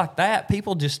 stuff like that,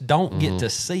 people just don't get to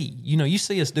see. You know, you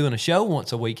see us doing a show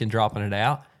once a week and dropping it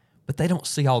out, but they don't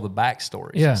see all the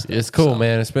backstories. Yeah. and stuff. It's cool,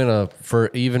 man. It's been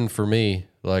even for me,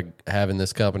 like having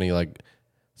this company, like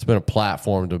it's been a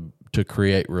platform to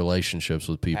create relationships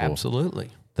with people.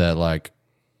 Absolutely. That like,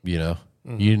 you'll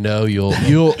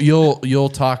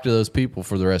talk to those people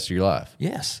for the rest of your life.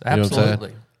 Yes, You know what I'm saying?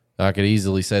 absolutely. I could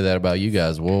easily say that about you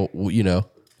guys. We'll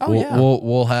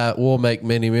make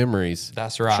many memories.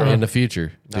 That's right. In the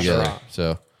future together. right.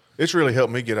 So It's really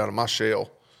helped me get out of my shell.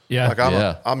 Yeah. Like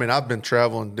I've been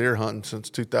traveling deer hunting since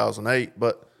 2008,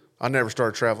 but I never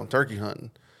started traveling turkey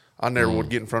hunting. I never would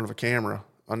get in front of a camera.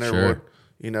 I never would.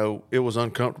 You know, it was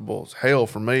uncomfortable as hell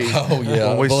for me. Oh, yeah.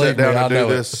 When we Believe sat down me, I and do know it.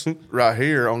 this right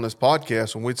here on this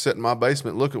podcast, and we'd sit in my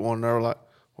basement, look at one another like,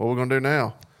 what are we going to do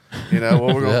now? You know,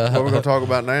 what we're going to talk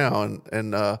about now?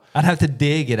 And I'd have to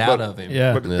dig it out of him.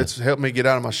 Yeah. but it's helped me get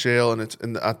out of my shell,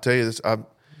 and I tell you this,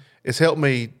 it's helped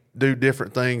me do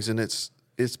different things, and it's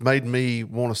made me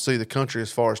want to see the country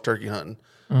as far as turkey hunting.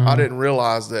 I didn't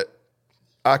realize that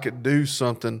I could do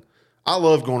something. I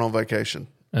love going on vacation.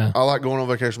 I like going on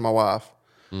vacation with my wife,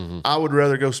 I would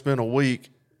rather go spend a week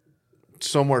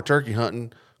somewhere turkey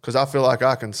hunting because I feel like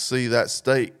I can see that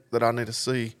state that I need to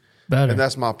see. Better. And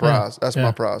that's my prize. That's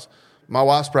my prize. My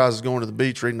wife's prize is going to the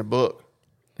beach reading a book.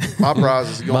 My prize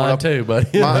is going Mine up too,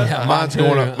 buddy.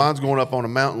 mine's going up on a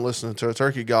mountain listening to a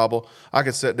turkey gobble. I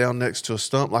could sit down next to a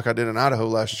stump like I did in Idaho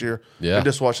last year and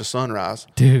just watch the sunrise.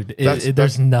 Dude,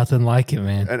 there's nothing like it,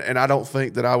 man. And I don't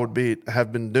think that I would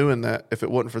have been doing that if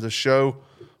it wasn't for the show,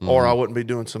 or I wouldn't be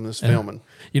doing some of this filming.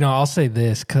 You know, I'll say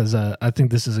this because I think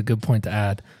this is a good point to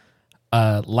add.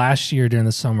 Last year during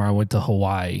the summer, I went to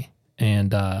Hawaii,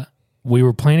 and we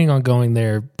were planning on going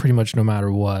there pretty much no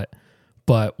matter what.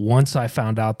 But once I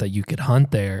found out that you could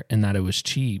hunt there and that it was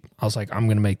cheap, I was like, I'm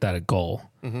going to make that a goal.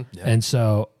 Yeah. And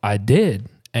so I did.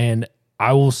 And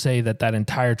I will say that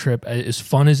entire trip, as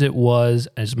fun as it was,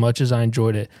 as much as I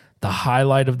enjoyed it, the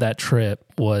highlight of that trip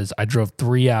was I drove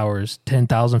 3 hours,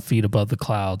 10,000 feet above the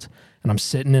clouds, and I'm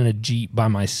sitting in a Jeep by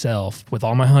myself with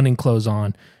all my hunting clothes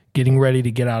on, getting ready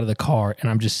to get out of the car, and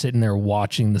I'm just sitting there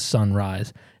watching the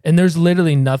sunrise. And there's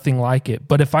literally nothing like it.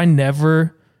 But if I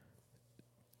never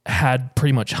had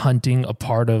pretty much hunting a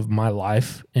part of my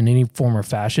life in any form or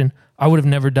fashion, I would have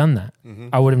never done that.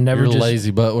 I would have never Your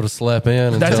lazy butt would have slept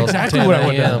in That's until exactly 10 what I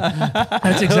would have a.m. done.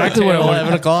 That's exactly what I would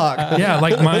 11 o'clock. Yeah,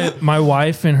 like my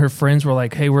wife and her friends were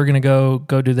like, hey, we're going to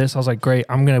go do this. I was like, great.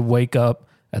 I'm going to wake up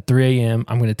at 3 a.m.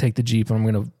 I'm going to take the Jeep and I'm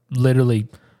going to literally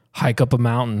hike up a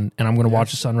mountain and I'm going to watch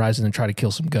the sunrise and then try to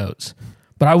kill some goats.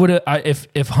 But I would have,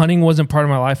 if hunting wasn't part of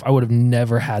my life, I would have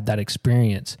never had that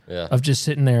experience of just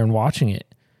sitting there and watching it.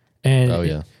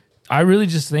 And I really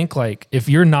just think, like, if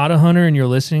you're not a hunter and you're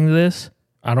listening to this,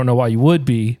 I don't know why you would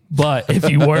be, but if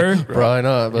you were, Probably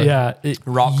not. But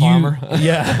rock climber.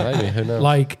 Yeah. Maybe, who knows?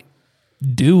 Like,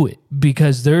 do it,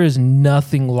 because there is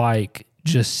nothing like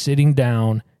just sitting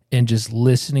down and just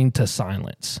listening to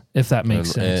silence, if that makes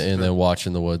sense. And then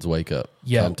watching the woods wake up,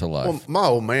 come to life. Well, my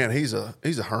old man, he's a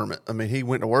hermit. I mean, he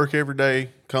went to work every day,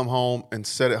 come home, and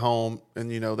sit at home.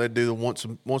 And, you know, they'd do the once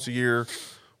a year.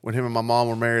 When him and my mom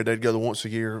were married, they'd go the once a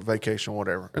year vacation,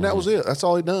 whatever. And that was it. That's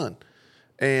all he'd done.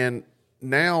 And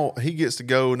now he gets to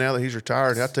go, now that he's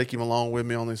retired, I take him along with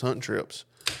me on these hunting trips.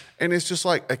 And it's just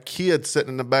like a kid sitting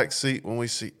in the back seat when we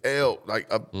see elk,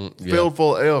 like a field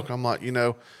full of elk. I'm like, you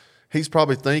know, he's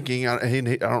probably thinking, I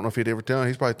don't know if he'd ever tell him,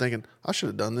 he's probably thinking, I should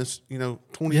have done this,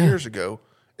 20 years ago.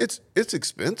 It's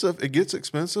expensive. It gets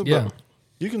expensive, but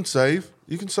you can save.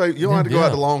 You don't have to go out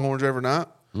to Longhorns every night.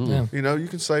 You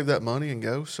can save that money and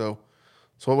go. So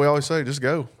that's what we always say. Just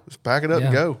go. Just pack it up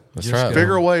and go. That's right.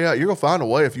 Figure a way out. You're going to find a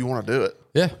way if you want to do it.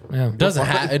 Yeah. It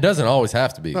doesn't always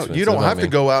have to be expensive. No, you don't have to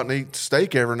go out and eat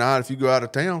steak every night if you go out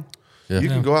of town. Yeah. You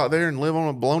can go out there and live on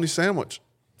a bologna sandwich.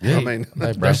 Yeah. I mean,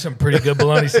 there's some pretty good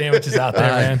bologna sandwiches out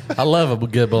there, man. I love a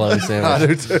good bologna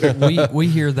sandwich. I do too. we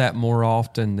hear that more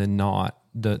often than not.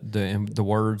 The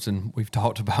words, and we've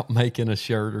talked about making a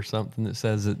shirt or something that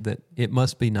says that it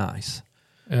must be nice.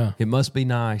 Yeah. It must be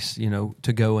nice,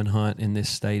 to go and hunt in this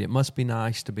state. It must be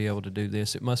nice to be able to do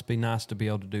this. It must be nice to be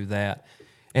able to do that.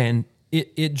 And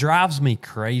it drives me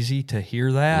crazy to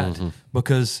hear that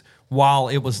because while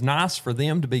it was nice for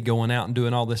them to be going out and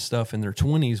doing all this stuff in their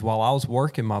 20s while I was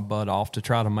working my butt off to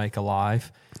try to make a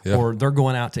life, or they're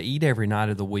going out to eat every night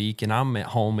of the week and I'm at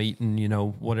home eating,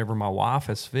 whatever my wife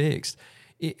has fixed.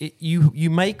 You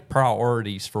make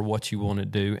priorities for what you want to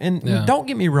do. And don't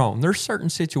get me wrong, there's certain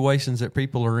situations that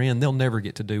people are in, they'll never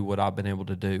get to do what I've been able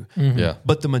to do. Yeah.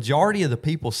 But the majority of the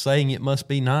people saying it must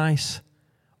be nice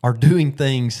are doing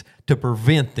things to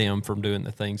prevent them from doing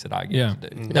the things that I get to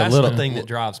do. That's the thing that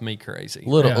drives me crazy. A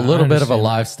little bit of a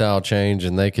lifestyle change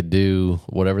and they could do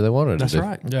whatever they wanted to do. That's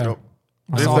right. Yeah.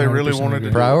 If they really wanted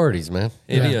to priorities, man.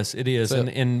 It is.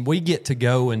 And we get to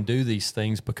go and do these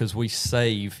things because we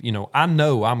save, I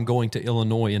know I'm going to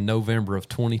Illinois in November of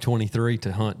 2023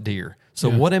 to hunt deer. So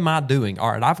what am I doing?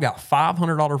 All right, I've got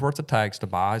 $500 worth of tags to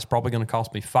buy. It's probably going to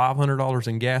cost me $500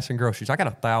 in gas and groceries. I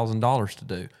got $1,000 to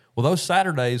do. Well, those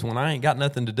Saturdays when I ain't got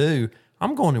nothing to do,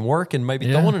 I'm going and working,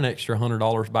 maybe throwing an extra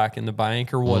 $100 back in the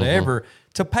bank or whatever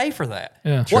to pay for that.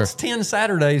 Yeah, What's 10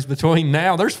 Saturdays between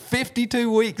now? There's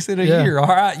 52 weeks in a year. All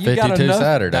right, you got enough.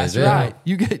 Saturdays. That's right.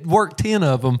 You get work 10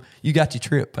 of them. You got your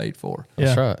trip paid for.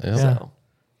 That's right. Yeah. So,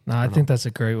 no, I think that's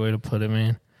a great way to put it,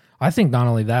 man. I think not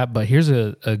only that, but here's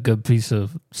a good piece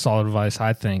of solid advice.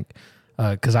 I think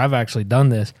because I've actually done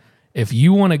this. If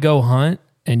you want to go hunt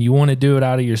and you want to do it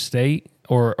out of your state,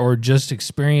 or just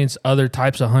experience other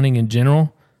types of hunting in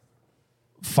general,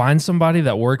 find somebody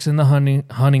that works in the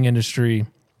hunting industry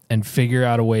and figure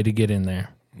out a way to get in there.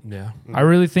 Yeah. I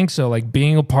really think so. Like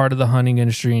being a part of the hunting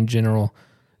industry in general,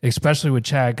 especially with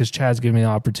Chad, because Chad's given me the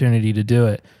opportunity to do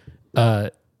it.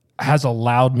 has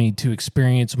allowed me to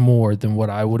experience more than what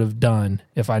I would have done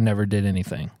if I never did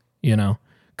anything, you know?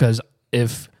 Because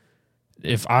if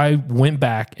I went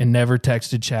back and never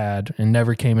texted Chad and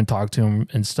never came and talked to him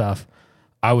and stuff,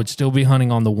 I would still be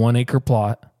hunting on the 1 acre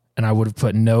plot, and I would have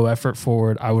put no effort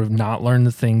forward. I would have not learned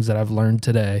the things that I've learned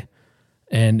today.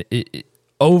 And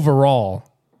overall,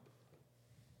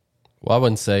 well, I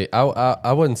wouldn't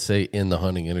say in the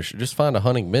hunting industry. Just find a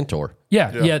hunting mentor.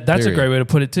 yeah, that's a great way to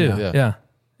put it too. Yeah.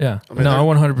 I mean, I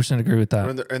 100% agree with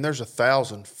that. And there's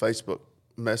 1,000 Facebook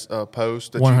posts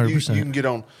that 100%. you can get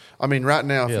on. I mean, right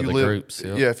now, if you live, groups,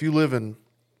 if you live in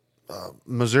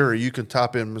Missouri, you can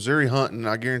type in Missouri hunting, and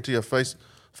I guarantee a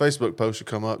Facebook post will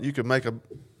come up. You can make a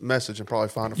message and probably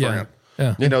find a friend.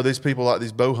 Yeah. You know, these people like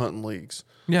these bow hunting leagues.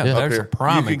 Yeah, up there's here. a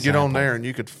prime You could get on example. there and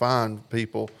you could find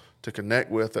people to connect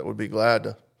with that would be glad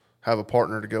to have a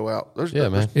partner to go out. There's no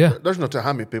telling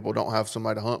how many people don't have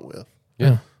somebody to hunt with.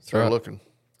 Yeah. They're looking.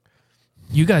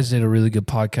 You guys did a really good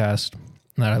podcast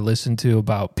that I listened to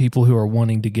about people who are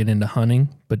wanting to get into hunting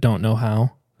but don't know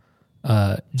how.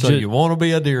 So you want to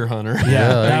be a deer hunter?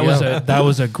 Yeah, that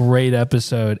was a great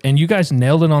episode, and you guys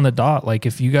nailed it on the dot. Like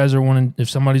if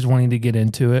somebody's wanting to get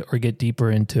into it or get deeper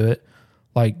into it,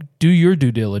 like do your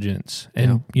due diligence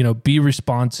and be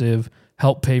responsive,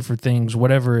 help pay for things,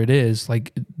 whatever it is.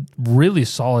 Like really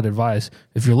solid advice.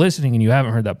 If you're listening and you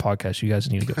haven't heard that podcast, you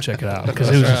guys need to go check it out because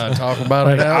it was talk about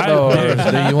it outdoors.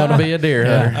 Do you want to be a deer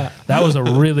hunter? That was a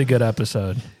really good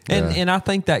episode. And I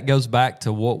think that goes back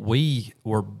to what we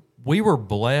were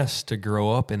blessed to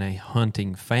grow up in a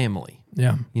hunting family.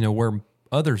 Yeah. Where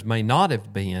others may not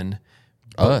have been.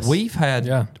 Us. We've had,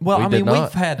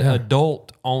 we've had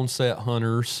adult onset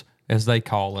hunters, as they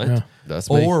call it. Yeah. That's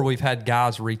me. Or we've had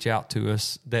guys reach out to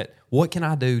us that, what can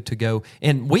I do to go?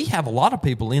 And we have a lot of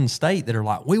people in state that are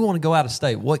like, we want to go out of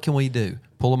state. What can we do?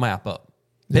 Pull a map up.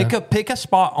 Pick a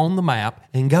spot on the map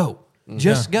and go.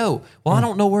 Just go. Well, I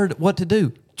don't know what to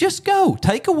do. Just go.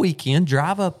 Take a weekend,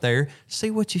 drive up there,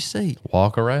 see what you see.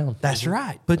 Walk around. That's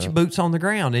right. Put your boots on the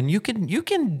ground. And you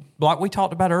can, like we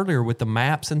talked about earlier with the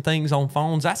maps and things on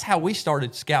phones, that's how we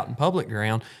started scouting public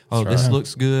ground. Oh, this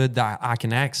looks good. I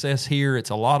can access here.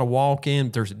 It's a lot of walking.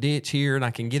 There's a ditch here, and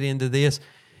I can get into this.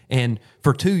 And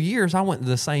for 2 years, I went to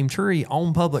the same tree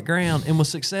on public ground and was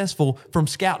successful from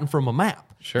scouting from a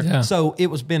map. Sure. Yeah. So it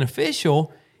was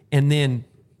beneficial. And then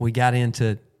we got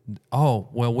into,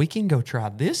 we can go try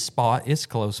this spot. It's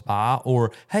close by.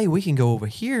 Or, hey, we can go over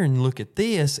here and look at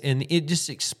this. And it just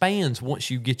expands once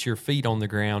you get your feet on the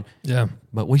ground. Yeah.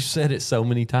 But we've said it so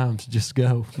many times, just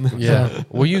go. Yeah.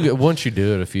 Well, once you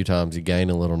do it a few times, you gain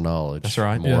a little knowledge. That's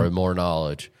right. More and more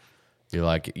knowledge.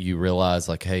 You realize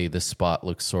like, hey, this spot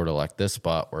looks sort of like this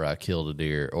spot where I killed a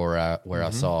deer, or I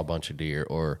saw a bunch of deer.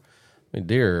 Or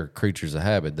deer are creatures of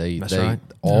habit. They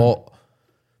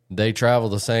travel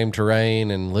the same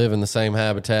terrain and live in the same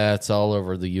habitats all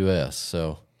over the U.S.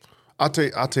 So, I tell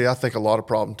you, I think a lot of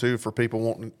problem too for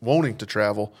people wanting to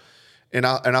travel, and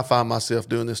I find myself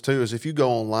doing this too. Is if you go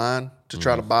online to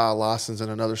try to buy a license in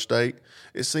another state,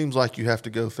 it seems like you have to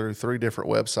go through 3 different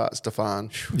websites to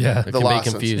find the license.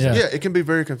 Be confusing. Yeah, it can be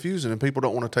very confusing, and people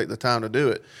don't want to take the time to do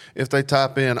it. If they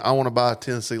type in, "I want to buy a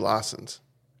Tennessee license,"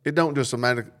 it don't just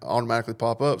automatically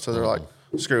pop up. So they're like,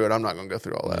 screw it, I'm not going to go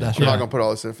through all that. I'm not going to put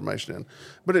all this information in.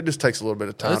 But it just takes a little bit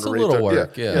of time That's to a read little through.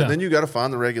 work, yeah. Then you got to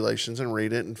find the regulations and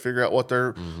read it and figure out what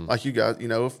they're like. You guys,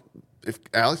 if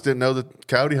Alex didn't know that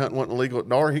coyote hunting wasn't illegal at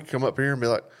Dar, he could come up here and be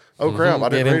like, "Oh crap, I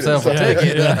didn't read himself it." a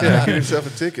ticket. Get himself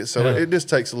a ticket. So it just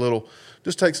takes a little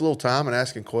time and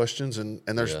asking questions. And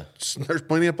there's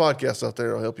plenty of podcasts out there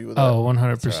that'll help you with that. Oh,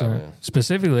 100%.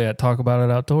 Specifically at Talk About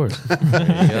It Outdoors.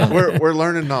 We're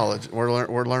learning knowledge.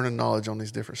 We're learning knowledge on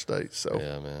these different states. So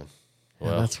yeah, man.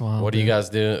 Well, that's wild, what do you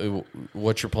guys do?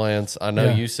 What's your plans? I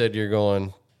know you said you're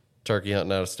going turkey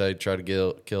hunting out of state, try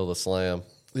to kill the slam.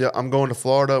 Yeah, I'm going to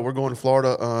Florida. We're going to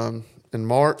Florida in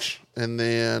March, and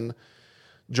then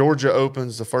Georgia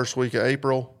opens the first week of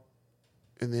April,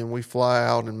 and then we fly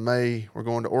out in May. We're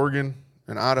going to Oregon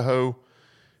and Idaho,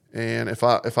 and if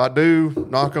I do,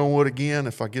 knock on wood again,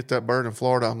 if I get that bird in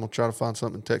Florida, I'm gonna try to find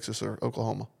something in Texas or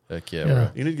Oklahoma. Heck yeah, bro.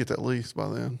 You need to get that lease by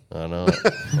then. I know.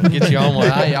 I'll get you on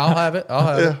one. I'll have it.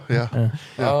 Yeah.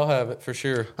 I'll have it for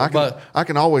sure. I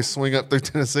can always swing up through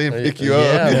Tennessee and pick you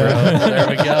up. Bro. There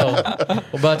we go.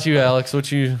 What about you, Alex? What's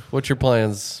your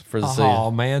plans for the season? Oh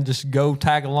man, just go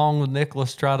tag along with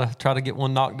Nicholas. Try to get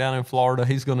one knocked down in Florida.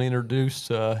 He's going to introduce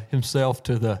himself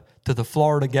to the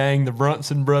Florida gang, the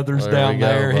Brunson brothers down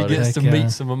there. He gets to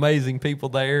meet some amazing people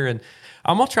there, and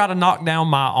I'm gonna try to knock down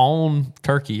my own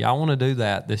turkey. I want to do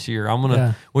that this year.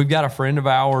 We've got a friend of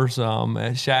ours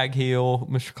at Shag Hill,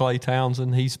 Mr. Clay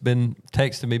Townsend. He's been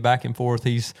texting me back and forth.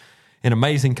 He's an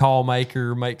amazing call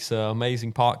maker, makes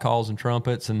amazing pot calls and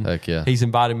trumpets, and Heck yeah. he's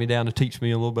invited me down to teach me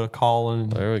a little bit of calling.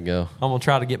 There we go. I'm gonna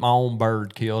try to get my own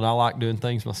bird killed. I like doing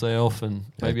things myself, and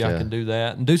maybe Heck I yeah. can do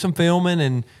that and do some filming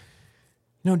and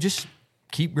just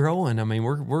keep growing. I mean,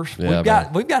 we've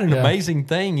got an amazing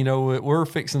thing. You know, we're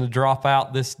fixing to drop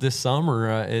out this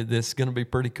summer. That's going to be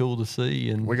pretty cool to see.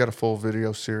 And We got a full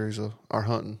video series of our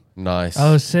hunting. Nice.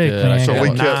 Oh, sick, Good. man. So we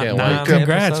can't kept- wait.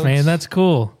 Congrats, episodes. man. That's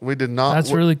cool. We did not.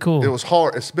 That's really cool. It was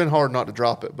hard. It's been hard not to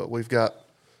drop it, but we're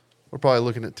probably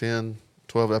looking at 10,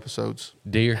 12 episodes.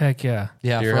 Deer. Heck yeah.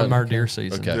 yeah, Deer from hunting. our deer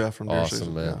season. Okay. Yeah, from deer awesome,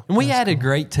 season, man. yeah. And we added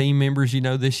great team members,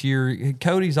 this year.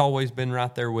 Cody's always been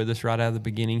right there with us right out of the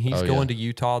beginning. He's going to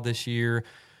Utah this year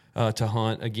to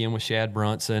hunt again with Shad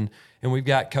Brunson. And we've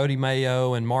got Cody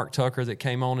Mayo and Mark Tucker that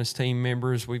came on as team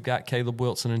members. We've got Caleb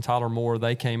Wilson and Tyler Moore.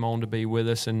 They came on to be with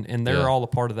us, and they're all a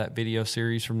part of that video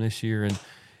series from this year. And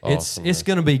Awesome, it's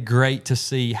going to be great to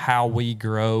see how we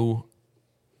grow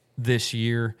this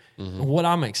year. Mm-hmm. What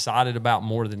I'm excited about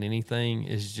more than anything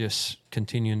is just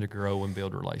continuing to grow and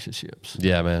build relationships.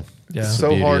 Yeah, man. Yeah. It's It's the so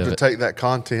beauty hard of to it. take that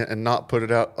content and not put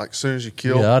it out like as soon as you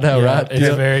kill. Yeah, I know, Yeah, right?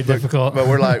 it's very difficult. But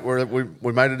we're like,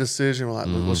 we made a decision. We're like,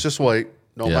 let's just wait.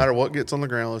 No Yeah. matter what gets on the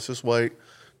ground, let's just wait.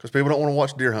 Because people don't want to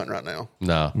watch deer hunting right now.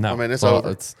 No. No. I mean, it's Well, over.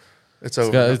 It's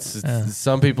over. it's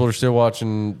some people are still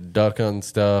watching duck hunting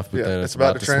stuff, but Yeah, then it's it's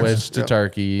about about to to switch to yeah.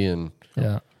 turkey, and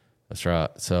Yeah. that's right.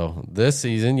 So this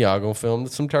season, y'all gonna film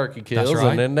some turkey kills, right.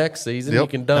 and then next season Yep. you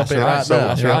can dump That's it right. right So, now.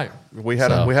 That's yeah, right. We had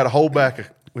So- we had a hold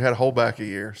back. We had a hold back a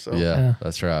year. So Yeah,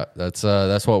 that's right. That's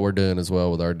what we're doing as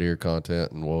well with our deer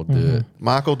content, and we'll do it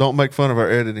Michael, don't make fun of our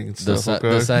editing and the, stuff. sa- okay?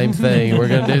 the same thing. We're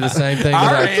gonna do the same thing. with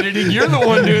Our our- editing, you're the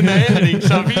one doing the editing.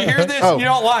 So if you hear this Oh. and you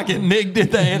don't like it, Nick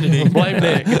did the editing. Blame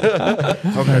Nick. Ain't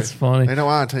Okay. That's funny. Ain't no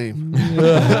I team. no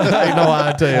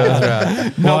I tell you. That's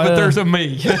right. No, Well, but there's a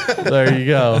me. There you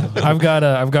go. I've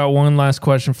got one last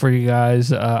question for you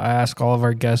guys. I ask all of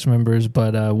our guest members,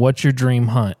 but what's your dream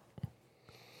hunt?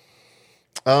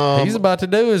 He's about to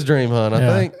do his dream hunt. I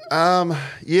Yeah. think.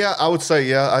 Yeah, I would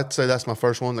say I'd say that's my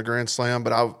first one, the Grand Slam.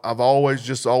 But I've always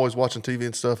watching TV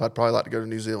and stuff. I'd probably like to go to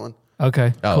New Zealand.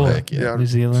 Okay, Oh, cool. heck yeah. New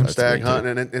Zealand. Stag me too.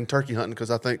 hunting and turkey hunting because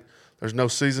I think there's no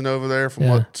season over there. From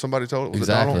Yeah. what somebody told it was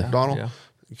Exactly. Donald. Yeah.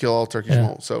 You kill all turkeys Yeah. you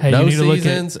want. So Hey, you No need to look at-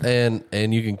 seasons,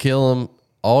 and you can kill them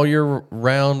all year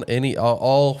round.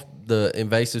 All the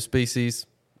invasive species,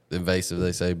 invasive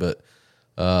they say, but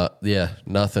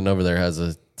nothing over there has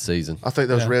a season. I think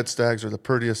those red stags are the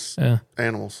prettiest Yeah.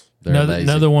 animals. They're amazing.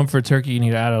 Another one for turkey you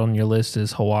need to add on your list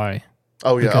is Hawaii.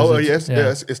 Oh yeah, Because yes, yeah.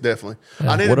 yes, it's definitely.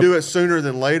 I need What to a- do it sooner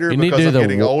than later You need to because do I'm the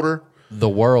getting older. The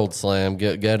World Slam.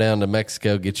 Go down to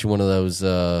Mexico. Get you one of those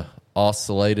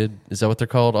oscillated. Is that what they're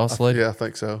called? Oscillated. Yeah, I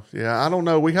think so. Yeah, I don't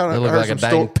know. We They heard look like a some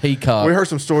dang peacock. We heard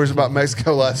some stories about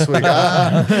Mexico last week.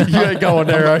 You ain't going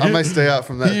there, are I you? may stay out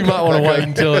from that. You might want to wait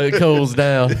until it cools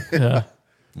down. Yeah.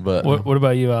 But What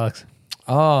about you, Alex?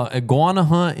 Iguana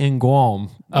hunt in Guam.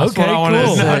 That's Okay, what I wanted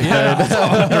cool. to say. Yeah, that's what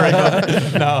I wanted to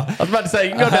say. No, I was about to say you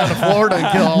can go down to Florida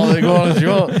and kill all the iguanas you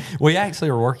want. we actually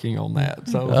are working on that.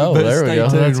 So Oh, but there we stay go.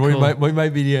 tuned. That's We, cool. we may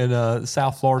be in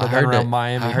South Florida, down around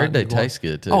Miami. I heard they hunting iguana. taste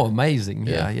good too. Oh, amazing!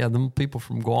 Yeah, Yeah. yeah. Them people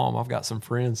from Guam. I've got some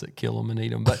friends that kill them and eat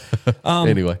them. But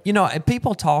Anyway.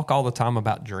 people talk all the time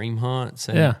about dream hunts,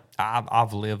 and Yeah.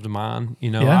 I've lived mine.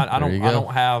 Yeah. I There you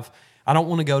don't. go. I don't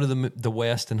want to go to the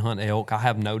West and hunt elk. I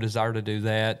have no desire to do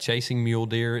that. Chasing mule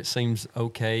deer, it seems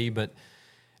okay, but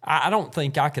I don't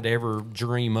think I could ever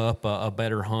dream up a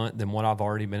better hunt than what I've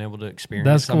already been able to experience.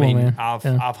 That's cool, I mean, man. I've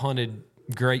Yeah. I've hunted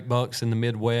great bucks in the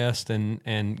Midwest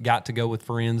and got to go with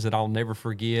friends that I'll never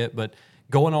forget. But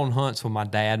going on hunts with my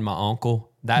dad and my uncle,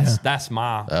 that's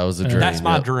my That was a dream, That's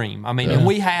my yep. dream. I mean, and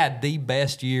we had the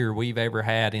best year we've ever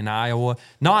had in Iowa.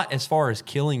 Not as far as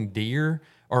killing deer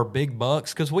or big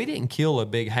bucks, because we didn't kill a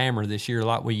big hammer this year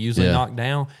like we usually Yeah. knock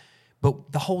down.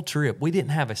 But the whole trip, we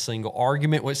didn't have a single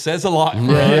argument, which says a lot for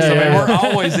Yeah, us. I mean, yeah. we're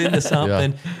always into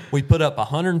something. We put up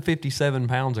 157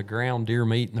 pounds of ground deer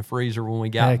meat in the freezer when we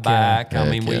got Heck yeah. back. I Heck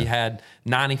mean, we yeah. had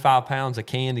 95 pounds of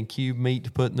canned and cubed meat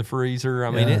to put in the freezer.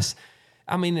 I mean, Yeah.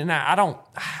 and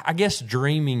I guess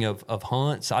dreaming of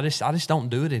hunts, I just don't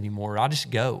do it anymore. I just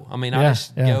go. I mean, I Yeah,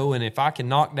 just yeah. go. And if I can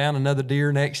knock down another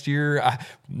deer next year,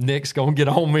 Nick's going to get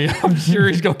on me. I'm sure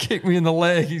he's going to kick me in the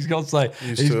leg. He's going to say,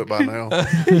 Used to it by now.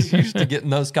 he's used to getting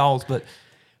those calls. But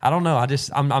I don't know.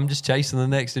 I'm just chasing the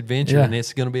next adventure, and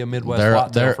it's going to be a Midwest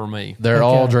whitetail for me. They're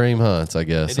all dream hunts, I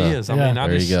guess. It is. I mean,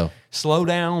 there you go. Slow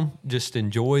down, just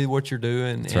enjoy what you're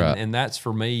doing, That's and that's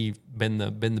for me been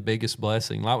the biggest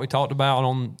blessing. Like we talked about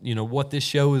on what this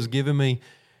show has given me.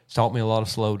 It's taught me a lot of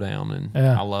slow down, and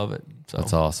I love it. So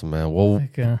that's awesome, man. Well,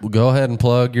 go ahead and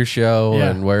plug your show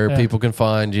and where people can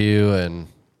find you and.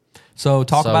 So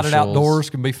Talk About It Socials. Outdoors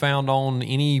can be found on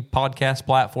any podcast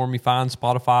platform you find,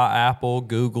 Spotify, Apple,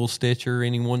 Google, Stitcher,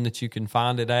 anyone that you can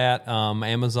find it at,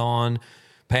 Amazon,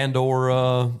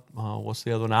 Pandora, what's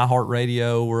the other one?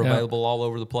 iHeartRadio. We're available all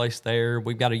over the place there.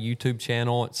 We've got a YouTube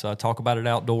channel. It's Talk About It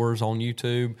Outdoors on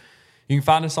YouTube. You can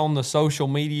find us on the social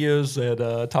medias at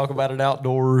Talk About It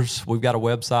Outdoors. We've got a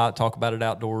website,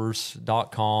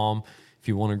 talkaboutitoutdoors.com. If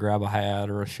you want to grab a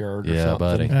hat or a shirt or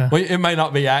something. Buddy. It may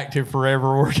not be active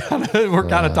forever. We're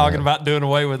kind of talking about doing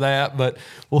away with that, but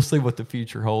we'll see what the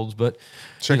future holds. But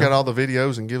check out all the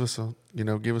videos and give us a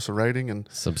rating and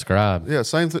subscribe. Yeah,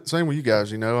 same with you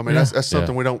guys. I mean, that's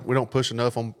something we don't push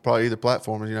enough on probably either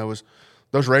platform. Is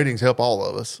those ratings help all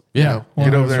of us. Yeah,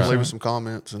 get over there and leave us some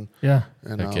comments and Yeah,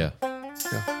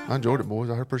 I enjoyed it,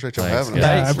 boys. I appreciate y'all having us.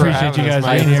 Yeah, I appreciate you guys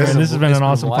being here. And this has been an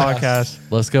awesome podcast.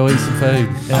 Let's go eat some food.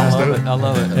 I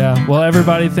love it. Yeah. Well,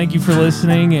 everybody, thank you for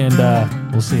listening, and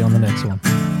we'll see you on the next one.